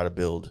like try to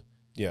build.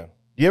 Yeah.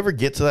 Do you ever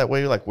get to that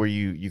way, like where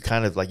you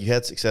kind of like you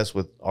had success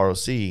with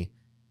ROC, you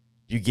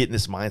get in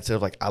this mindset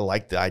of like, I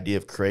like the idea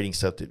of creating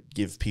stuff that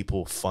give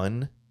people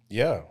fun.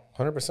 Yeah,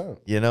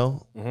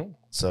 100%.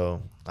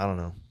 So I don't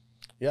know.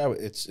 Yeah,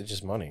 it's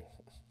just money.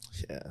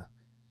 Yeah.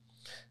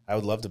 I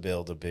would love to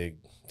build a big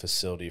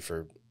facility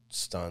for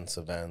stunts,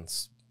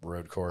 events,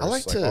 road course,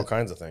 all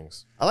kinds of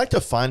things. I like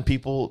to find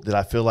people that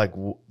I feel like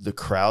the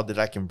crowd that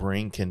I can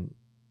bring can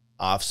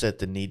offset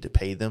the need to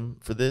pay them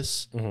for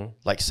this.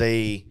 Like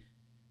say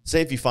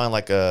if you find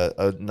like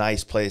a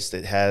nice place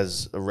that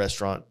has a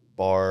restaurant,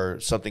 bar,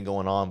 something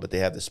going on, but they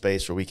have the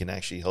space where we can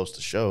actually host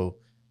a show,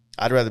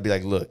 I'd rather be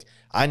like, look,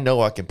 I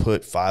know I can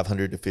put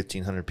 500 to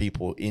 1,500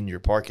 people in your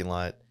parking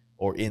lot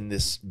or in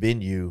this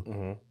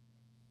venue,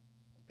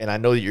 and I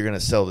know that you're going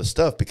to sell this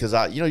stuff because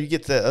you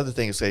get the other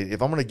thing to say,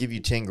 if I'm going to give you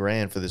 10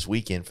 grand for this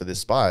weekend for this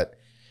spot,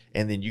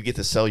 and then you get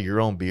to sell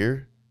your own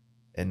beer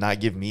and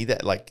not give me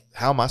that, like,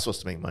 how am I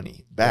supposed to make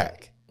money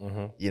back?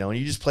 And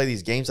you just play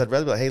these games. I'd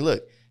rather be like, hey,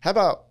 look, how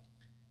about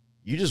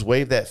you just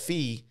waive that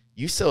fee,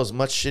 you sell as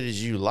much shit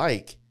as you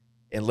like,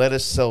 and let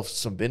us sell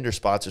some vendor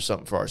spots or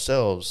something for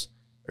ourselves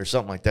or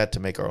something like that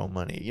to make our own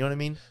money. You know what I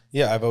mean?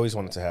 Yeah, I've always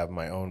wanted to have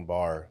my own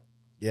bar.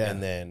 Yeah.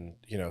 And then,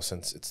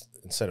 since it's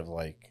instead of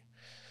like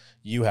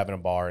you having a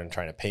bar and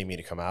trying to pay me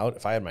to come out,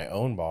 if I had my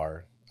own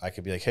bar, I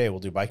could be like, hey, we'll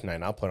do bike night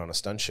and I'll put on a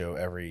stunt show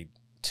every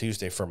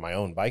Tuesday for my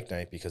own bike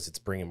night because it's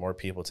bringing more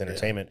people. It's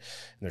entertainment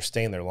and they're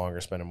staying there longer,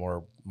 spending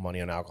more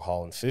money on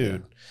alcohol and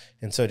food.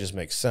 And so it just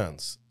makes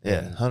sense.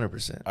 Yeah,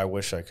 100%. I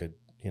wish I could,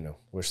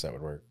 wish that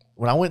would work.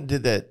 When I went and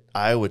did that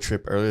Iowa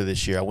trip earlier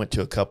this year, I went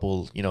to a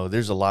couple,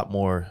 there's a lot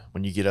more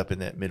when you get up in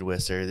that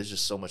Midwest area. There's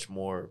just so much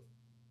more.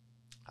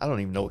 I don't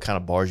even know what kind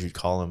of bars you'd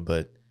call them,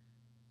 but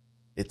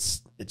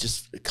it's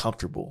just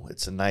comfortable.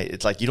 It's a night.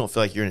 It's like you don't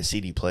feel like you're in a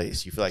seedy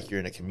place. You feel like you're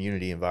in a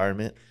community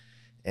environment.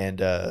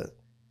 And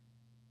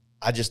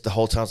I just the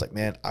whole time I was like,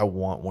 man, I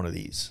want one of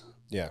these.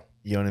 Yeah.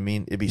 You know what I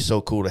mean? It'd be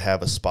so cool to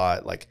have a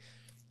spot. Like,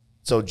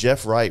 so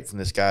Jeff Wright from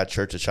this guy,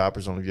 Church of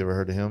Choppers, I don't know if you ever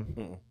heard of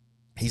him.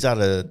 He's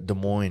out of Des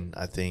Moines,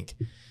 I think.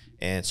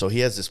 And so he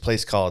has this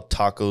place called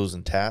Tacos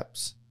and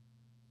Taps,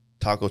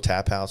 Taco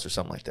Tap House or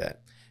something like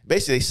that.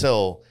 Basically, they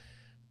sell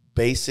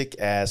basic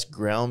ass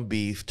ground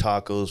beef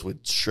tacos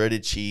with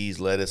shredded cheese,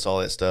 lettuce, all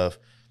that stuff.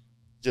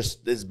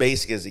 Just as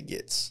basic as it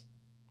gets.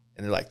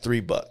 And they're like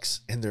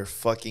 $3 and they're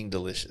fucking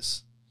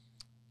delicious.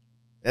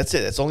 That's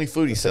it. That's the only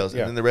food he sells.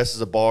 And then the rest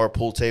is a bar,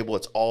 pool table.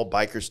 It's all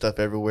biker stuff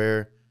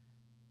everywhere.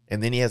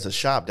 And then he has a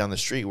shop down the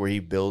street where he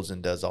builds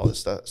and does all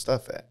this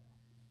stuff at.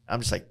 I'm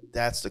just like,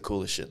 that's the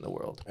coolest shit in the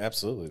world.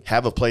 Absolutely.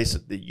 Have a place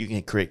that you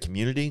can create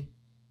community.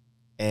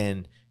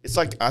 And it's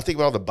like, I think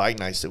about all the bike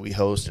nights that we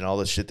host and all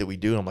the shit that we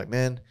do. And I'm like,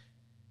 man,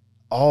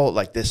 all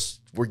like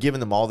this, we're giving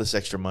them all this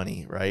extra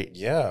money, right?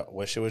 Yeah.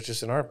 Wish it was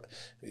just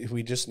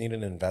we just need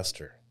an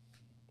investor.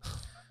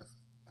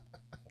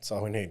 That's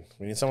all we need.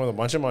 We need someone with a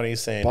bunch of money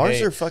saying, bars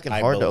are fucking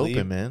hard to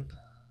open, man.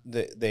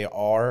 They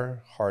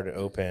are hard to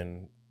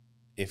open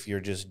if you're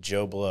just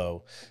Joe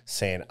Blow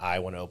saying, I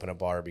want to open a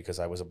bar because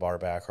I was a bar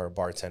back or a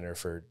bartender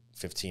for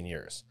 15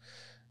 years.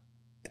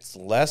 It's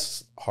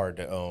less hard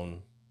to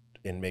own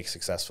and make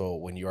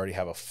successful when you already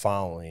have a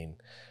following,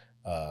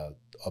 a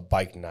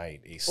bike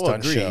night, a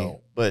stunt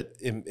show. But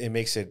it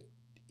makes it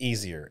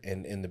easier.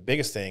 And the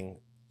biggest thing,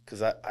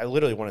 because I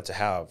literally wanted to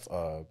have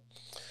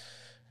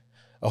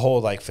a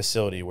whole like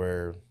facility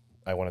where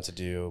I wanted to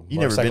do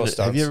motorcycle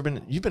stunts. Have you ever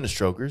been? You've been to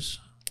Strokers?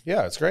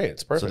 Yeah, it's great.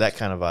 It's perfect. So that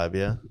kind of vibe,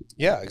 yeah.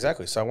 Yeah,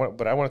 exactly. So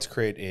I wanted to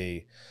create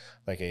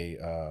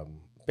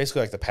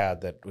basically like the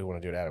pad that we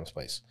want to do at Adam's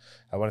place.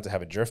 I wanted to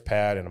have a drift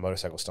pad and a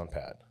motorcycle stunt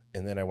pad,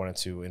 and then I wanted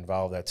to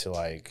involve that to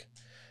like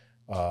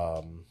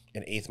an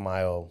 1/8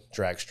 mile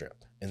drag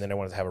strip, and then I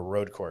wanted to have a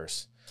road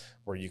course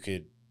where you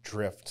could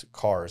drift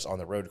cars on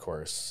the road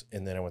course,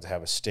 and then I wanted to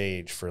have a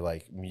stage for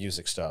like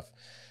music stuff,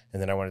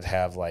 and then I wanted to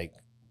have like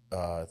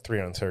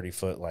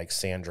 330-foot like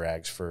sand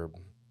drags for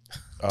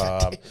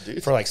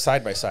for like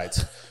side by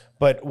sides.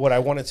 But what I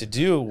wanted to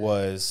do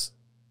was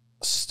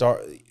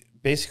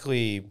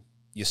basically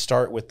you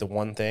start with the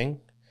one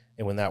thing,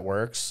 and when that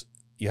works,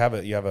 you have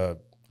a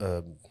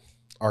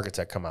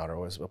architect come out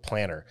or a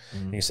planner,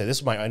 and you say, this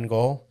is my end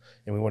goal,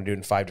 and we want to do it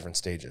in 5 different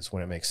stages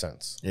when it makes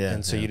sense. Yeah.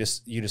 And so you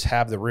just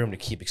have the room to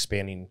keep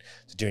expanding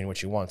to doing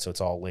what you want, so it's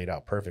all laid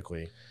out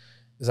perfectly.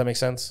 Does that make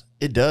sense?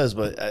 It does,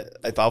 but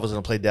if I was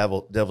going to play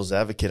devil's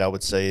advocate, I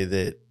would say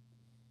that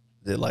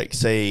like,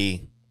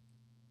 say,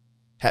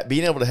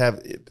 being able to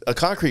have a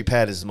concrete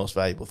pad is the most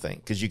valuable thing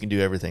because you can do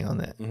everything on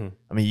that.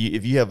 I mean,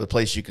 if you have a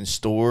place you can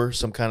store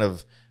some kind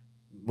of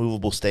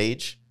movable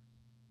stage,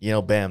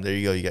 bam, there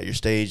you go. You got your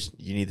stage.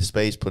 You need the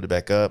space, put it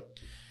back up.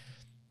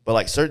 But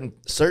like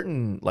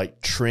certain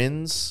like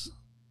trends,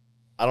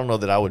 I don't know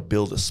that I would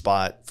build a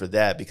spot for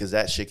that because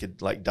that shit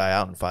could like die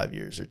out in 5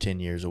 years or 10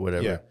 years or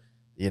whatever.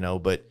 Yeah.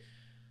 But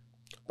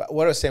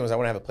what I was saying was I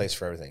want to have a place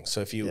for everything. So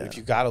if you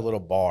got a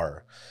little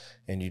bar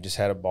and you just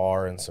had a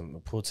bar and a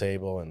pool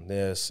table and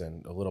this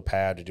and a little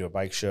pad to do a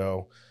bike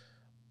show,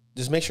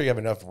 just make sure you have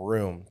enough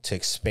room to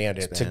expand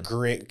it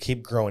to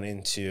keep growing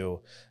into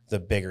the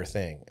bigger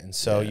thing. And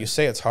so you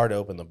say it's hard to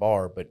open the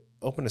bar, but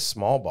open a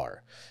small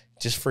bar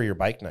just for your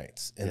bike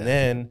nights. And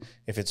then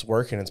if it's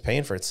working, it's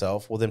paying for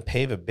itself, well, then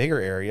pave a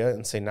bigger area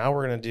and say, now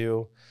we're going to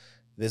do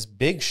this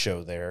big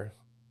show there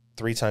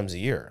 3 times a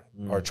year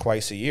or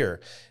twice a year.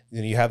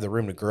 Then you have the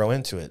room to grow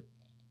into it.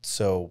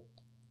 So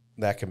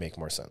that can make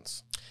more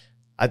sense.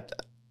 You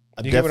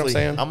get what I'm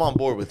saying? I'm on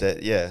board with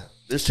that. Yeah.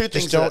 There's 2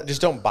 things.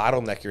 Just don't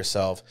bottleneck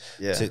yourself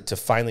to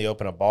finally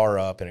open a bar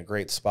up in a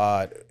great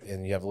spot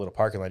and you have a little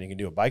parking lot. You can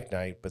do a bike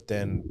night, but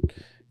then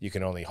you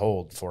can only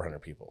hold 400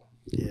 people.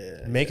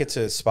 Yeah. Make it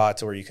to a spot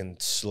to where you can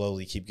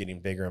slowly keep getting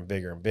bigger and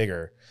bigger and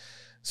bigger.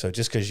 So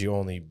just because you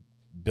only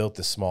built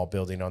this small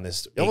building on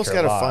this, you almost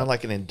got to find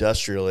like an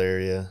industrial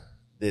area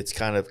that's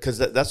kind of, because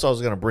that's what I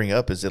was going to bring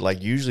up is that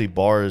like usually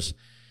bars,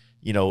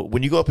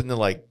 when you go up into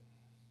like,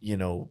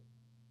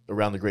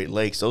 around the Great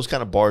Lakes, those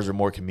kind of bars are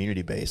more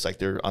community based. Like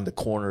they're on the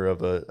corner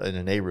of in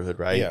a neighborhood,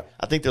 right? Yeah.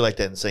 I think they're like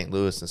that in St.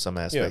 Louis in some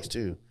aspects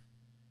too.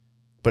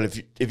 But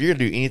if you're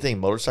gonna do anything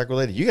motorcycle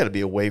related, you got to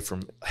be away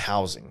from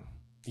housing.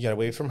 You got to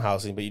away from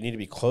housing, but you need to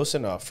be close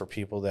enough for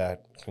people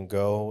that can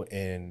go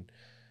and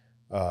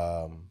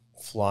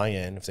fly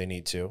in if they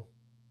need to,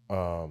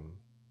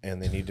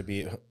 and they need to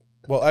be.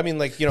 Well, I mean,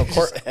 like,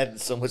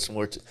 add so much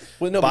more to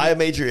buy a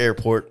major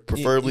airport,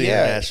 preferably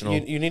international.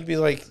 You need to be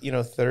like,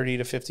 30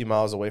 to 50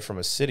 miles away from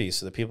a city.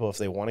 So the people, if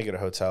they want to get a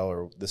hotel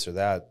or this or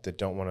that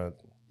don't want to,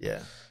 you know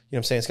what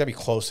I'm saying? It's got to be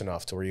close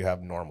enough to where you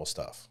have normal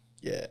stuff.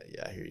 Yeah,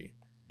 I hear you.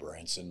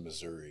 Branson,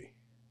 Missouri.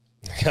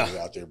 You're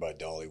out there by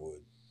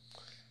Dollywood.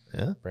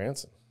 Yeah.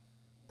 Branson?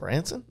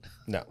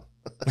 No.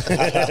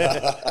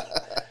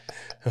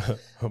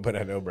 But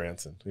I know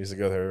Branson. We used to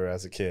go there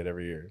as a kid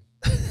every year.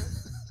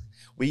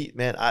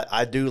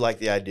 I do like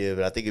the idea of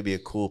it. I think it'd be a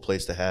cool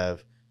place to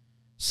have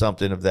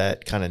something of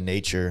that kind of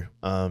nature.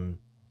 I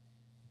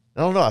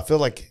don't know. I feel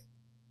like,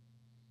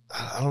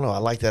 I don't know. I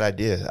like that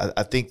idea.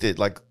 I think that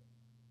like,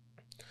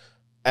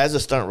 as a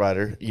stunt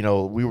rider,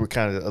 we were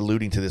kind of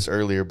alluding to this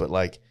earlier, but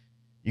like,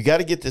 you got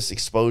to get this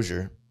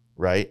exposure,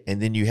 right?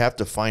 And then you have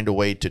to find a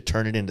way to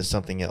turn it into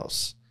something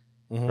else,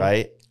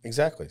 right?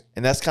 Exactly.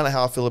 And that's kind of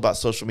how I feel about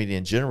social media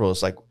in general.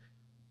 It's like,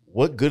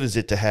 what good is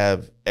it to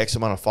have X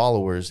amount of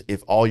followers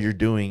if all you're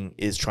doing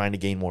is trying to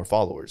gain more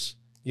followers?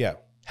 Yeah.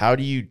 How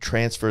do you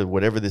transfer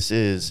whatever this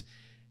is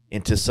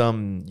into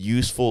some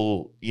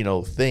useful,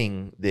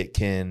 thing that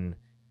can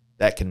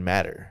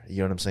matter? You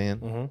know what I'm saying?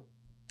 Mm-hmm.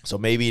 So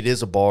maybe it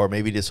is a bar,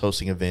 maybe it is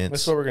hosting events.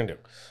 That's what we're going to do.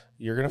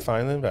 You're going to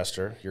find the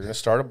investor. You're going to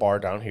start a bar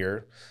down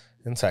here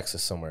in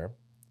Texas somewhere,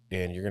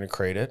 and you're going to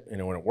create it.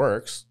 And when it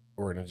works,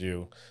 we're going to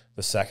do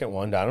the second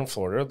one down in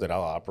Florida that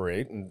I'll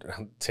operate and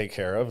take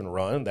care of and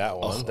run. That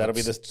one. That'll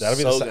be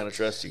gonna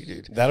trust you,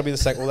 dude. That'll be the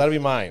second. Well, that'll be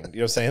mine. You know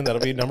what I'm saying?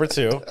 That'll be number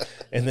 2.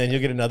 And then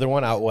you'll get another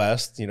one out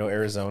west,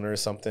 Arizona or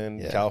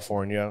something,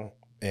 California.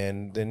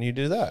 And then you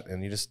do that.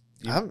 And it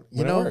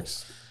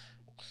works.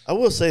 I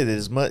will say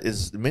that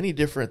as many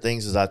different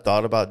things as I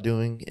thought about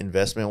doing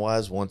investment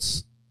wise,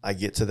 once I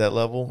get to that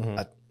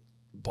level,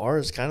 bar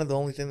is kind of the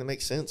only thing that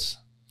makes sense.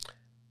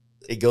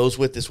 It goes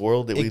with this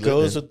world that we live in. It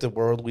goes with the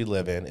world we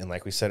live in. And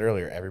like we said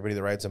earlier, everybody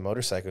that rides a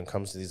motorcycle and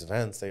comes to these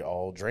events, they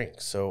all drink.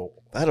 So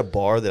if I had a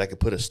bar that I could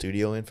put a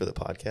studio in for the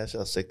podcast,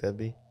 how sick that'd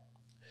be.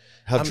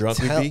 How drunk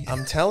we'd be.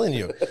 I'm telling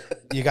you,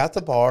 you got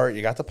the bar,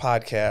 you got the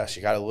podcast,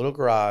 you got a little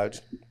garage,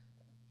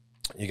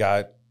 you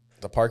got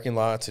the parking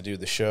lot to do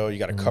the show, you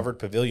got a covered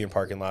pavilion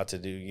parking lot to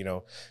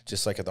do,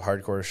 just like at the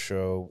hardcore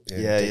show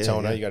in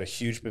Daytona, you got a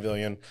huge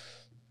pavilion.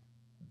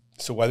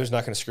 So weather's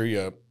not going to screw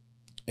you up.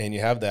 And you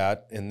have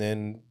that. And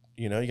then,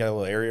 you got a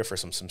little area for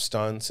some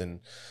stunts and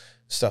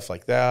stuff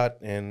like that,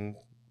 and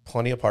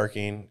plenty of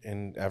parking,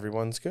 and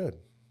everyone's good.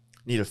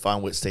 Need to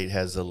find what state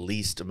has the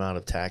least amount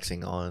of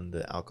taxing on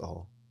the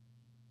alcohol.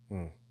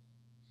 And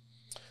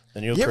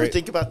you ever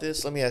think about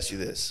this? Let me ask you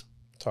this.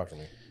 Talk to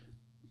me.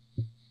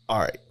 All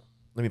right.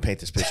 Let me paint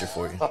this picture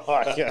for you.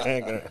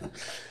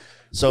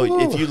 So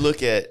if you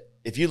look at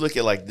if you look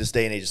at like this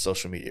day and age of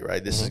social media,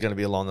 right? This is going to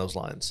be along those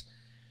lines.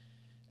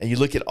 And you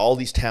look at all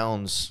these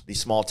towns, these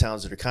small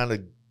towns that are kind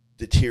of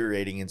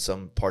deteriorating in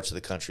some parts of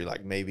the country,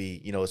 like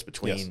maybe, it's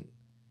between. Yes.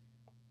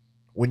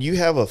 When you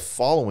have a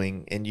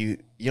following and you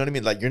know what I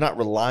mean? Like, you're not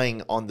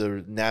relying on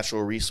the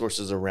natural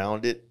resources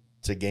around it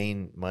to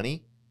gain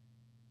money.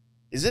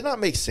 Does it not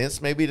make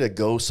sense maybe to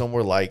go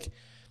somewhere like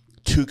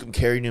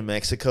Tucumcari, New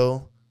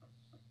Mexico?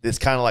 That's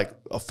kind of like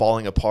a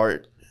falling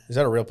apart. Is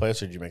that a real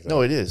place or did you make that?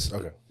 No, it is.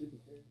 Okay.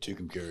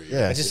 Tucumcari.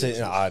 Yeah. It's just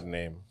an odd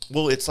name.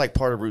 Well, it's like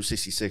part of Route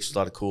 66. There's a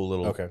lot of cool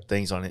little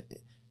things on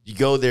it. You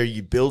go there,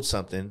 you build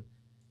something,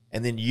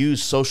 and then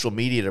use social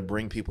media to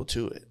bring people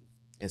to it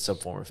in some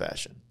form or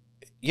fashion.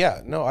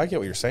 Yeah, no, I get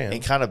what you're saying.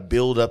 And kind of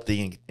build up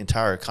the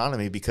entire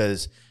economy,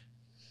 because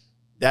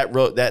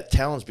that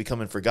town's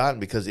becoming forgotten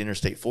because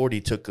Interstate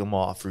 40 took them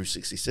off Route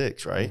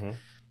 66, right? Mm-hmm.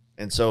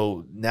 And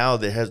so now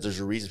there's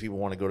a reason people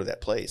want to go to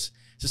that place.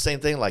 It's the same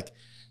thing. Like,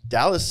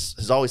 Dallas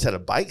has always had a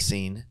bike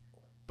scene,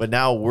 but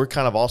now we're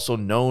kind of also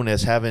known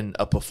as having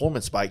a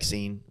performance bike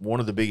scene, one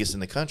of the biggest in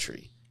the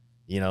country,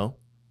 And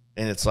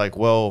it's like,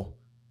 well,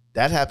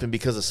 that happened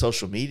because of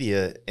social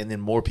media and then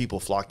more people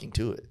flocking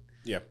to it.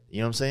 Yeah. You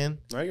know what I'm saying?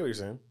 I get what you're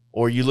saying.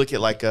 Or you look at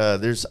like, I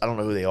don't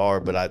know who they are,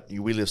 but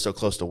we live so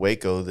close to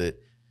Waco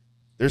that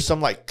there's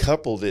some like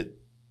couple that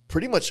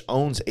pretty much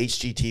owns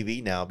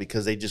HGTV now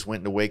because they just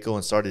went into Waco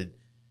and started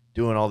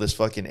doing all this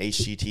fucking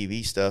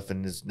HGTV stuff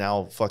and is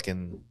now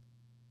fucking,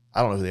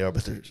 I don't know who they are,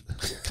 but they're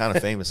kind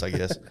of famous, I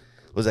guess.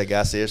 What was that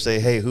guy say,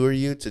 hey, who are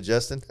you, to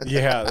Justin?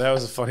 Yeah, that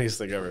was the funniest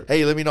thing ever.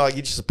 Hey, let me know, I'll get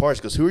you some parts.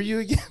 He goes, who are you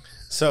again?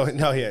 So I'm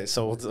going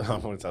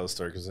to tell the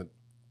story because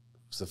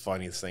it's the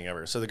funniest thing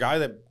ever. So the guy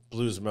that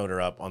blew his motor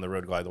up on the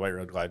Road Glide, the white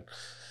Road Glide,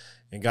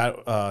 and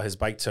got his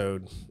bike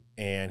towed,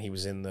 and he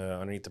was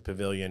underneath the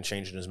pavilion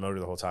changing his motor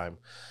the whole time.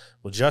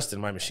 Well, Justin,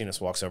 my machinist,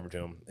 walks over to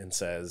him and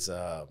says,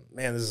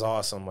 man, this is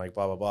awesome, like,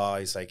 blah, blah, blah.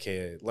 He's like,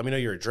 hey, let me know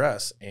your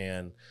address,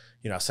 and,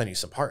 I'll send you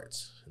some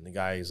parts. And the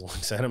guy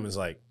looks at him and is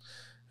like,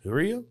 who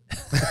are you?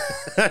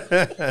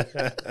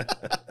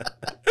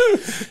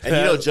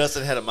 And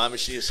Justin had a My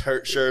Machinist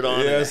shirt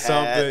on. Yeah, and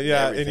something.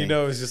 Yeah, and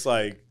it was just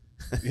like,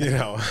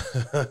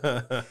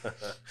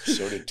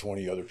 So did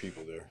 20 other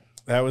people there.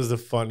 That was the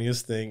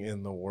funniest thing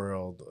in the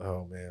world.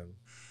 Oh, man.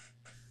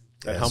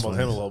 That humbled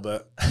him a little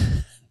bit.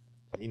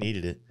 He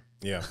needed it.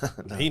 Yeah,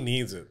 no. He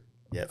needs it.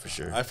 Yeah, for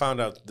sure. I found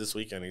out this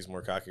weekend he's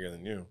more cockier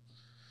than you.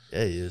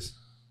 Yeah, he is.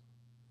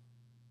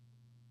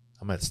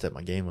 I might have to step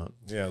my game up.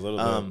 Yeah, a little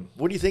bit.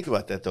 What do you think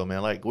about that, though,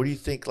 man? Like, what do you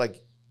think,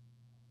 like,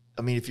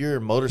 I mean, if you're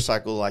a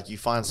motorcycle, like, you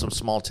find some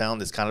small town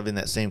that's kind of in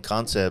that same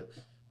concept,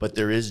 but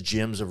there is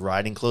gyms of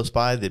riding close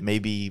by that may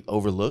be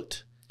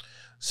overlooked.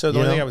 So the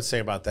only thing I would say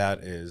about that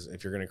is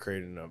if you're going to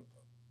create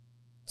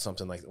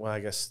something like, well,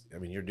 I guess, I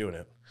mean, you're doing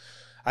it.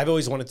 I've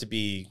always wanted to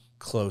be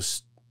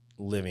close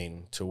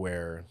living to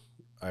where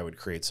I would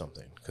create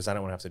something because I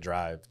don't want to have to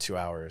drive 2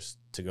 hours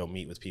to go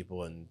meet with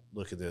people and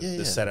look at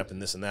the setup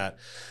and this and that.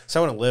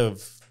 So I want to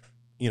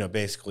live,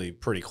 basically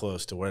pretty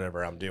close to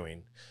whatever I'm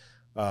doing.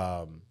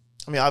 I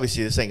mean,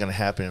 obviously this ain't going to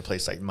happen in a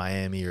place like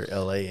Miami or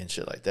LA and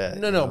shit like that.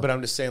 No, but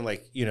I'm just saying,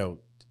 like,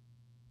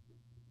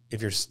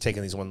 if you're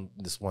taking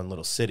this one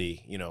little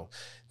city,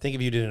 think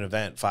if you did an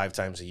event 5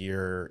 times a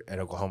year at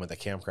Oklahoma at the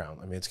campground.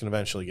 I mean, it's going to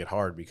eventually get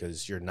hard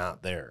because you're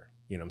not there.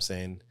 You know what I'm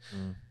saying?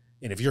 Mm.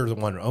 And if you're the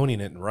one owning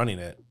it and running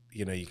it,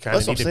 you kind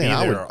of need to be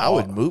there. I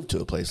would move to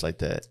a place like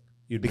that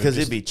because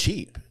it'd be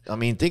cheap. I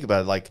mean, think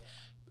about it. Like,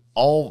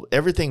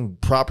 everything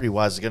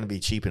property-wise is going to be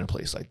cheap in a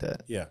place like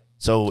that. Yeah.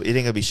 So it ain't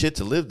going to be shit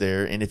to live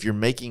there. And if you're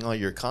making all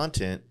your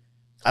content,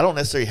 I don't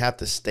necessarily have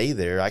to stay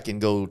there. I can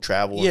go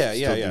travel and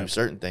still do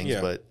certain things,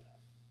 but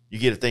you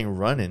get a thing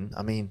running.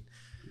 I mean,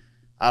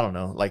 I don't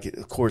know. Like,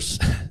 of course,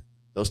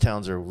 those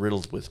towns are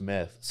riddled with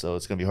meth, so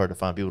it's going to be hard to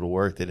find people to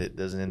work that it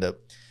doesn't end up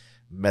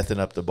mething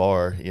up the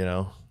bar,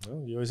 Well,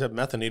 you always have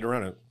meth and need to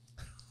run it.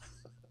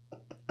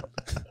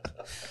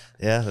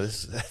 Yeah,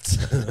 that's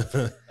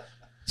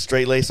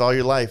straight lace all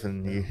your life,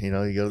 and you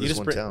go to this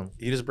one town.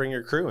 You just bring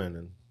your crew in,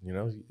 and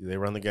they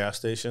run the gas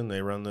station,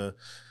 they run the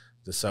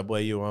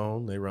subway you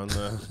own, they run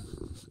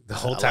the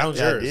whole town's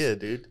yours. Yeah,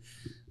 dude,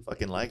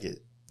 fucking like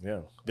it.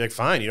 Yeah, be like,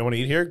 fine. You don't want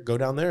to eat here? Go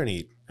down there and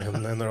eat.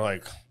 And then they're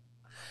like,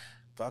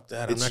 fuck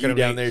that. It's I'm not going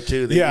to down there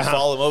too. You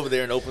follow them over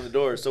there and open the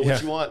door. So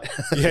what you want?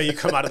 Yeah, you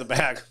come out of the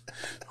back.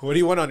 What do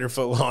you want on your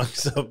foot long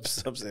sub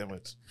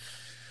sandwich?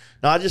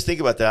 No, I just think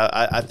about that.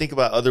 I think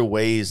about other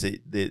ways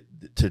that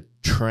to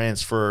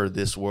transfer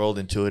this world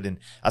into it. And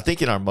I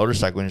think in our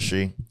motorcycle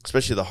industry,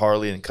 especially the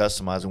Harley and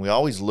customizing, we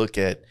always look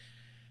at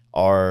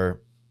our,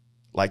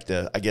 like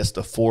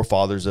the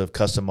forefathers of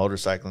custom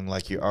motorcycling,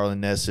 like your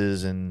Arlen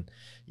Nesses and,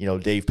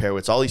 Dave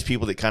Perwitz, all these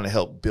people that kind of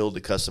helped build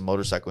the custom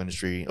motorcycle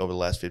industry over the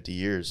last 50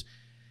 years.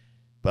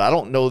 But I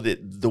don't know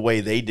that the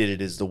way they did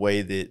it is the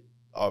way that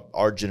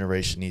our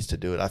generation needs to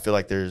do it. I feel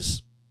like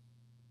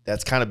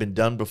that's kind of been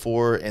done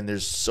before, and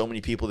there's so many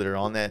people that are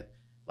on that,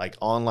 like,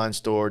 online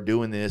store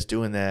doing this,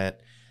 doing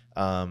that.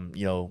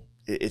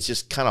 It's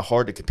just kind of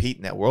hard to compete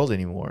in that world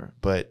anymore.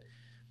 But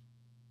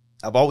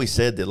I've always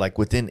said that, like,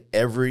 within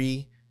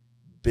every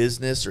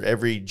business or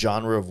every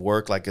genre of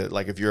work, like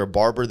if you're a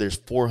barber, there's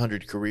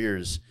 400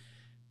 careers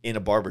in a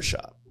barber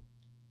shop.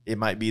 It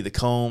might be the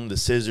comb, the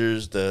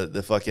scissors,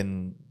 the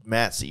fucking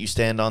mats that you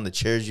stand on, the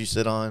chairs you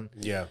sit on.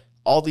 Yeah.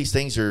 All these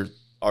things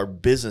are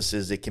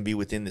businesses that can be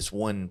within this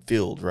one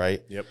field,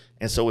 right? Yep.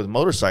 And so with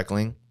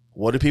motorcycling,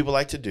 what do people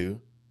like to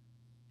do?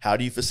 How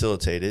do you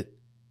facilitate it?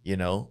 You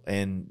know,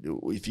 and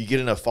if you get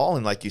enough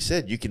following, like you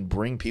said, you can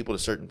bring people to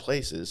certain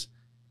places,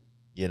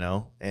 you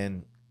know,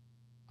 and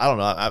I don't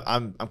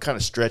know. I'm kind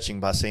of stretching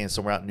by saying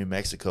somewhere out in New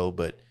Mexico,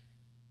 but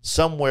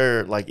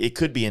somewhere like it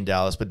could be in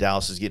Dallas, but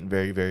Dallas is getting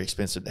very, very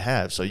expensive to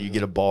have. So you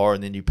get a bar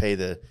and then you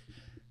pay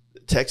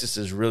Texas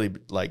is really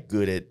like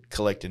good at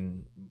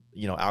collecting,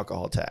 you know,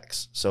 alcohol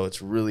tax. So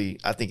it's really,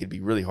 I think it'd be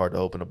really hard to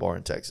open a bar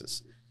in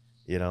Texas,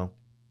 you know.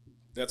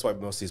 That's why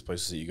most of these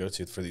places that you go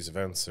to for these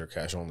events are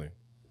cash only.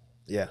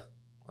 Yeah.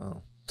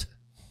 Oh.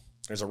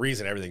 There's a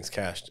reason everything's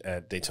cashed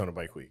at Daytona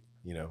Bike Week,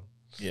 you know.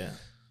 Yeah.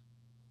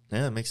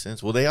 Yeah, that makes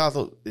sense. Well, they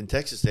also in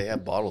Texas they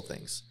have bottle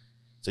things,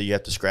 so you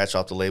have to scratch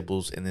off the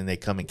labels, and then they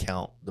come and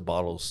count the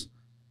bottles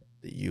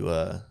that you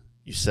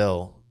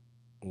sell.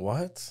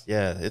 What?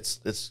 Yeah, it's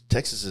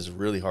Texas is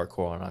really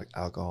hardcore on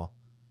alcohol.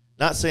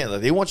 Not saying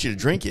that they want you to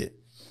drink it,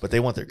 but they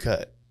want their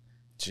cut.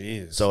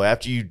 Jeez. So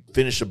after you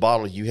finish a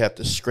bottle, you have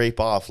to scrape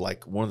off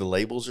like one of the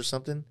labels or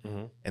something,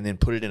 and then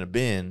put it in a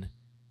bin,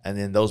 and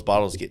then those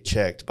bottles get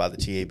checked by the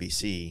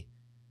TABC.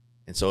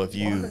 And so if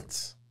you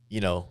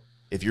know.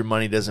 If your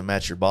money doesn't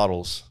match your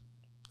bottles.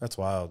 That's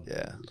wild.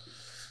 Yeah.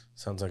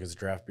 Sounds like it's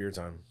draft beer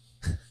time.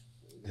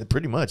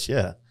 Pretty much,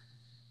 yeah.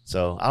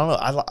 So, I don't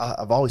know.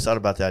 I've always thought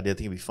about that idea. I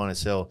think it'd be fun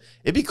as hell.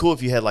 It'd be cool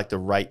if you had, like, the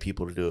right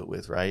people to do it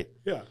with, right?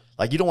 Yeah.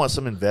 Like, you don't want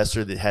some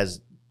investor that has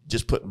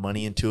just put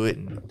money into it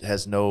and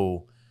has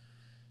no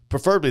 –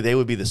 preferably they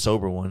would be the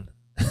sober one.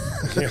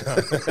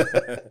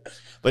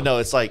 But, no,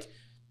 it's like –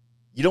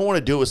 you don't want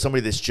to do it with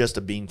somebody that's just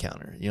a bean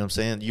counter. You know what I'm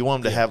saying? You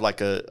want them to have like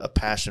a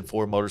passion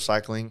for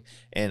motorcycling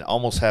and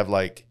almost have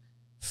like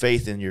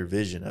faith in your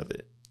vision of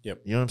it.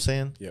 Yep. You know what I'm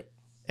saying? Yep.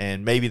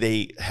 And maybe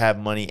they have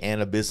money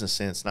and a business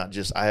sense, not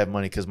just I have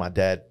money because my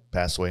dad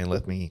passed away and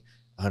left me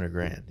 $100,000.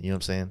 You know what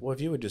I'm saying? Well, if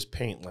you would just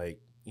paint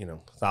like,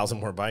 1,000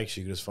 more bikes,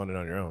 you could just fund it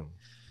on your own.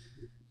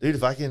 Dude,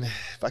 if I can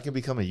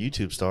become a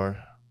YouTube star.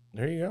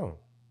 There you go.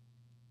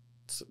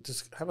 So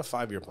just have a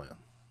 5-year plan.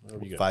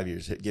 5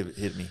 years.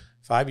 Hit me.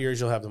 5 years,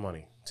 you'll have the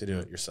money to do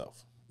it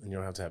yourself, and you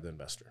don't have to have the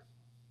investor.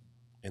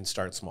 And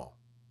start small.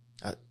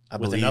 I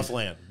with believe enough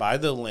land. Buy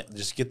the land.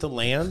 Just get the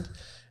land,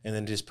 and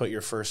then just put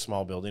your first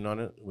small building on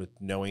it, with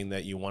knowing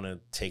that you want to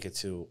take it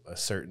to a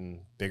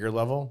certain bigger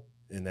level,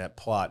 and that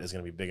plot is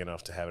going to be big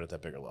enough to have it at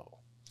that bigger level.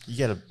 You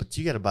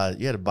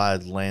gotta buy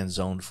land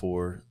zoned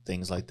for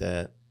things like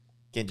that.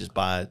 You can't just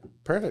buy it.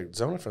 Perfect.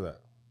 Zone it for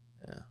that.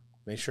 Yeah.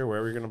 Make sure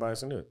wherever you're going to buy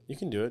is going to do it. You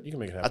can do it. You can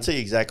make it happen. I'll tell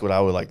you exactly what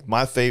I would like.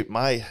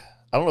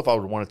 I don't know if I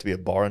would want it to be a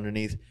bar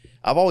underneath.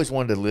 I've always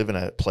wanted to live in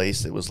a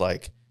place that was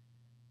like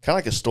kind of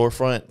like a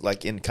storefront,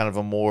 like in kind of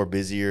a more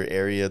busier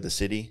area of the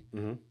city.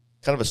 Mm-hmm.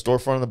 Kind of a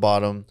storefront on the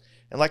bottom,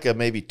 and like a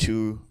maybe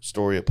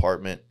 2-story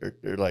apartment, or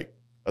like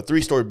a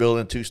 3-story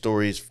building, 2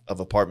 stories of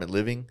apartment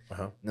living,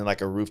 and then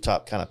like a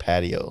rooftop kind of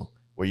patio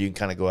where you can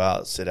kind of go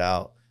out, sit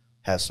out,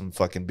 have some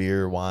fucking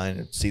beer, wine,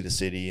 and see the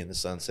city and the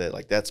sunset.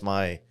 Like that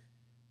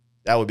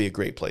would be a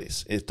great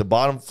place. If the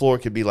bottom floor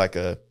could be like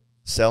a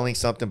selling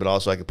something, but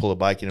also I could pull a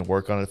bike in and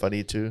work on it if I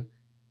need to,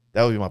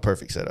 that would be my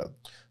perfect setup.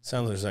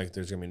 Sounds like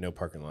there's going to be no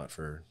parking lot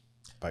for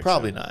bikes.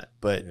 Probably not,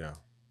 but yeah.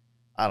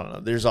 I don't know.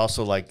 There's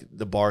also like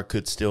the bar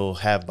could still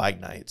have bike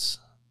nights.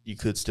 You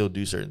could still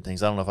do certain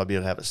things. I don't know if I'd be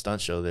able to have a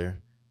stunt show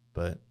there,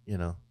 but I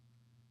don't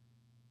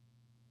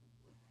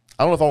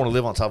know if I want to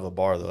live on top of a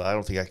bar though. I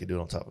don't think I could do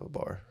it on top of a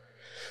bar.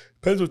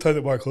 Depends what time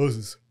the bar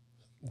closes.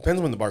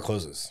 Depends when the bar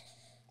closes.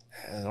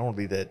 I don't want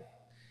to be that.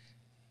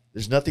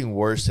 There's nothing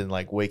worse than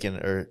like waking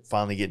or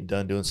finally getting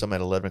done doing something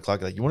at 11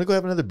 o'clock. Like, you want to go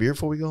have another beer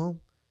before we go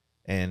home?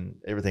 And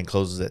everything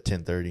closes at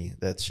 10:30.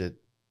 That shit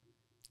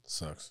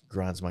sucks.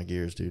 Grinds my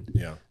gears, dude.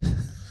 Yeah.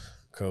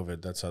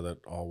 COVID, that's how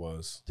that all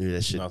was. Dude,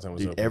 that shit. Nothing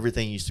was dude, open.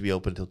 Everything used to be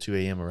open until 2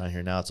 a.m. around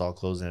here. Now it's all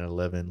closing at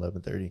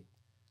 11:30.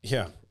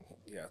 Yeah.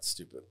 Yeah, it's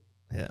stupid.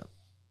 Yeah.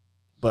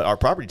 But our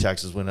property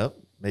taxes went up.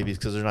 Maybe it's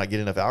because they're not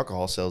getting enough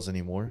alcohol sales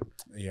anymore.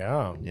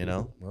 Yeah.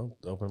 Well,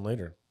 open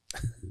later.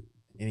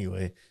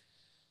 Anyway.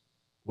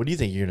 What do you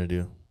think you're going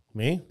to do?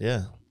 Me?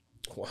 Yeah.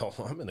 Well,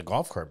 I'm in the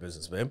golf cart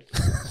business, babe.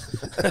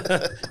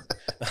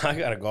 I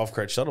got a golf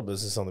cart shuttle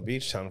business on the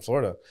beach down in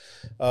Florida.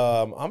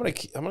 I'm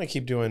gonna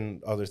keep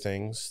doing other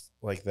things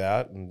like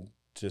that and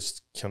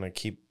just kind of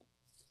keep.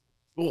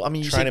 Well, I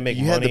mean, you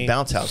had the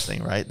bounce house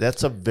thing, right?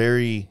 That's a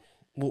very.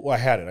 Well, I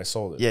had it. I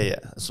sold it. Yeah.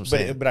 That's what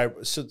I'm saying.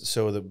 But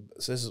so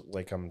this is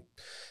like I'm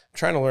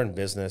trying to learn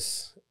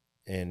business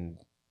and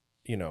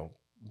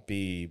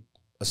be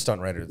a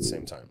stunt rider at the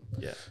same time.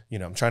 Yeah.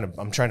 I'm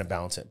trying to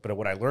balance it. But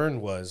what I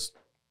learned was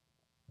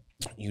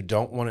you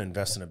don't want to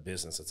invest in a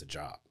business that's a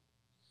job.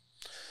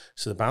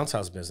 So the bounce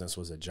house business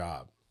was a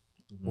job.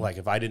 Mm-hmm. Like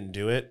if I didn't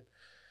do it,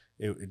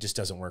 it just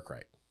doesn't work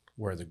right.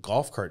 Where the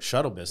golf cart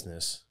shuttle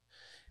business,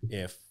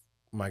 if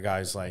my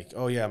guy's like,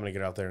 oh yeah, I'm gonna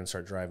get out there and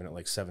start driving at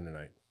like 7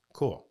 tonight.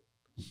 Cool.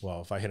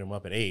 Well, if I hit him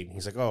up at 8,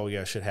 he's like, oh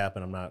yeah, shit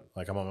happened. I'm not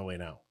like, I'm on my way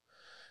now.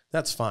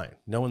 That's fine.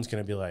 No one's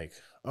gonna be like,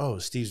 oh,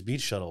 Steve's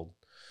beach shuttle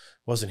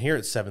wasn't here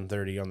at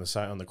 7:30 on the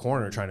side on the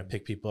corner trying to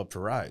pick people up for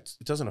rides.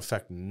 It doesn't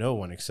affect no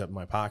one except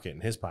my pocket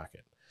and his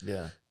pocket.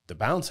 Yeah. The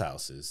bounce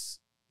house is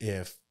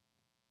if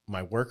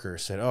my worker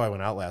said, oh, I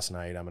went out last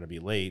night, I'm going to be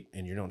late,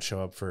 and you don't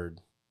show up for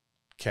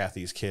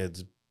Kathy's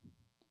kid's,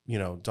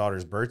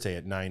 daughter's birthday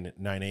at 9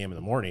 a.m. in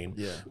the morning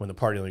when the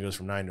party only goes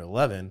from 9 to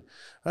 11,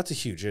 that's a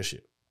huge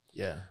issue.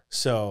 Yeah.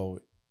 So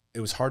it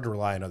was hard to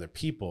rely on other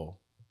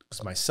people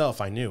because myself,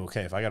 I knew,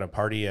 okay, if I got a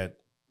party at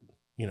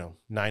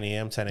 9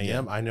 a.m., 10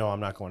 a.m., I know I'm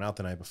not going out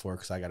the night before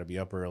because I got to be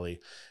up early.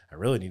 I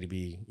really need to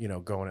be,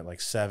 going at like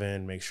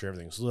 7, make sure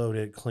everything's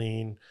loaded,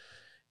 clean,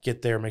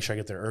 get there, make sure I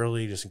get there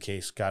early just in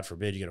case, God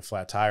forbid, you get a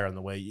flat tire on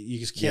the way. You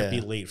just can't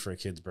be late for a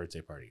kid's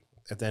birthday party.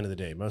 At the end of the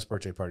day, most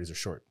birthday parties are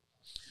short.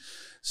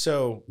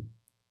 So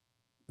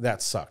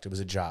that sucked. It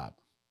was a job,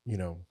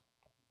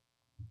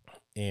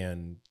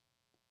 and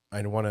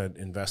I want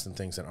to invest in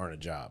things that aren't a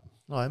job.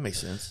 Oh, that makes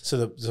sense.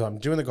 So I'm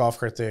doing the golf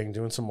cart thing,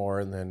 doing some more,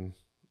 and then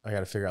I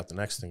got to figure out the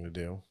next thing to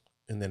do.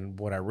 And then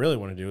what I really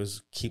want to do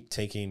is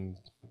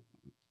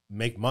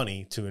make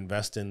money to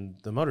invest in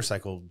the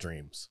motorcycle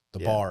dreams, the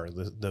bar,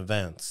 the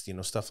events,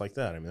 stuff like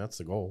that. I mean, that's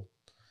the goal.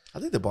 I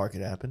think the bar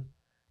could happen.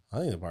 I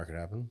think the bar could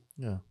happen.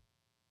 Yeah.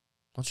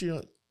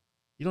 You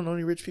don't know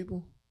any rich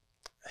people?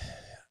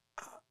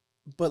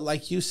 But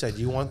like you said,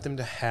 you want them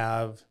to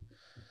have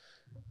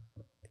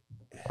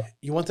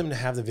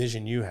the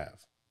vision you have.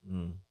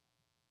 Mm.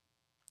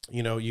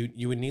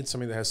 You would need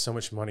somebody that has so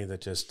much money that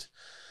just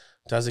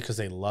does it because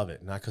they love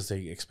it, not because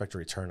they expect a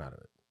return out of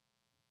it.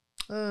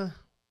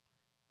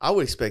 I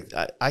would expect.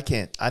 I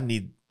can't. I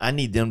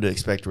need them to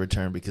expect a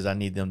return because I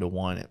need them to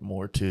want it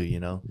more too.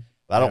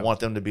 But I don't want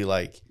them to be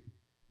like,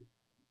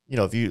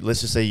 if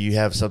let's just say you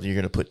have something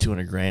you're going to put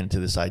 $200,000 into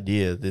this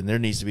idea, then there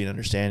needs to be an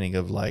understanding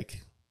of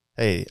like,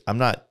 hey, I'm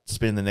not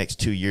spending the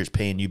next 2 years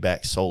paying you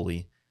back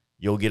solely.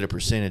 You'll get a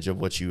percentage of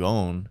what you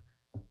own,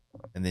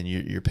 and then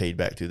you're paid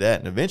back through that.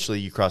 And eventually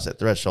you cross that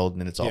threshold,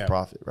 and then it's all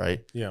profit,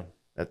 right? Yeah.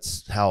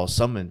 That's how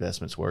some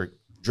investments work.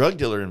 Drug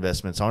dealer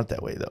investments aren't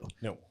that way, though.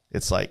 No.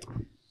 It's like,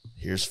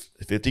 here's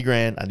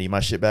 $50,000. I need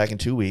my shit back in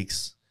 2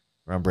 weeks,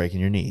 or I'm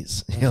breaking your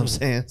knees. You know what I'm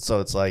saying? So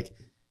it's like,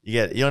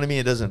 you know what I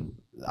mean?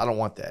 I don't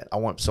want that. I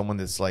want someone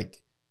that's like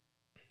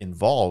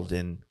involved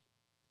in,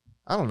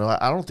 I don't know.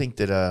 I don't think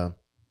that,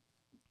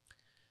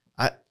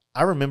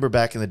 I remember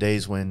back in the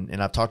days when,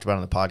 and I've talked about it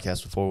on the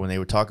podcast before, when they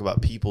would talk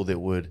about people that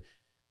would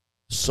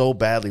so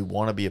badly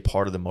want to be a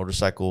part of the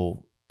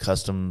motorcycle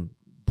custom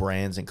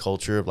brands and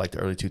culture of like the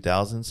early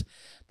 2000s.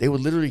 They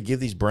would literally give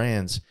these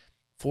brands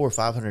 $400,000 or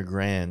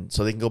 $500,000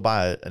 so they can go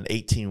buy an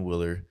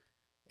 18-wheeler.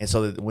 And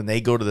so that when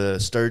they go to the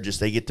Sturgis,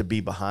 they get to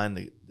be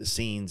behind the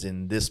scenes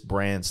in this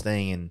brand's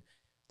thing. And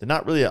they're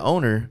not really an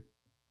owner.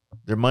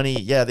 Their money,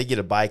 they get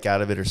a bike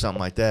out of it or something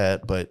like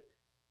that. But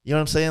you know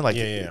what I'm saying? Like,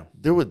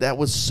 that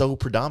was so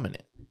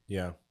predominant.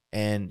 Yeah.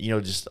 And,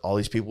 just all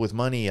these people with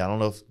money. I don't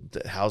know if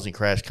the housing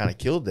crash kind of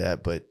killed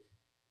that, but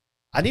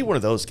I need one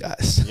of those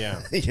guys.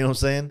 Yeah. You know what I'm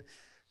saying?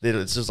 That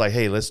it's just like,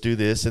 hey, let's do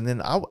this. And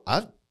then I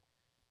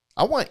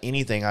want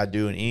anything I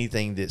do and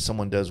anything that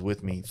someone does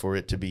with me for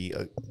it to be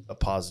a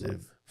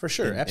positive for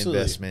sure,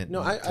 absolutely. Investment.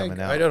 No,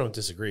 I don't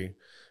disagree.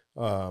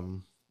 I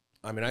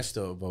mean, I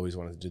still have always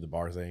wanted to do the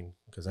bar thing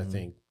because I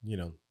think,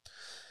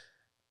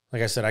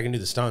 like I said, I can do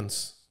the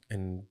stunts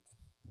and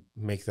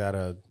make that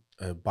a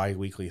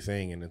bi-weekly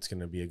thing, and it's going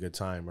to be a good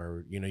time.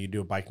 Or, you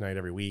do a bike night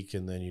every week,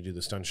 and then you do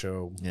the stunt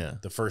show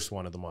the first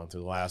one of the month or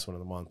the last one of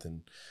the month.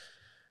 And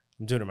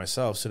I'm doing it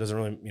myself, so it doesn't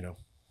really,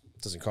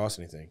 it doesn't cost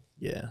anything.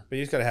 Yeah. But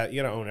you just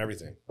you got to own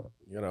everything.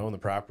 You got to own the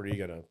property. You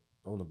got to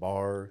own the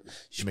bar.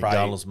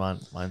 McDonald's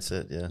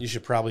mindset, yeah. You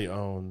should probably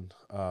own,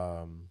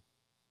 one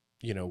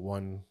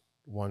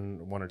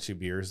or two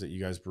beers that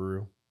you guys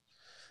brew,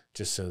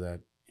 just so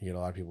that you get a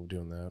lot of people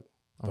doing that.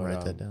 I'll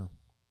write that down.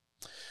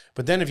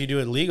 But then if you do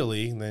it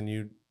legally, then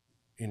you're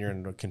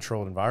in a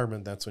controlled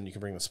environment. That's when you can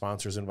bring the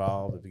sponsors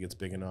involved if it gets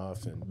big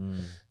enough,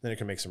 and then it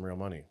can make some real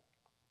money.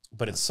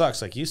 But it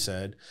sucks, like you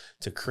said,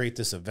 to create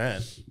this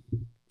event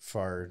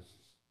for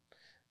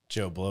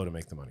Joe Blow to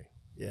make the money.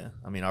 Yeah.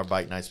 I mean, our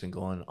bike night's been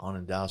going on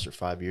in Dallas for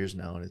 5 years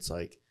now, and it's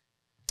like,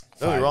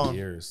 5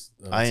 years.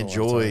 I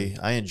enjoy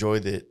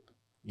that,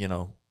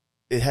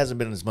 it hasn't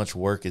been as much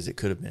work as it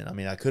could have been. I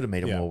mean, I could have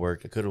made it more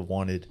work. I could have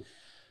wanted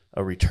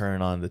a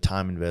return on the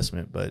time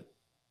investment, but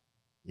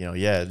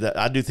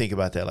I do think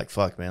about that. Like,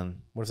 fuck,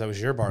 man. What if that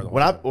was your bar?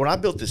 When I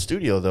built the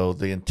studio, though,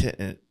 the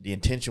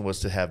intention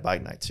was to have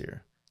bike nights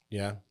here.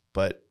 Yeah.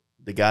 But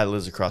the guy that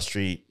lives across the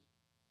street,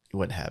 he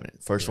wasn't having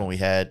it. First one we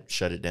had,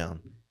 shut it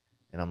down.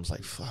 And I was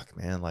like, fuck,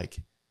 man. Like,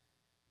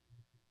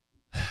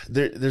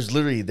 there's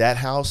literally that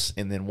house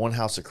and then one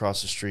house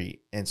across the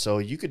street. And so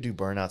you could do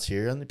burnouts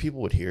here and the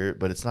people would hear it,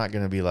 but it's not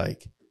going to be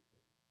like,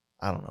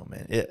 I don't know,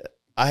 man.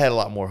 I had a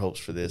lot more hopes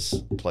for this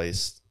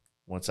place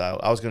once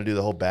I was going to do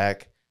the whole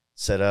back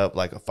set up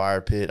like a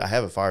fire pit. I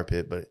have a fire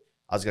pit, but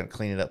I was gonna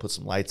clean it up, put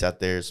some lights out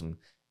there, some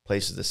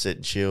places to sit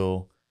and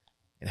chill,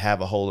 and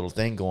have a whole little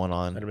thing going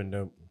on. That'd have been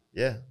dope.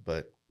 Yeah,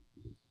 but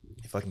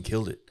he fucking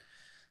killed it.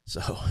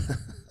 So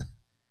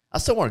I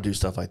still want to do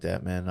stuff like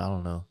that, man. I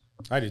don't know.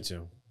 I do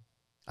too.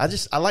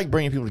 I like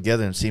bringing people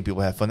together and seeing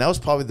people have fun. That was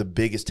probably the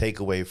biggest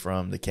takeaway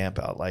from the camp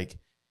out. Like,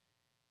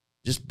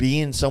 just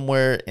being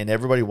somewhere and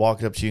everybody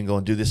walking up to you and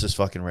going, dude, this is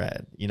fucking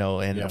rad. You know,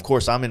 and of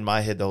course I'm in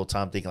my head the whole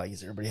time thinking like,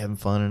 is everybody having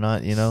fun or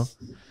not? You know?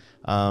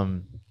 I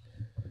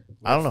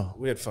don't know.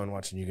 We had fun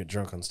watching you get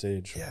drunk on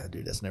stage. Yeah,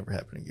 dude, that's never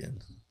happened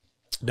again.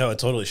 No, it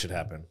totally should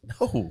happen.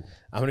 No.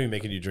 I'm going to be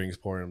making you drinks,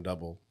 pouring them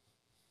double.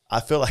 I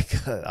feel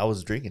like I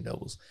was drinking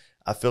doubles.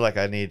 I feel like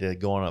I need to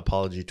go on an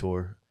apology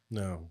tour.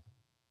 No.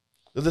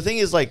 The thing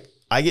is, like,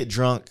 I get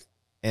drunk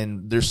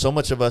and there's so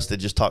much of us that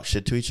just talk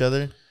shit to each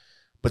other.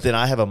 But then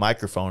I have a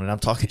microphone and I'm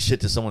talking shit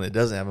to someone that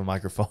doesn't have a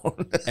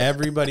microphone.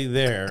 Everybody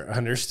there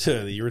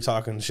understood that you were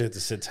talking shit to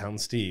Sit Down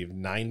Steve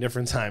 9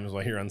 different times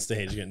while you're on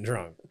stage getting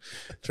drunk.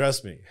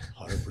 Trust me.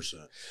 100%.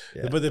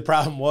 Yeah. But the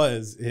problem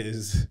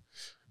is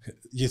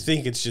you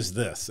think it's just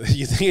this.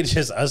 You think it's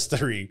just us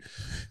 3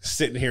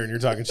 sitting here and you're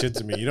talking shit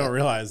to me. You don't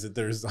realize that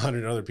there's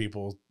 100 other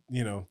people,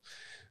 you know,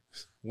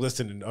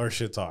 listening to our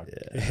shit talk,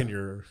 and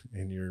you're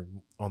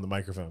on the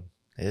microphone.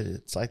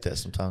 It's like that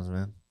sometimes,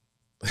 man.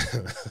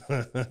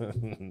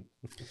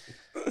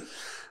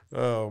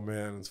 Oh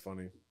man, it's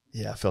funny.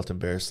 Yeah, I felt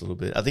embarrassed a little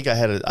bit. I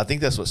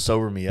think that's what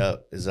sobered me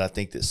up, is I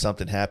think that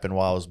something happened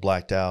while I was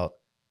blacked out,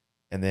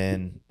 and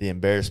then the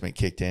embarrassment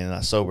kicked in and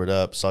I sobered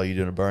up, saw you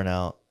doing a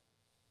burnout,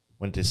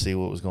 went to see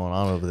what was going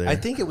on over there. I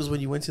think it was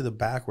when you went to the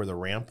back where the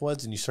ramp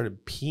was and you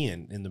started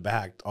peeing in the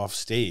back off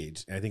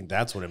stage. And I think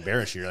that's what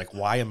embarrassed you. You're like,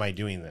 why am I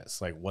doing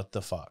this? Like, what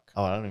the fuck?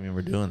 Oh, I don't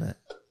remember doing that.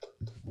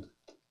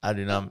 I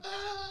do not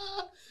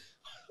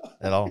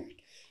at all.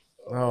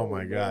 Oh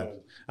my God.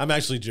 I'm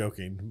actually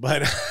joking,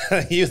 but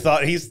you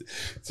thought he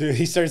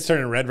started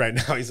turning red right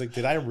now. He's like,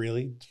 did I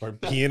really start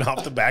peeing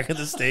off the back of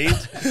the stage?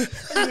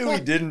 I knew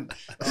he didn't.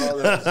 Oh,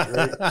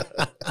 that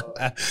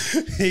was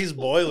great. He's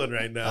boiling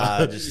right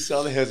now. You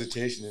saw the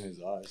hesitation in his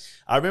eyes.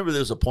 I remember there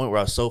was a point where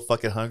I was so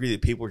fucking hungry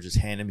that people were just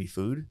handing me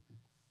food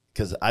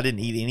because I didn't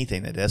eat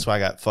anything that day. That's why I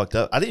got fucked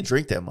up. I didn't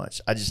drink that much.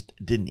 I just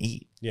didn't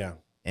eat. Yeah.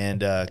 And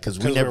because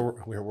we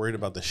were worried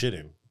about the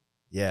shitting.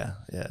 Yeah,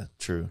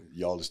 true.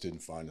 Y'all just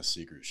didn't find a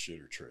secret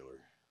shitter trailer.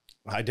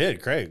 I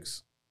did,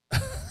 Craig's.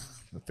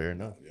 Fair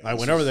enough. Yeah, I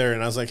went over there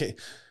and I was like, hey,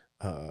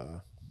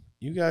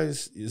 you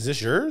guys, is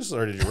this yours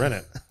or did you rent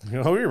it?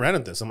 You know, we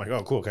rented this. I'm like,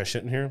 oh, cool. Can I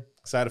shit in here?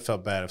 Because I'd have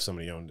felt bad if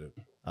somebody owned it.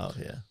 Oh,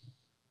 yeah.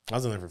 I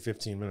was in there for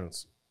 15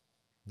 minutes.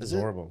 It was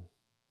horrible.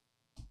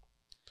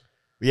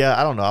 Yeah,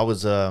 I don't know. I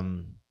was, I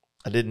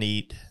didn't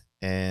eat,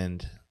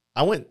 and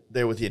I went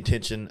there with the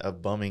intention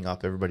of bumming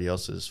off everybody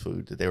else's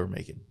food that they were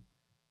making.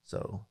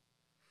 So.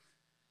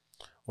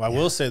 Well, I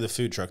will say the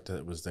food truck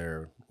that was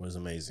there was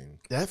amazing.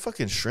 That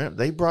fucking shrimp.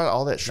 They brought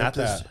all that shrimp.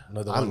 Not that.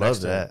 No, the I one love next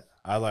to that. it.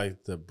 I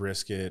like the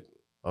brisket.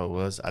 Oh, it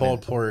was?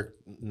 Pulled pork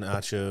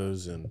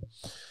nachos and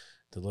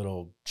the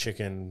little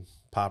chicken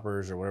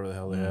poppers or whatever the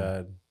hell they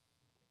had.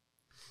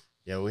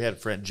 Yeah, we had a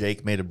friend,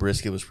 Jake, made a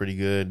brisket. It was pretty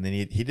good. And then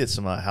he did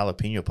some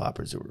jalapeno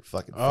poppers that were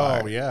fucking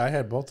fire. Oh, yeah. I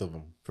had both of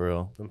them. For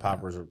real? Them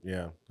poppers were,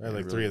 I had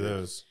like really 3 of good.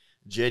 those.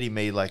 Jetty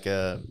made like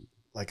a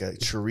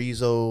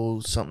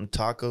chorizo something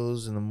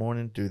tacos in the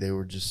morning. Dude, they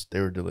were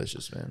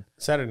delicious, man.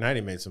 Saturday night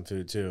he made some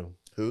food too.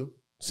 Who?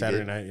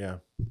 Saturday night, yeah.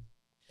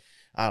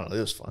 I don't know.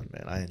 It was fun,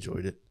 man. I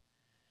enjoyed it.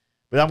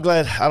 But I'm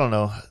glad, I don't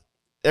know.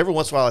 Every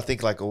once in a while I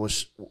think like,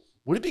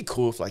 would it be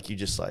cool if like you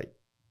just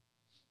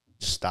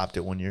stopped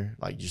it one year?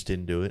 Like you just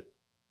didn't do it?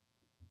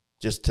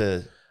 Just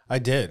to. I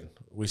did.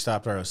 We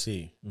stopped ROC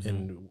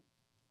and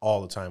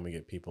all the time we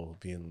get people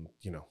being,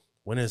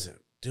 when is it?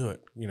 Do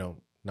it,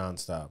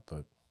 nonstop.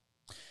 But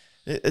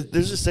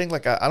there's this thing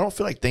like I don't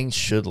feel like things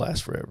should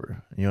last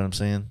forever. You know what I'm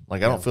saying?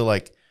 Like I don't feel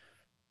like.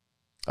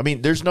 I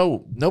mean,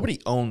 nobody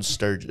owns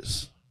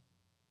Sturgis.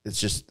 It's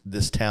just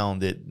this town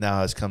that now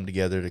has come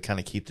together to kind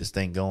of keep this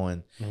thing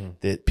going.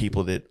 That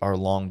people that are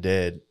long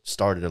dead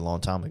started a long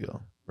time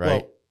ago,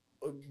 right?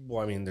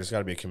 Well, I mean, there's got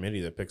to be a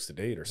committee that picks the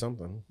date or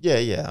something.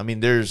 Yeah. I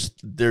mean, there's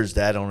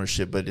that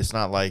ownership, but it's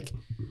not like.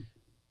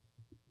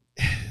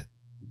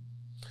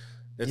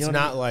 It's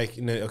not like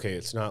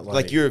it's not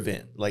like your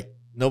event, like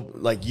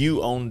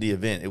you own the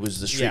event. It was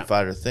the Street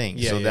Fighter thing.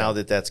 Yeah, so now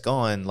that that's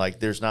gone, like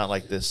there's not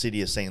like the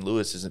city of St.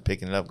 Louis isn't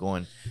picking it up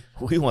going,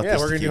 we want this.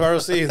 Yeah, we're going to do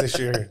ROC this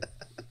year.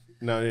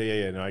 No,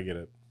 I get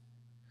it.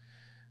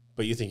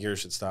 But you think yours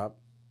should stop?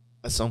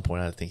 At some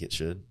point, I think it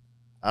should.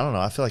 I don't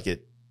know. I feel like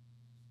it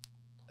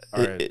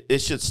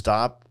should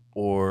stop,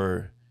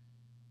 or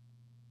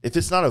if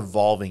it's not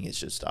evolving, it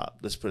should stop.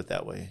 Let's put it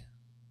that way.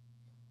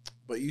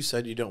 But you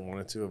said you don't want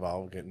it to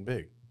evolve getting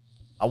big.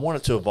 I want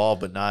it to evolve,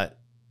 but not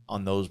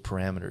on those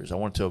parameters. I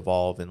want it to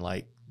evolve in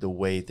like the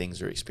way things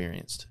are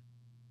experienced.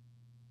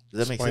 Does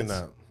that make sense?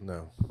 Explain that.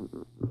 No.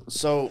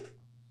 So,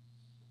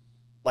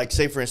 like,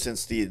 say for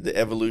instance, the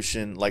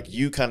evolution. Like,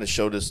 you kind of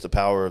showed us the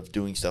power of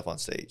doing stuff on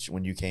stage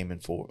when you came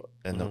in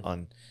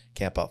on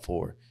Camp Out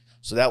 4.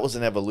 So that was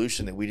an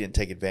evolution that we didn't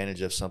take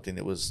advantage of something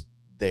that was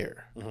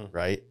there,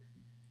 right?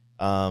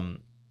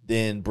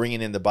 Then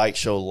bringing in the bike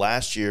show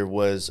last year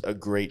was a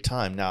great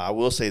time. Now, I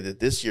will say that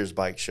this year's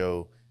bike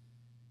show,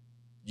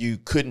 you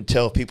couldn't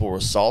tell if people were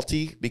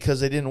salty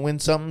because they didn't win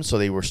something, so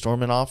they were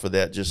storming off, or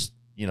that just,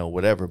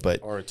 whatever. But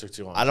or it took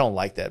too long. I don't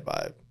like that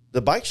vibe.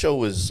 The bike show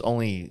was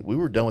we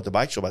were done with the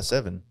bike show by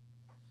 3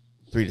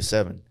 to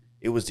 7.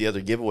 It was the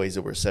other giveaways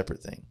that were a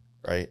separate thing,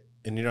 right?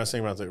 And you're not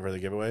saying about the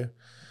giveaway?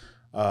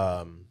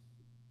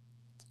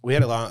 We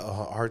had a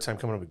hard time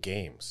coming up with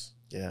games.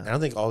 Yeah. I don't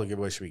think all the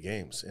giveaways should be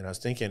games. And I was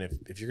thinking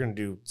if you're going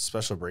to do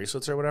special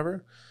bracelets or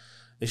whatever,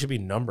 they should be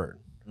numbered.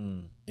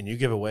 And you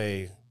give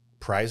away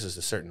prizes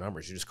to certain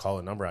numbers. You just call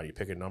a number out. You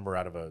pick a number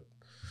out of a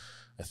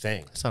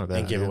thing. That's not a bad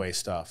and idea. give away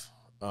stuff.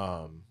 Hey,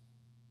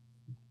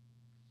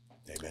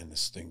 man,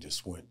 this thing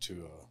just went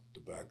to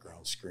the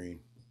background screen.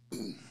 I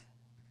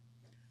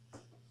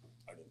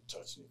didn't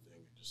touch anything.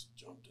 It just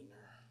jumped in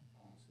there.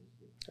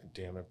 God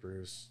damn it,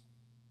 Bruce.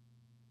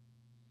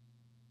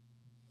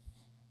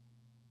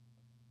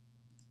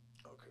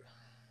 Okay.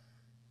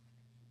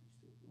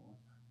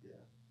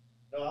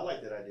 No, I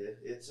like that idea.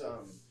 It's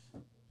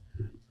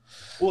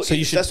well, so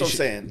that's what I'm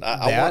saying.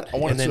 I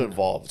want it to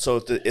evolve.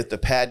 So if the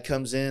pad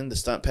comes in, the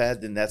stunt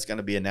pad, then that's going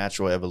to be a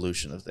natural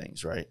evolution of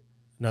things, right?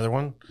 Another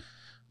one.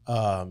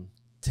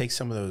 Take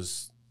some of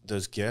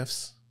those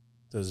gifts,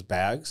 those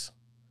bags,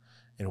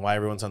 and while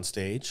everyone's on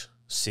stage,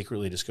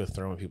 secretly just go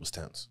throw them in people's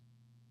tents.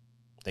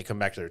 They come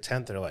back to their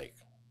tent, they're like,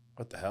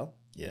 "What the hell?"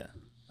 Yeah,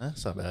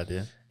 that's not a bad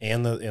idea.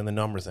 And the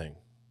number thing.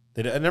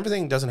 And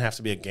everything doesn't have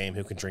to be a game.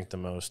 Who can drink the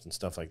most and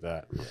stuff like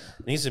that. Yeah.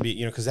 It needs to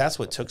be, because that's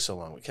what took so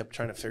long. We kept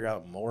trying to figure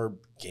out more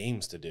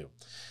games to do.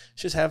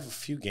 Just have a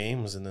few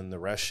games, and then the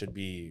rest should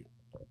be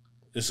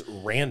just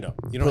random.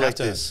 You don't have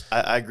to. This.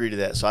 I agree to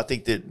that. So I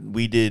think that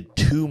we did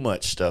too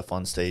much stuff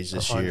on stage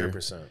this 100%. year,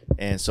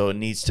 and so it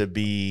needs to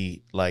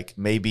be like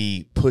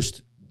maybe push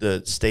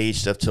the stage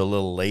stuff to a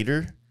little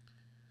later.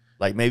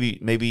 Like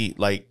maybe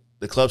like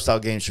the club style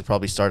games should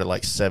probably start at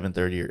like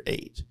 7:30 or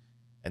 8.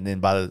 And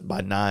then by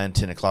 9,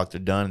 10 o'clock, they're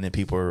done, and then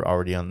people are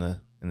already in the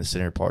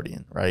center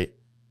partying, right?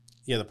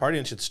 Yeah, the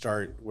partying should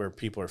start where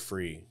people are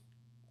free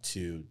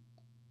to,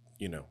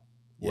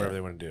 whatever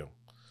they want to do.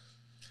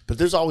 But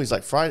there's always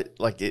like Friday,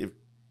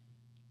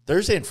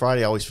 Thursday and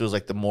Friday always feels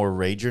like the more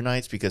rager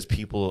nights because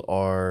people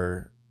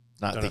are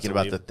not thinking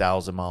about the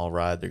 1,000-mile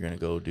ride they're going to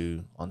go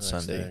do on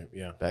Sunday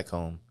back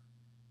home.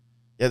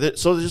 Yeah,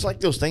 so there's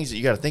like those things that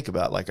you got to think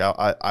about. Like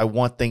I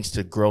want things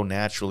to grow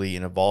naturally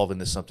and evolve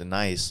into something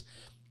nice,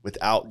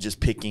 without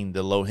just picking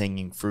the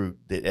low-hanging fruit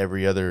that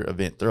every other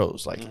event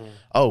throws. Like,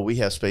 oh, we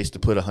have space to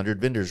put 100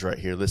 vendors right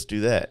here. Let's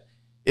do that.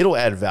 It'll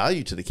add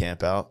value to the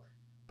camp out,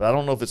 but I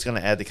don't know if it's going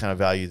to add the kind of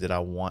value that I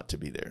want to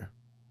be there.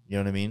 You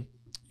know what I mean?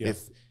 Yeah.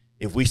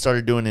 If we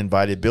started doing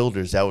invited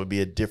builders, that would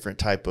be a different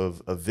type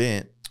of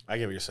event. I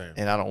get what you're saying.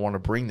 And I don't want to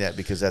bring that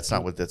because that's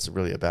not what that's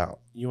really about.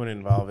 You want to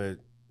involve it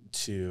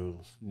to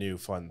new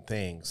fun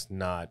things,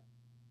 not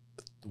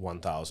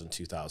 1,000,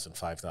 2,000,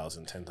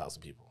 5,000,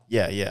 10,000 people.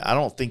 Yeah. I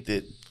don't think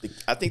that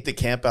I think the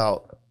camp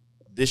out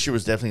this year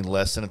was definitely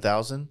less than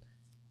 1,000.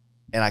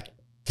 And I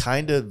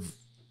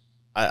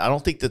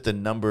don't think that the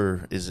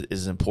number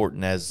is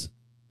important as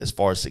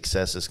far as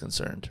success is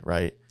concerned,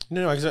 right?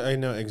 No, I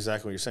know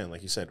exactly what you're saying.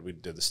 Like you said, we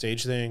did the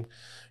stage thing.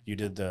 You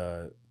did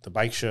the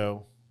bike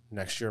show.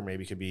 Next year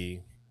maybe could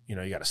be,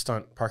 you got a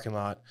stunt parking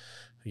lot.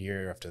 A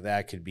year after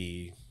that could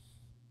be,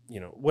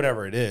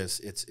 whatever it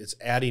is. It's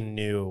adding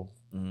new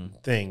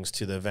things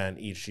to the event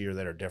each year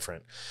that are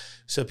different.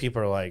 So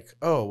people are like,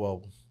 oh,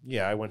 well,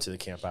 yeah, I went to the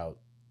camp out.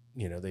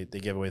 They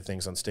give away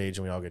things on stage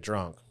and we all get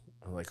drunk.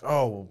 I'm like,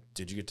 oh, well,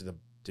 did you get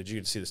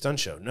to see the stunt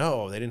show?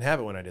 No, they didn't have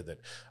it when I did that.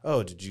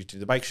 Oh, did you do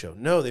the bike show?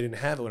 No, they didn't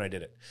have it when I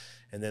did it.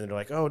 And then they're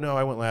like, oh, no,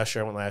 I went last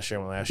year.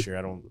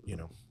 I don't,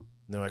 and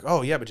they're like,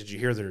 oh, yeah, but did you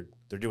hear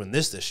they're doing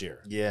this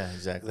year? Yeah,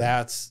 exactly.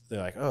 They're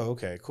like, oh,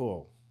 okay,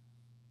 cool.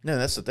 No,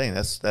 that's the thing.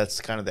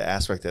 That's kind of the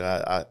aspect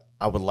that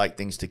I would like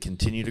things to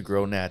continue to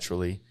grow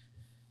naturally.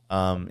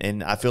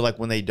 And I feel like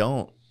when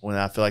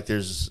I feel like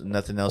there's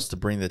nothing else to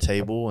bring to the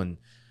table, and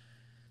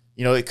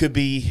it could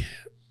be,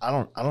 I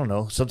don't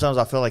know. Sometimes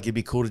I feel like it'd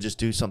be cool to just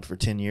do something for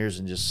 10 years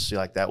and just see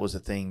like that was a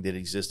thing that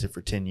existed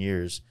for 10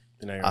 years.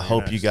 I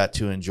hope you got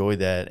to enjoy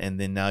that, and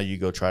then now you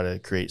go try to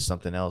create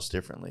something else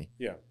differently.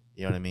 Yeah.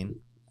 You know what I mean?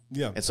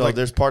 Yeah. And so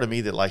there's part of me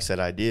that likes that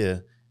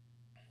idea.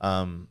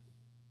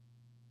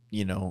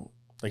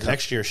 Like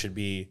next year should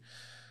be,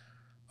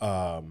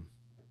 you're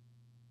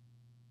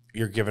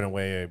giving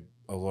away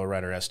a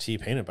lowrider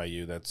ST painted by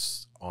you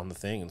that's on the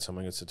thing, and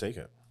someone gets to take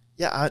it.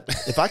 Yeah,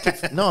 if I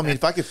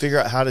could figure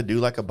out how to do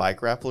like a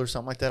bike raffle or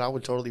something like that, I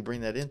would totally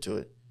bring that into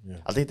it. Yeah.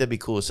 I think that'd be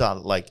cool. So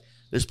like,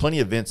 there's plenty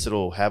of events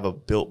that'll have a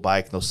built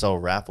bike and they'll sell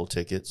raffle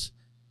tickets.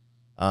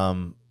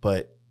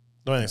 But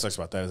the only thing that sucks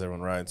about that is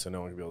everyone rides, so no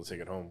one can be able to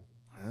take it home.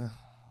 Yeah.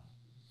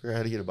 Figure out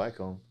how to get a bike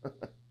home.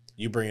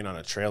 You bring it on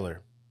a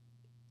trailer.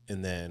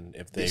 And then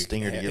if they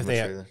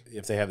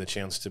have the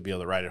chance to be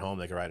able to ride it home,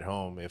 they can ride it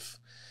home. If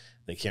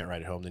they can't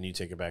ride it home, then you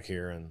take it back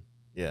here, and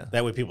yeah,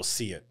 that way people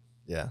see it.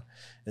 Yeah.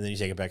 And then you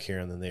take it back here,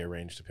 and then they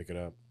arrange to pick it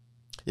up.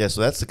 Yeah,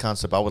 so that's the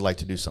concept. I would like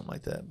to do something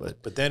like that.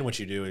 But then what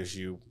you do is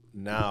you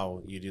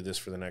do this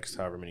for the next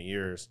however many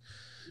years,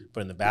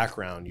 but in the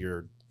background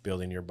you're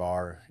building your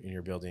bar and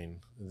you're building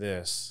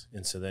this.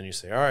 And so then you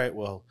say, all right,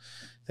 well,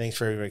 thanks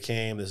for everybody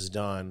came. This is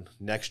done.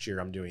 Next year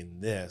I'm doing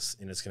this,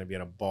 and it's going to be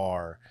in a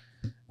bar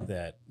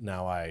that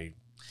now I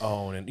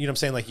own. And you know what I'm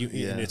saying? Like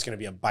and it's going to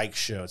be a bike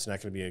show. It's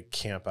not going to be a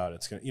camp out.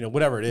 It's going to,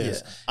 whatever it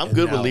is. Yeah. I'm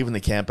good with leaving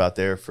the camp out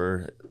there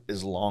for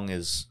as long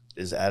as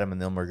Adam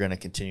and them are going to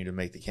continue to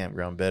make the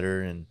campground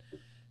better. And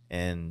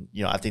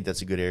I think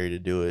that's a good area to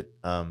do it.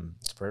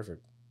 It's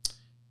perfect.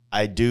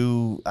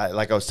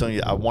 Like I was telling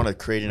you, I want to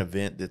create an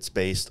event that's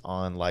based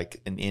on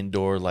like an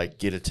indoor, like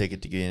get a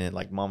ticket to get in it,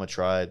 like Mama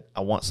Tried.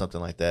 I want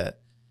something like that.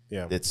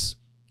 Yeah. That's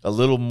a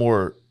little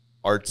more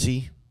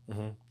artsy,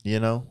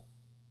 mm-hmm.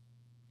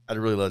 I'd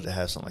really love to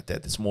have something like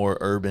that. That's more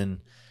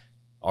urban,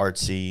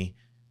 artsy,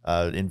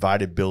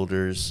 invited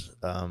builders,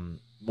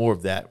 more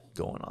of that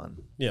going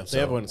on. Yeah. They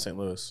have one in St.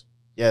 Louis.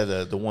 Yeah.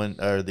 The one,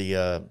 or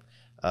the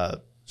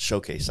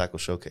showcase, cycle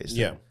showcase.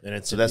 Yeah. And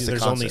it's, so that's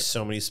there's only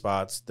so many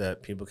spots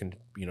that people can,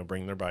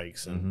 bring their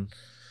bikes. And,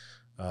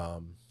 I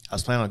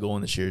was planning on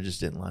going this year, just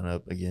didn't line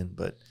up again,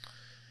 but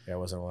yeah, I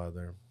wasn't allowed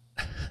there.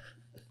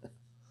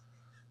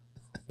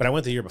 But I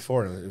went the year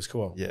before and it was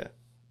cool. Yeah.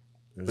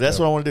 But that's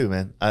what I want to do,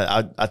 man.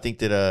 I think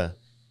that,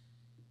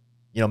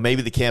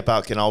 maybe the camp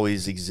out can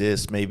always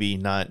exist, maybe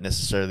not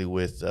necessarily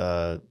with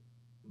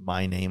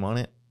my name on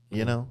it,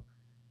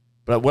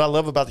 But what I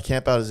love about the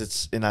camp out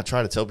is and I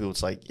try to tell people,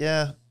 it's like,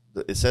 yeah,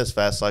 it says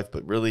Fast Life,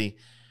 but really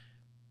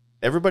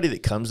everybody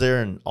that comes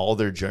there and all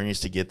their journeys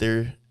to get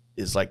there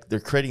is like they're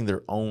creating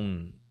their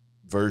own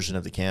version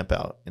of the camp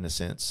out in a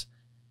sense.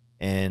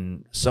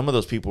 And some of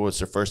those people, it's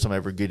their first time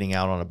ever getting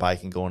out on a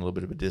bike and going a little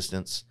bit of a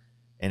distance.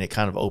 And it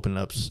kind of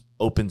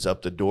opens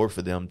up the door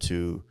for them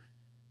to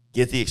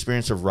get the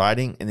experience of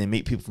riding and then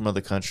meet people from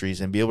other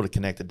countries and be able to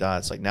connect the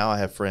dots. Like now I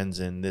have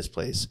friends in this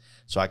place,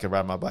 so I can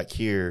ride my bike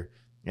here,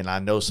 and I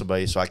know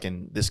somebody, so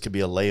this could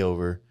be a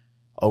layover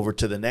over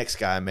to the next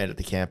guy I met at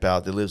the camp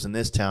out that lives in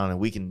this town, and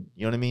we can,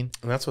 you know what I mean?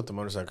 And that's what the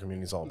motorcycle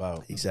community is all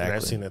about. Exactly. And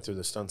I've seen that through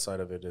the stunt side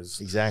of it is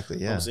exactly,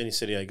 yeah. Almost any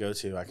city I go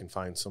to, I can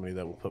find somebody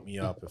that will put me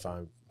up if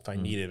I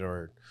need it,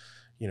 or,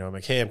 I'm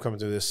like, hey, I'm coming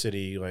through this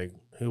city. Like,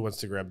 who wants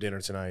to grab dinner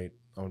tonight?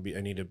 I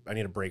need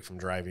a break from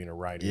driving or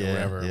riding or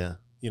whatever. Yeah.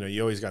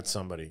 You always got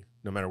somebody,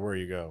 no matter where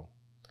you go.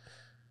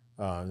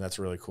 And that's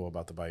really cool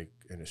about the bike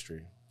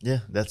industry. Yeah,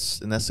 that's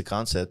the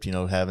concept.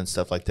 Having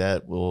stuff like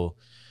that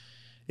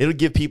it'll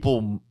give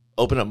people,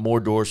 open up more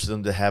doors for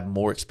them to have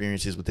more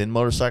experiences within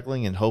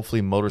motorcycling, and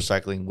hopefully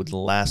motorcycling would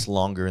last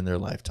longer in their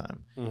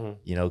lifetime.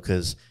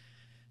 Because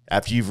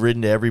after you've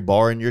ridden to every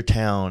bar in your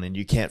town and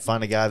you can't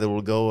find a guy that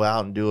will go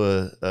out and do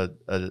a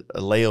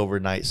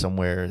layover night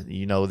somewhere,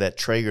 that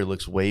Traeger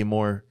looks way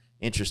more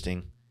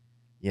interesting.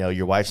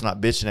 Your wife's not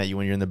bitching at you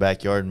when you're in the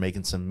backyard and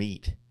making some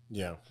meat.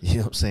 Yeah. You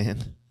know what I'm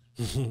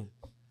saying?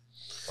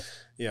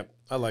 Yep.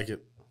 I like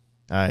it.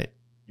 All right.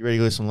 You ready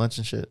to go get some lunch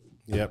and shit?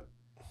 Yep.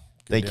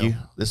 Thank you.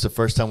 This is the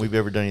first time we've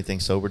ever done anything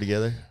sober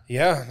together.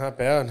 Yeah, not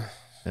bad.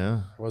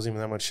 Yeah. There wasn't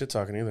even that much shit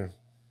talking either.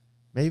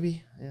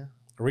 Maybe, yeah.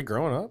 Are we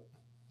growing up?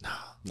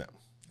 No.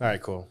 All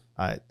right, cool.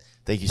 All right.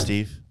 Thank you,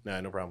 Steve.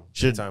 Nah, no problem.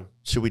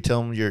 Should we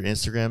tell them your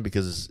Instagram?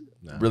 Because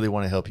really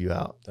want to help you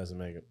out. Doesn't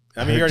make it.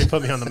 I mean, you already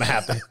put me on the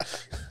map.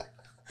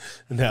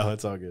 No,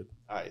 it's all good.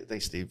 All right.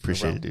 Thanks, Steve.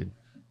 Appreciate it, dude.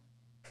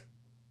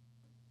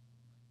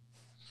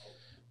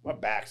 My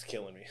back's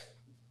killing me.